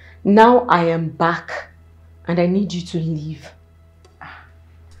 Now I am back and I need you to leave.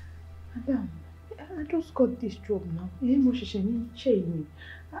 Madam, I just got this job now.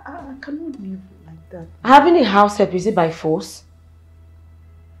 I cannot live like that. Having a house help, is it by force?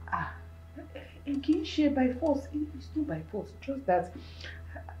 Again, share by force. It's not by force. Just that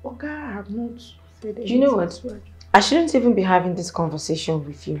Oga, I have not said anything. Do you know what? I shouldn't even be having this conversation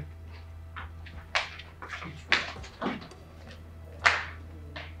with you.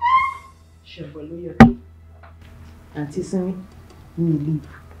 Auntie Simi, me leave.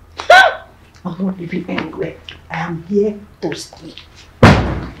 I'm not leaving anywhere. I am here to stay.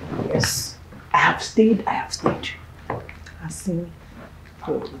 Yes, I have stayed. I see.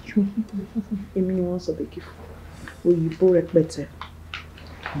 Anyone so be careful. Will you both better?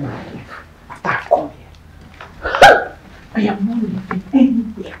 After I come here, I am not leaving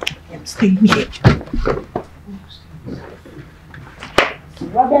anywhere. I am staying here.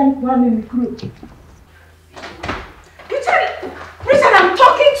 Richard, I'm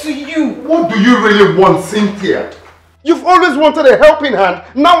talking to you. What do you really want, Cynthia? You've always wanted a helping hand.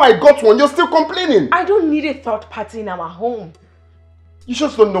 Now I got one. You're still complaining. I don't need a third party in our home. You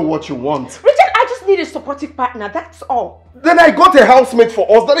just don't know what you want. Richard, I just need a supportive partner. That's all. Then I got a housemate for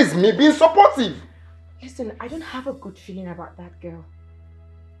us. That is me being supportive. Listen, I don't have a good feeling about that girl.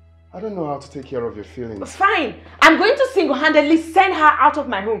 I don't know how to take care of your feelings. Fine. I'm going to single-handedly send her out of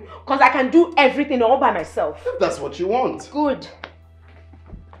my home because I can do everything all by myself. If that's what you want. Good.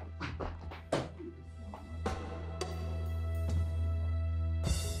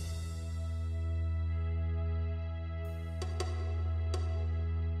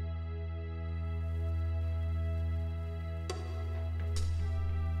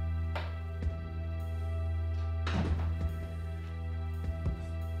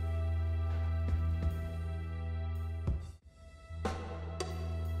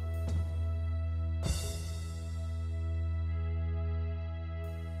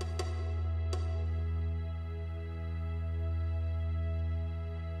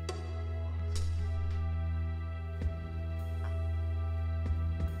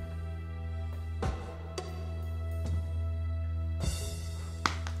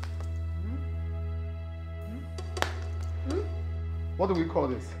 What do we call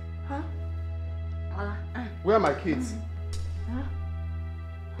this? Huh? Where are my kids? Huh?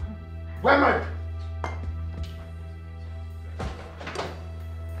 Where am I?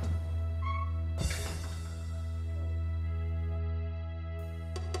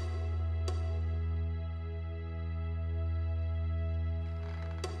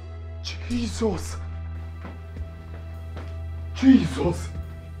 Jesus! Jesus!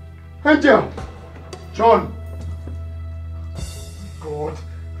 Angel! John! God!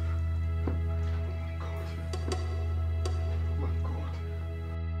 My God!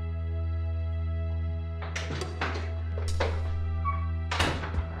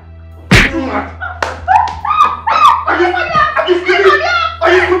 You mad? Are you stupid?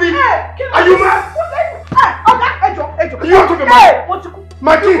 Are you stupid? Are you mad? Are you out of your mind?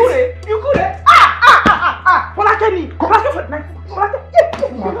 My kids! You could have.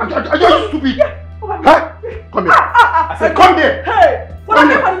 Are you stupid? Huh? Come here. I said come here. Hey! Come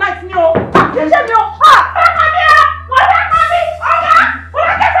here. If I'm not you,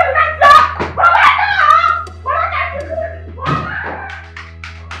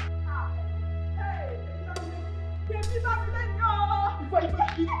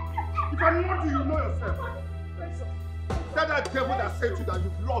 know yourself. That devil that said to you that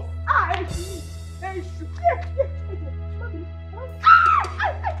you've lost.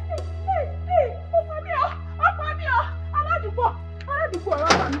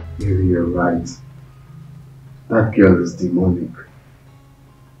 Maybe you're right. That girl is demonic.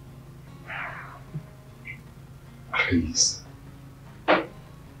 Please.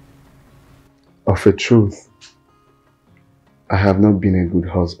 Of a truth, I have not been a good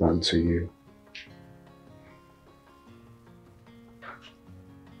husband to you.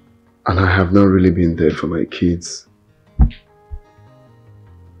 And I have not really been there for my kids.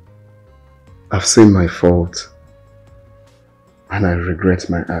 I've seen my fault and I regret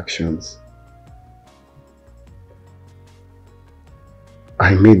my actions.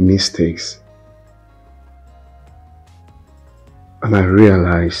 I made mistakes and I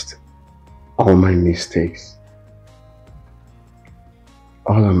realized all my mistakes.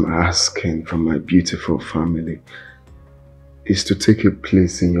 All I'm asking from my beautiful family is to take a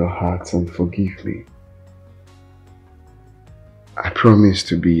place in your hearts and forgive me. I promise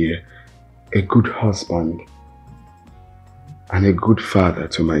to be a good husband and a good father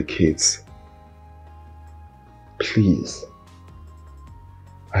to my kids. Please.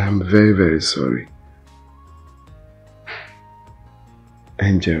 I am very, very sorry.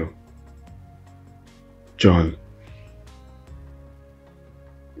 Angel, John,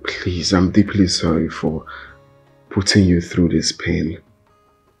 please, I'm deeply sorry for putting you through this pain.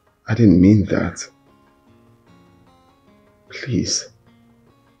 I didn't mean that. Please,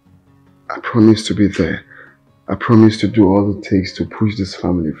 I promise to be there. I promise to do all it takes to push this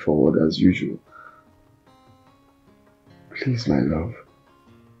family forward as usual. Please, my love,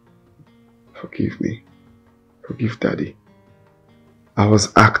 forgive me. Forgive Daddy. I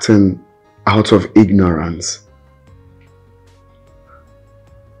was acting out of ignorance.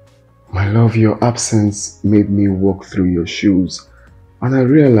 My love, your absence made me walk through your shoes, and I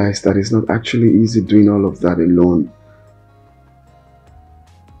realized that it's not actually easy doing all of that alone.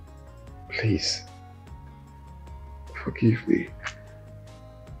 Please, forgive me.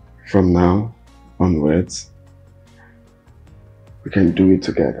 From now onwards, we can do it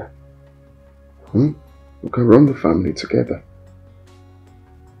together. We can run the family together.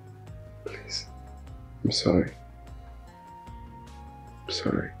 Please, I'm sorry. I'm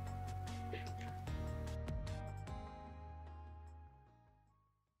sorry.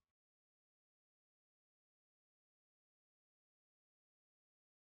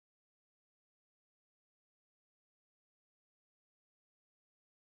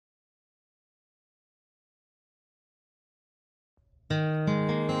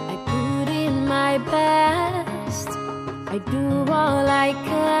 Best. I do all I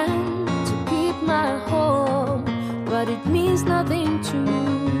can to keep my home, but it means nothing to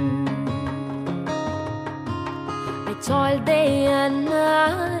you. I toil day and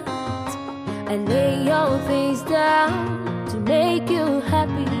night and lay your face down to make you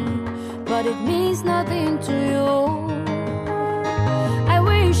happy, but it means nothing to you. I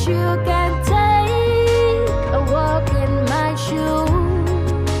wish you can take a walk in my shoes,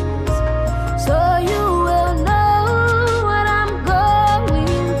 so you will know what I'm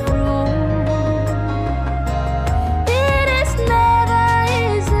going through. It is never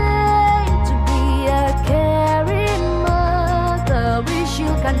easy to be a caring mother. Wish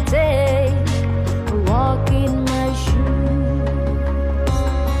you can take a walk in my shoes.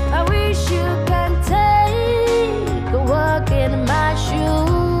 I wish you can take a walk in my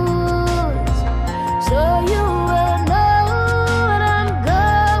shoes, so you will know.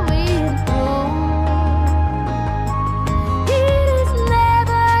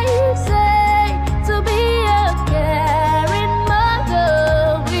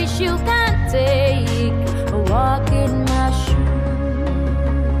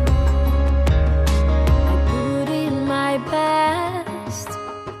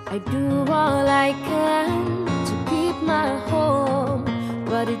 I do all I can to keep my home,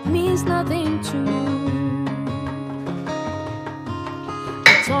 but it means nothing to you.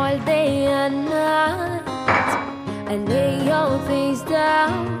 I toil day and night and lay your face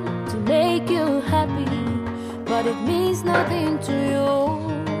down to make you happy, but it means nothing to you.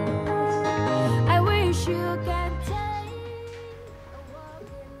 I wish you can take.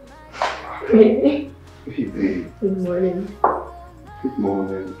 Hey, babe. Good morning. Good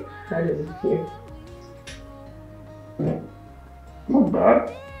morning. How does it feel? Not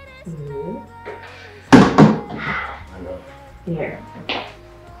bad. I love. Yeah.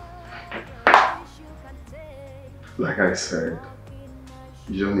 Like I said,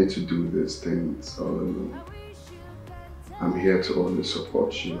 you don't need to do these things all alone. I'm here to always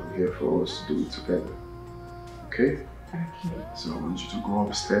support you. I'm here for us to do it together. Okay? Okay. So I want you to go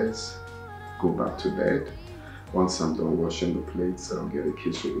upstairs, go back to bed. Once I'm done washing the plates, I'll get the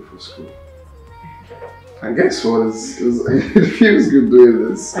kids ready for school. And guess what? It feels good doing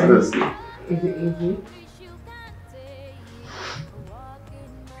this, honestly. Is it easy?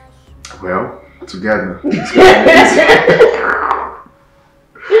 Well, together. It's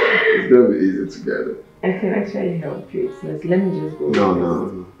gonna be easy together. I can actually help you. So let me just go.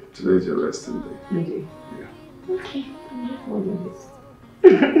 No. Today's your resting day. Okay. Yeah. Okay. I'll do this. Go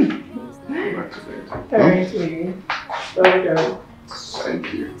back to bed. Alright, sweetie. Well done. Thank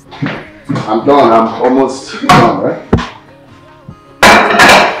you. I'm done. I'm almost done, right?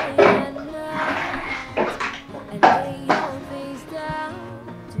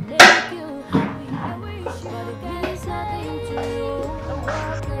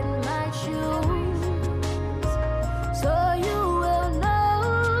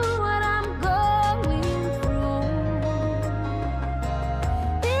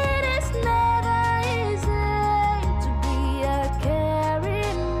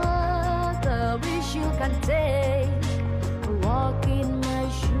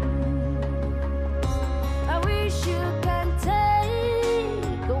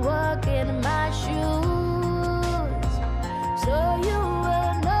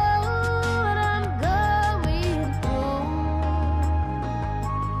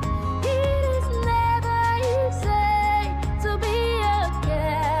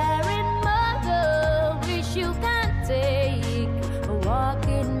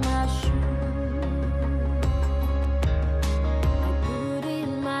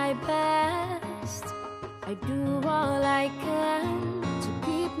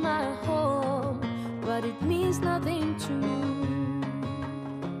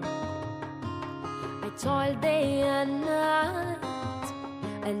 All day and night,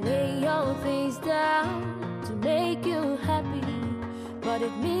 I lay all things down to make you happy, but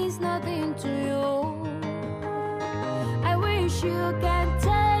it means nothing to you. I wish you can